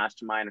come to the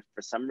mastermind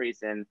for some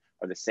reason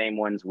are the same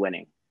ones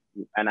winning.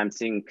 And I'm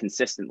seeing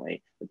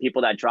consistently the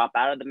people that drop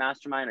out of the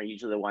mastermind are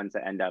usually the ones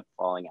that end up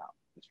falling out.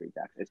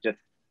 StreetText.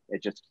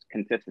 It's just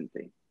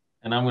consistency.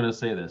 And I'm going to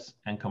say this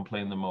and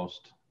complain the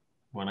most.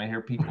 When I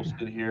hear people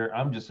sit here,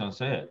 I'm just going to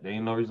say it. There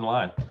ain't no reason to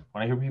lie.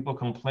 When I hear people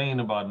complain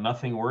about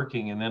nothing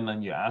working, and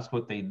then you ask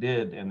what they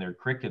did and they're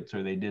crickets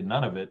or they did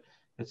none of it,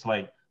 it's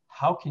like,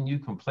 how can you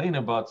complain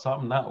about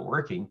something not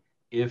working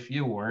if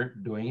you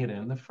weren't doing it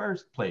in the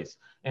first place?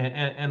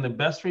 And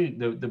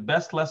the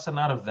best lesson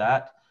out of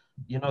that,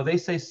 you know, they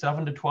say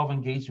 7 to 12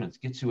 engagements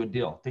gets you a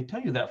deal. They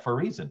tell you that for a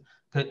reason.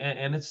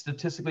 And it's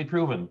statistically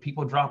proven.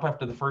 People drop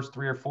after the first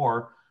 3 or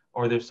 4,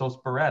 or they're so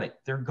sporadic,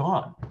 they're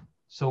gone.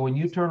 So when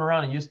you turn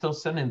around and you're still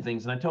sending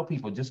things, and I tell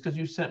people, just because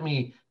you sent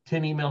me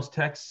 10 emails,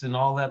 texts, and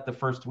all that the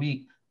first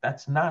week,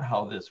 that's not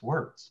how this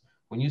works.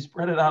 When you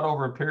spread it out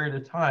over a period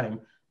of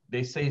time,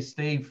 they say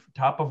stay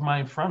top of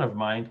mind, front of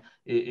mind.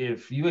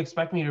 If you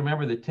expect me to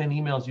remember the 10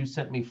 emails you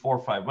sent me 4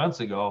 or 5 months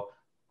ago,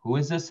 who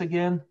is this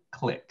again?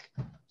 Click.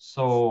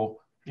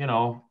 So, you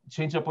know,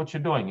 change up what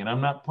you're doing. And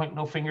I'm not pointing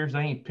no fingers.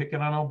 I ain't picking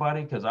on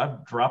nobody, because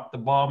I've dropped the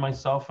ball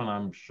myself, and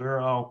I'm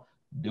sure I'll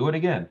do it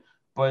again.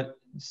 But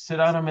sit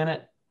down a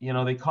minute. You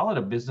know, they call it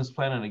a business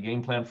plan and a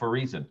game plan for a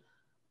reason.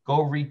 Go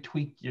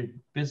retweak your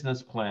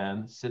business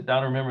plan, sit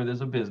down, remember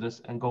there's a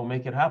business, and go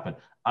make it happen.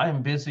 I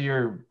am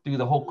busier through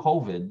the whole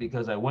COVID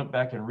because I went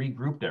back and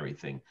regrouped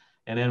everything.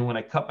 And then when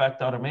I cut back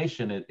to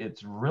automation,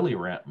 it's really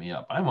ramped me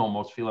up. I'm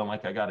almost feeling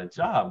like I got a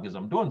job because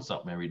I'm doing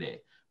something every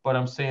day, but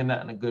I'm saying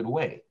that in a good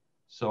way.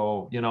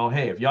 So, you know,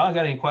 hey, if y'all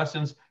got any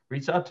questions,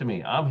 reach out to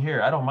me. I'm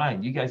here. I don't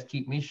mind. You guys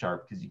keep me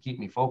sharp because you keep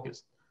me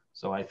focused.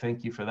 So I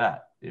thank you for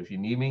that. If you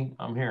need me,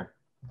 I'm here.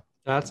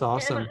 That's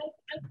awesome. And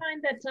I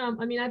find that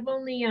I mean, I've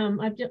only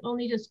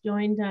just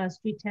joined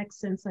StreetText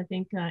since I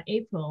think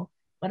April,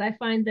 but I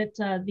find that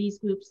these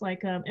groups,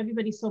 like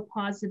everybody's so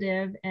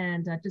positive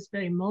and just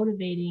very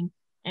motivating,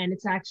 and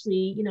it's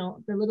actually, you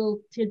know, the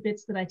little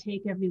tidbits that I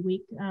take every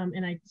week,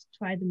 and I just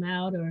try them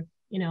out, or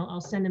you know,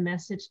 I'll send a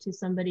message to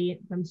somebody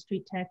from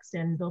StreetText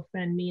and they'll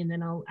friend me, and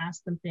then I'll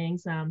ask them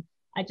things.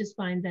 I just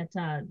find that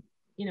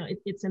you know,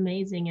 it's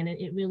amazing, and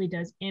it really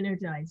does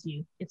energize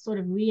you. It's sort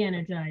of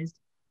re-energized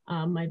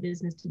my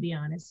business, to be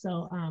honest.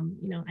 So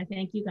you know, I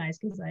thank you guys,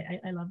 because I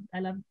love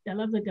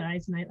the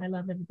guys, and I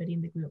love everybody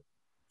in the group.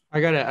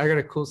 I got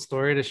a cool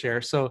story to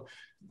share. So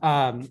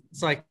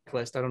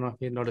cyclist, I don't know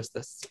if you noticed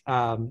this.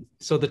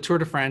 So the Tour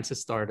de France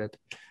has started,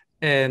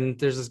 and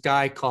there's this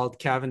guy called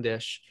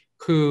Cavendish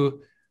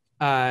who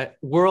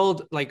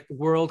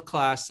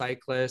world-class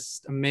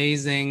cyclist,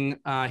 amazing.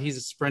 He's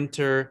a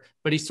sprinter,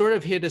 but he sort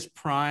of hit his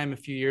prime a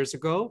few years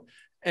ago.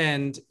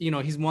 And, you know,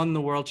 he's won the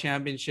world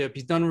championship.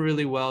 He's done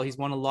really well. He's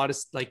won a lot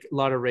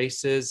of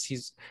races.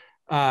 He's,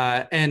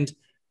 and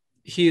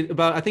he,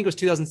 about, I think it was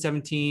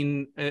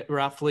 2017,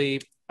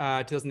 roughly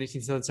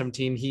 2018,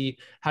 2017, he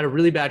had a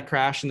really bad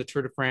crash in the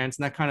Tour de France,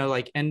 and that kind of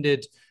like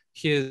ended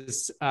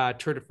his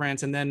Tour de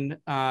France. And then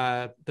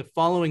the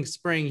following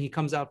spring, he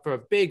comes out for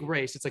a big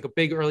race. It's like a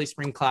big early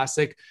spring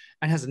classic,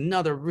 and has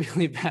another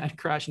really bad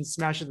crash and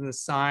smashes in the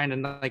sign.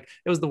 And like,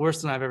 it was the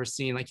worst one I've ever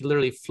seen. Like, he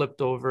literally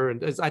flipped over,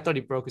 and I thought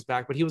he broke his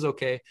back, but he was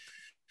okay.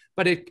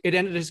 But it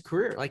ended his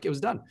career. Like, it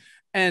was done.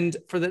 And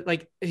for the,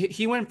 like,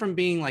 he went from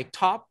being like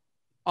top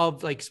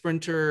of like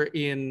sprinter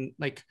in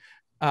like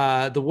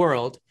the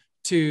world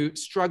to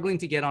struggling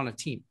to get on a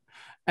team,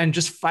 and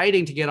just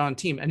fighting to get on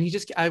team. And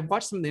I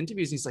watched some of the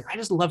interviews, and he's like, I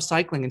just love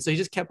cycling. And so he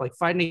just kept like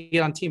fighting to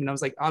get on team. And I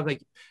was like,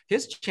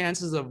 his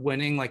chances of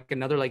winning like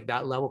another, like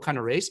that level kind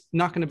of race,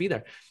 not going to be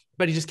there.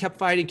 But he just kept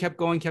fighting, kept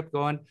going.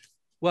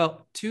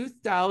 Well,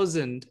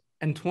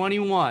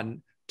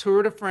 2021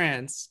 Tour de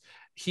France,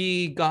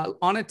 he got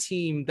on a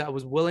team that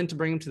was willing to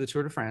bring him to the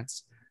Tour de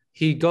France.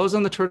 He goes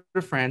on the Tour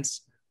de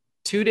France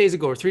 2 days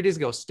ago or 3 days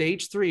ago,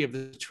 stage 3 of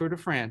the Tour de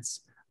France.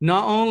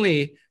 Not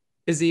only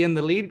is he in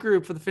the lead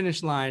group for the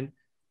finish line,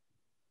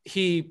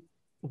 he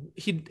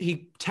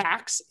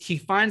tacks, he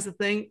finds the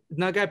thing,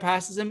 another guy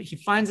passes him, he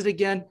finds it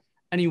again,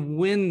 and he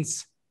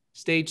wins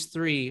stage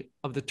 3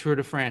 of the Tour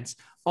de France.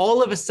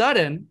 All of a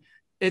sudden,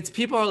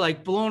 people are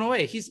like blown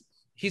away. He's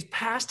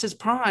past his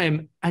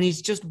prime, and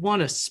he's just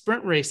won a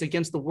sprint race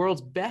against the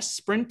world's best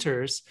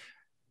sprinters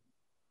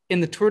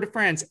in the Tour de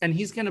France, and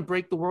he's going to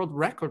break the world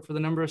record for the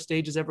number of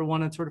stages ever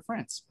won in the Tour de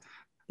France.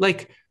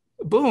 Like,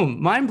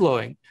 boom, mind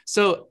blowing.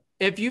 So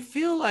if you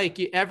feel like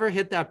you ever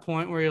hit that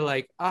point where you're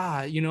like,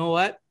 you know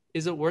what?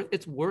 It's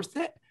worth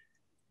it.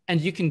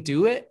 And you can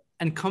do it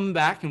and come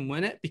back and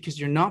win it, because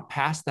you're not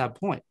past that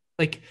point.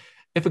 Like,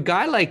 if a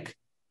guy like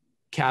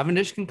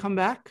Cavendish can come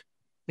back,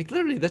 like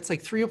literally that's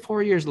like 3 or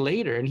 4 years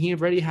later, and he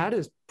already had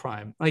his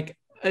prime. Like,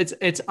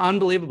 it's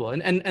unbelievable.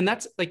 And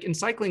that's like in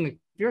cycling, like,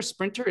 if you're a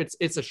sprinter,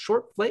 it's a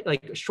short flight,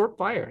 like a short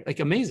fire,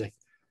 like amazing.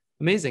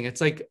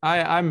 It's like,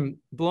 I'm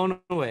blown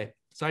away.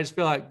 So I just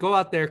feel like, go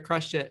out there,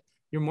 crush it.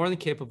 You're more than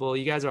capable.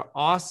 You guys are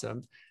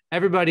awesome.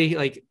 Everybody,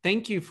 like,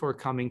 thank you for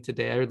coming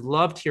today. I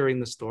loved hearing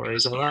the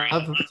stories. I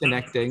love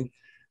connecting.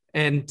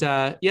 And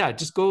yeah,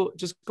 just go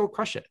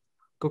crush it.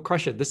 Go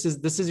crush it. This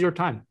is your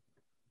time.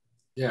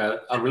 Yeah,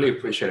 I really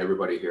appreciate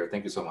everybody here.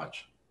 Thank you so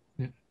much.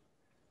 Yeah.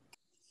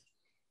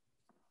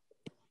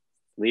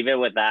 Leave it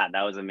with that.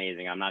 That was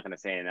amazing. I'm not going to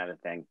say another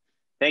thing.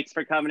 Thanks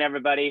for coming,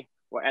 everybody.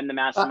 We'll end the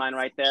mastermind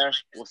right there.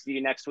 We'll see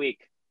you next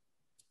week.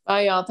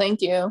 Bye, y'all.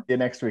 Thank you. See you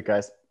next week,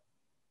 guys.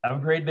 Have a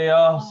great day,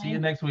 all. See you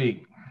next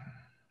week.